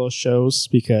watching all those shows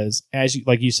because,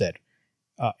 like you said,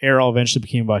 Arrow eventually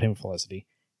became about him and Felicity.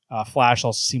 Flash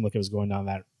also seemed like it was going down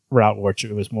that route, which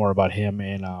it was more about him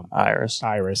and Iris.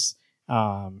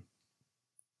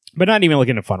 but not even like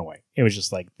in a fun way. It was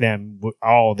just like them.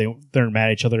 They're mad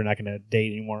at each other. They're not going to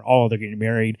date anymore. They're getting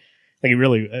married. Like it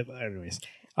really. Anyways,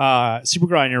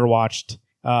 Supergirl I never watched.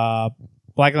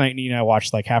 Black Lightning I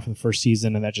watched like half of the first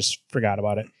season and that just forgot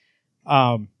about it.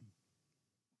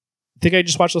 Think I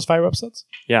just watched those 5 episodes?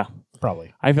 Yeah.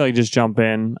 Probably. I feel like just jump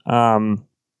in.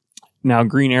 Now,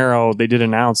 Green Arrow, they did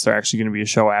announce they're actually going to be a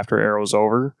show after Arrow's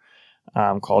over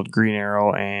called Green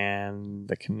Arrow and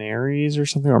the Canaries or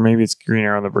something. Or maybe it's Green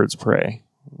Arrow and the Birds of Prey.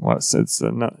 But who's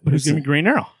going to be Green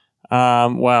Arrow?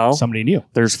 Well, Somebody new.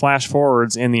 there's flash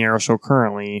forwards in the Arrow show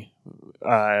currently.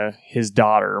 His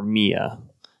daughter, Mia,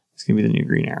 is going to be the new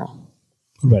Green Arrow.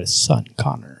 What about his son,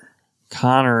 Connor?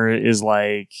 Connor is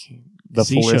like the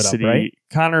He showed up, Felicity. right?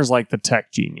 Connor's like the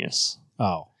tech genius.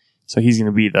 Oh. So he's going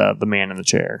to be the man in the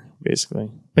chair,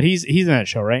 basically. But he's in that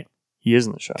show, right? He is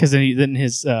in the show. Because then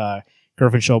his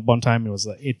girlfriend showed up one time and was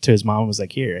like, to his mom was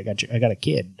like, "Here, I got a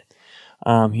kid."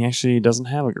 He actually doesn't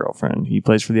have a girlfriend. He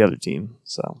plays for the other team.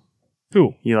 So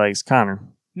Who? he likes Connor.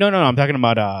 No. I'm talking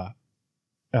about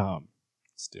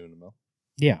Stephen Amell.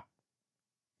 yeah,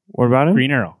 What about him?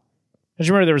 Green Arrow. I just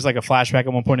remember there was like a flashback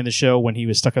at one point in the show when he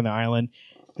was stuck on the island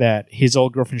that his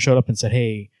old girlfriend showed up and said,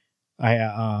 "Hey,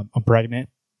 I'm pregnant."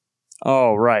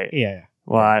 Oh, right. Yeah.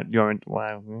 Well, you want me to,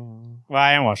 well, Well,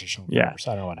 I haven't watched the show. Yeah.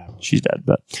 So I don't know what happened. she's dead,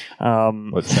 but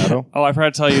What, Shadow? oh, I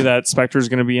forgot to tell you that Spectre's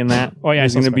going to be in that. Oh, yeah, I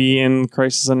he's saw going to Spectre. be in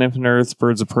Crisis on Infinite Earths,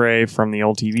 Birds of Prey from the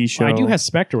old TV show. I do have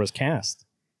Spectre was cast.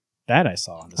 That I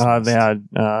saw on this list. They had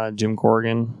Jim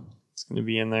Corrigan. It's going to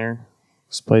be in there.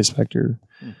 Play Spectre.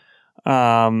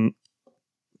 But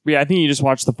yeah, I think you just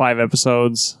watch the 5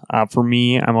 episodes. For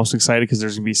me, I'm most excited because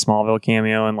there's going to be Smallville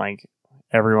cameo and like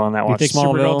everyone that You watched think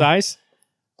Smallville. Supergirl dies?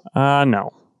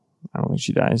 No, I don't think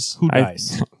she dies. Who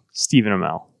dies? Stephen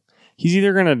Amell. He's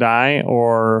either going to die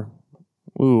or,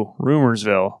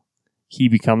 Rumorsville, he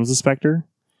becomes the Spectre.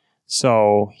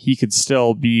 So he could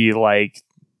still be like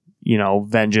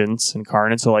Vengeance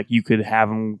incarnate. So like you could have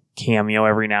him cameo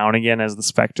every now and again as the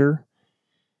Spectre.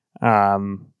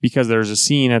 Because there's a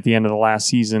scene at the end of the last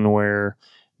season where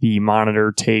the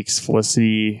Monitor takes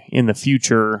Felicity in the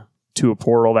future to a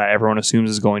portal that everyone assumes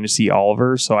is going to see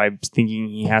Oliver. So I'm thinking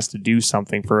he has to do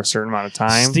something for a certain amount of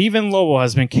time. Stephen Lobo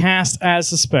has been cast as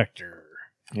the Spectre.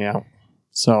 Yeah.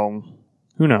 So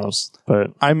who knows?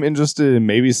 But I'm interested in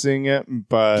maybe seeing it,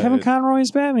 but Kevin Conroy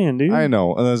is Batman, dude. I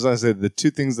know. And as I said, the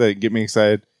two things that get me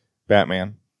excited,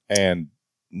 Batman, and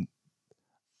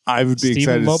I would be Stephen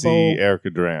excited Lobo- to see Erica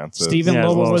Durant. So Stephen Yeah, as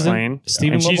Lobo Lois was in. Lane.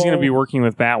 Stephen And she's Lobo- going to be working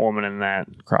with Batwoman in that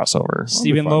crossover.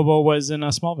 Stephen fun. Lobo was in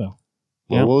Smallville.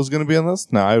 Lobo was going to be on this?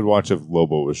 No, I would watch if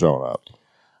Lobo was showing up.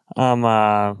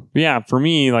 Yeah, for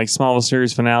me, like Smallville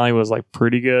series finale was like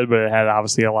pretty good, but it had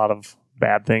obviously a lot of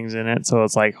bad things in it. So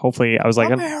it's like, hopefully, I was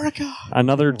like America.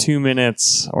 another 2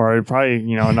 minutes, or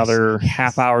probably another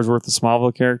half hour's worth of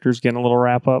Smallville characters getting a little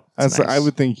wrap up. It's I nice.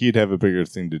 would think he'd have a bigger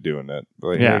thing to do in it.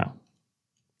 Like, Yeah, hey,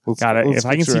 let's- got it. let's If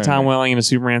I can fix see her Tom ending. Welling in a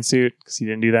Superman suit because he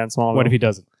didn't do that in Smallville. What if he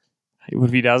doesn't? What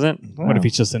if he doesn't? What if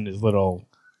he's just in his little?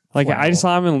 Like I flannel?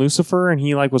 saw him in Lucifer, and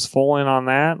he like was full in on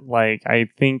that. Like I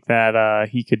think that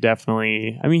he could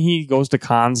definitely. I mean, he goes to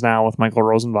cons now with Michael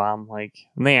Rosenbaum. Like,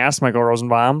 and they asked Michael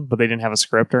Rosenbaum, but they didn't have a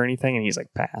script or anything, and he's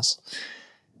like, pass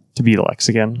to be Lex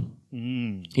again.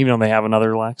 Even though they have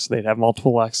another Lex, they'd have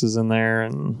multiple Lexes in there,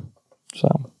 and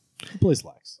so Who plays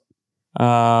Lex?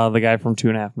 the guy from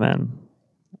 2.5 Men,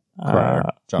 Cryer.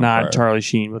 John not Cryer. Charlie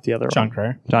Sheen, but the other John one,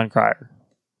 Cryer. John Cryer.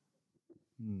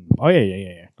 Oh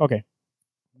yeah. Okay.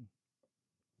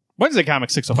 Wednesday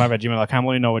Comics 605 at gmail.com.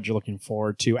 Let me know what you're looking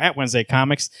forward to at Wednesday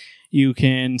Comics. You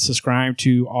can subscribe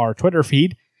to our Twitter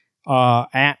feed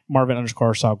at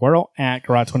Marvin_Salguero, at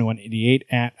Garage2188,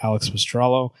 at Alex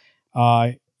Pastrello.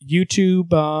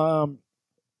 YouTube.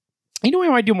 We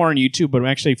might do more on YouTube, but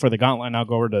actually for the Gauntlet, I'll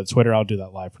go over to Twitter. I'll do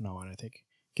that live from now on, I think.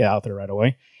 Get out there right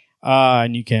away.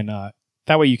 And you can,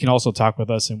 that way you can also talk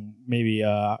with us. And maybe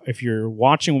if you're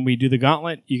watching when we do the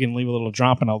Gauntlet, you can leave a little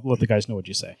drop and I'll let the guys know what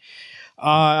you say.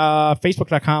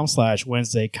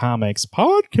 Facebook.com/Wednesday Comics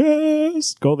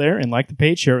Podcast. Go there and like the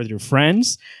page, share it with your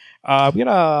friends. We got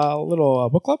a little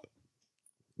book club.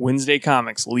 Wednesday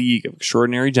Comics League of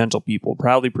Extraordinary Gentle People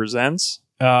proudly presents.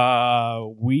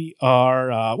 We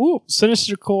are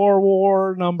Sinister Corps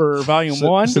War Volume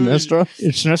 1. Sinestra?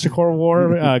 It's Sinister Corps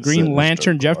War, Green Sinister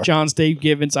Lantern, Jeff Corps. Johns, Dave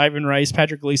Givens, Ivan Rice,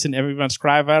 Patrick Gleason, Evan Van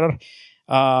Scriver.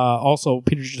 Also,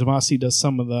 Peter Tomasi does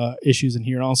some of the issues in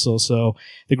here also. So,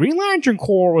 the Green Lantern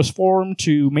Corps was formed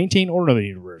to maintain order in the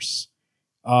universe.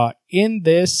 In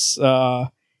this, I'm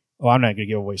not going to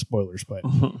give away spoilers, but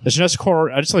the Sinister Corps,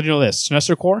 I just let you know this: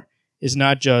 Sinister Corps is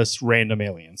not just random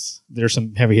aliens. There's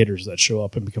some heavy hitters that show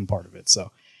up and become part of it.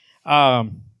 So,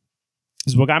 this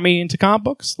is what got me into comic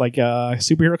books, like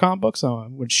superhero comic books. I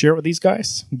would share it with these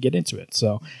guys and get into it.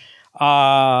 So,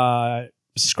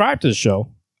 subscribe to the show.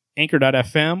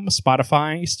 Anchor.fm,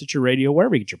 Spotify, Stitcher Radio,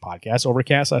 wherever you get your podcasts.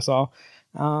 Overcast, I saw.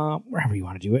 Wherever you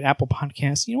want to do it. Apple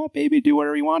Podcasts. You know what, baby? Do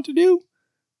whatever you want to do.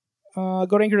 Go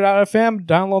to Anchor.fm,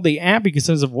 download the app. You can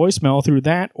send us a voicemail through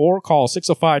that or call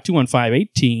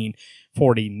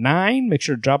 605-215-1849. Make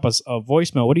sure to drop us a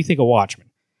voicemail. What do you think of Watchmen?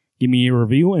 Give me a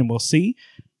review and we'll see.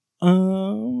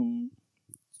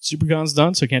 Supergon's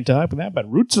done, so I can't tell you that. But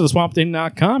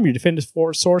rootsoftheswampthing.com, your definitive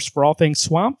source for all things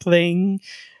Swamp Thing.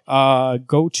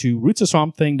 Go to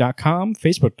rootsofswampthing.com,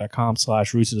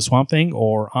 facebook.com/roots of the swamp thing,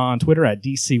 or on Twitter at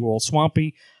DC World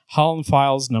Swampy. Holland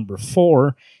Files number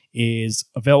 4 is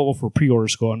available for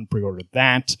pre-orders. Go and pre-order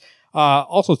that.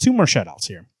 Also, 2 more shout-outs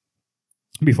here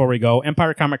before we go.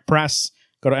 Empire Comic Press.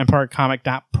 Go to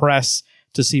empirecomic.press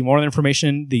to see more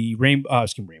information. The Rainbow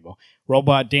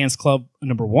Robot Dance Club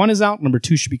number 1 is out. Number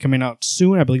 2 should be coming out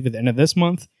soon, I believe at the end of this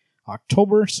month,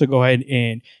 October. So go ahead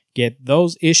and get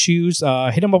those issues.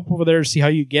 Hit them up over there to see how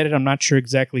you get it. I'm not sure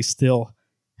exactly still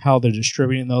how they're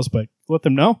distributing those, but let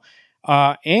them know.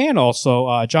 And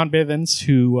also John Bivens,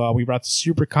 who we brought to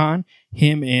SuperCon,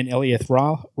 him and Elliot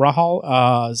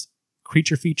Rahal,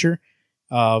 creature feature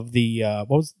of the what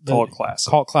was the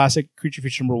Cult Classic creature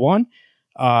feature number 1,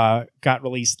 got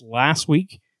released last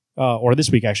week or this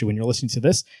week actually when you're listening to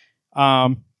this.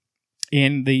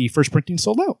 And the first printing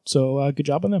sold out, so good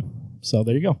job on them. So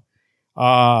there you go.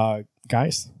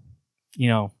 Guys, you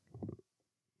know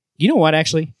what,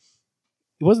 actually,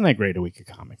 it wasn't that great a week of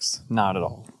comics. Not at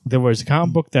all. There was a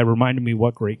comic book that reminded me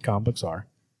what great comic books are,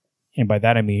 and by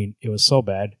that I mean it was so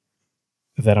bad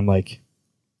that I'm like,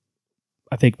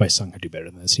 I think my son could do better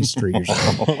than this. He's 3 years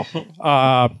old.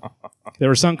 There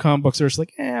were some comic books that were just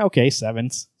like, okay,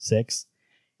 7s, 6,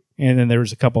 and then there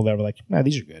was a couple that were like,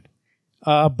 these are good.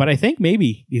 But I think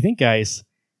maybe, do you think, guys,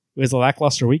 it was a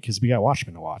lackluster week because we got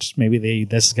Watchmen to watch. Maybe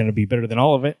this is going to be better than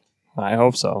all of it, I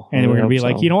hope so. and we're going to be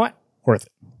like, you know what, worth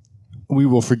it. We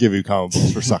will forgive you, comic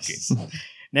books, for sucking.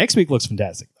 Next week looks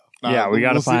fantastic though. Yeah, we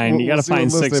gotta find- you gotta see what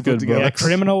find list 6 they put good together. We got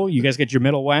Criminal. You guys get your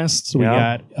Middle West. We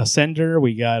Yeah. got Ascender.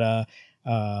 We got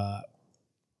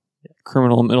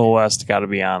Criminal Middle West got to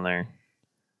be on there.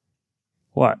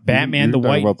 What? Batman You're the talking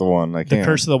White, about the one I the can't.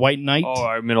 Curse of the White Knight. Oh,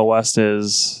 our Middle West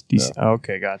is DC.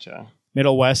 Okay, gotcha.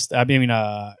 Middle West. I mean,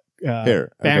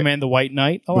 Here, Batman the White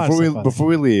Knight. A lot of stuff on Before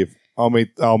we leave, we'll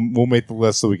make the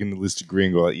list so we can at least agree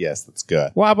and go, yes, that's good.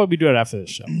 there. Well, how about we do it after this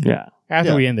show? Yeah.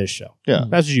 After Yeah. we end this show. Yeah.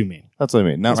 That's what you mean. That's what I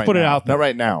mean. Not Let's right put it now. out there. Not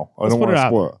right now. I Let's don't put want it to out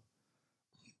spoil it.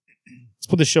 Let's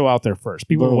put the show out there first.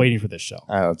 People are Boom. waiting for this show.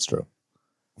 That's true.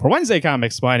 For Wednesday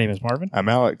Comics, my name is Marvin. I'm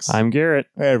Alex. I'm Garrett.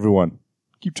 Hey, everyone.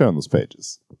 Keep turning those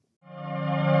pages.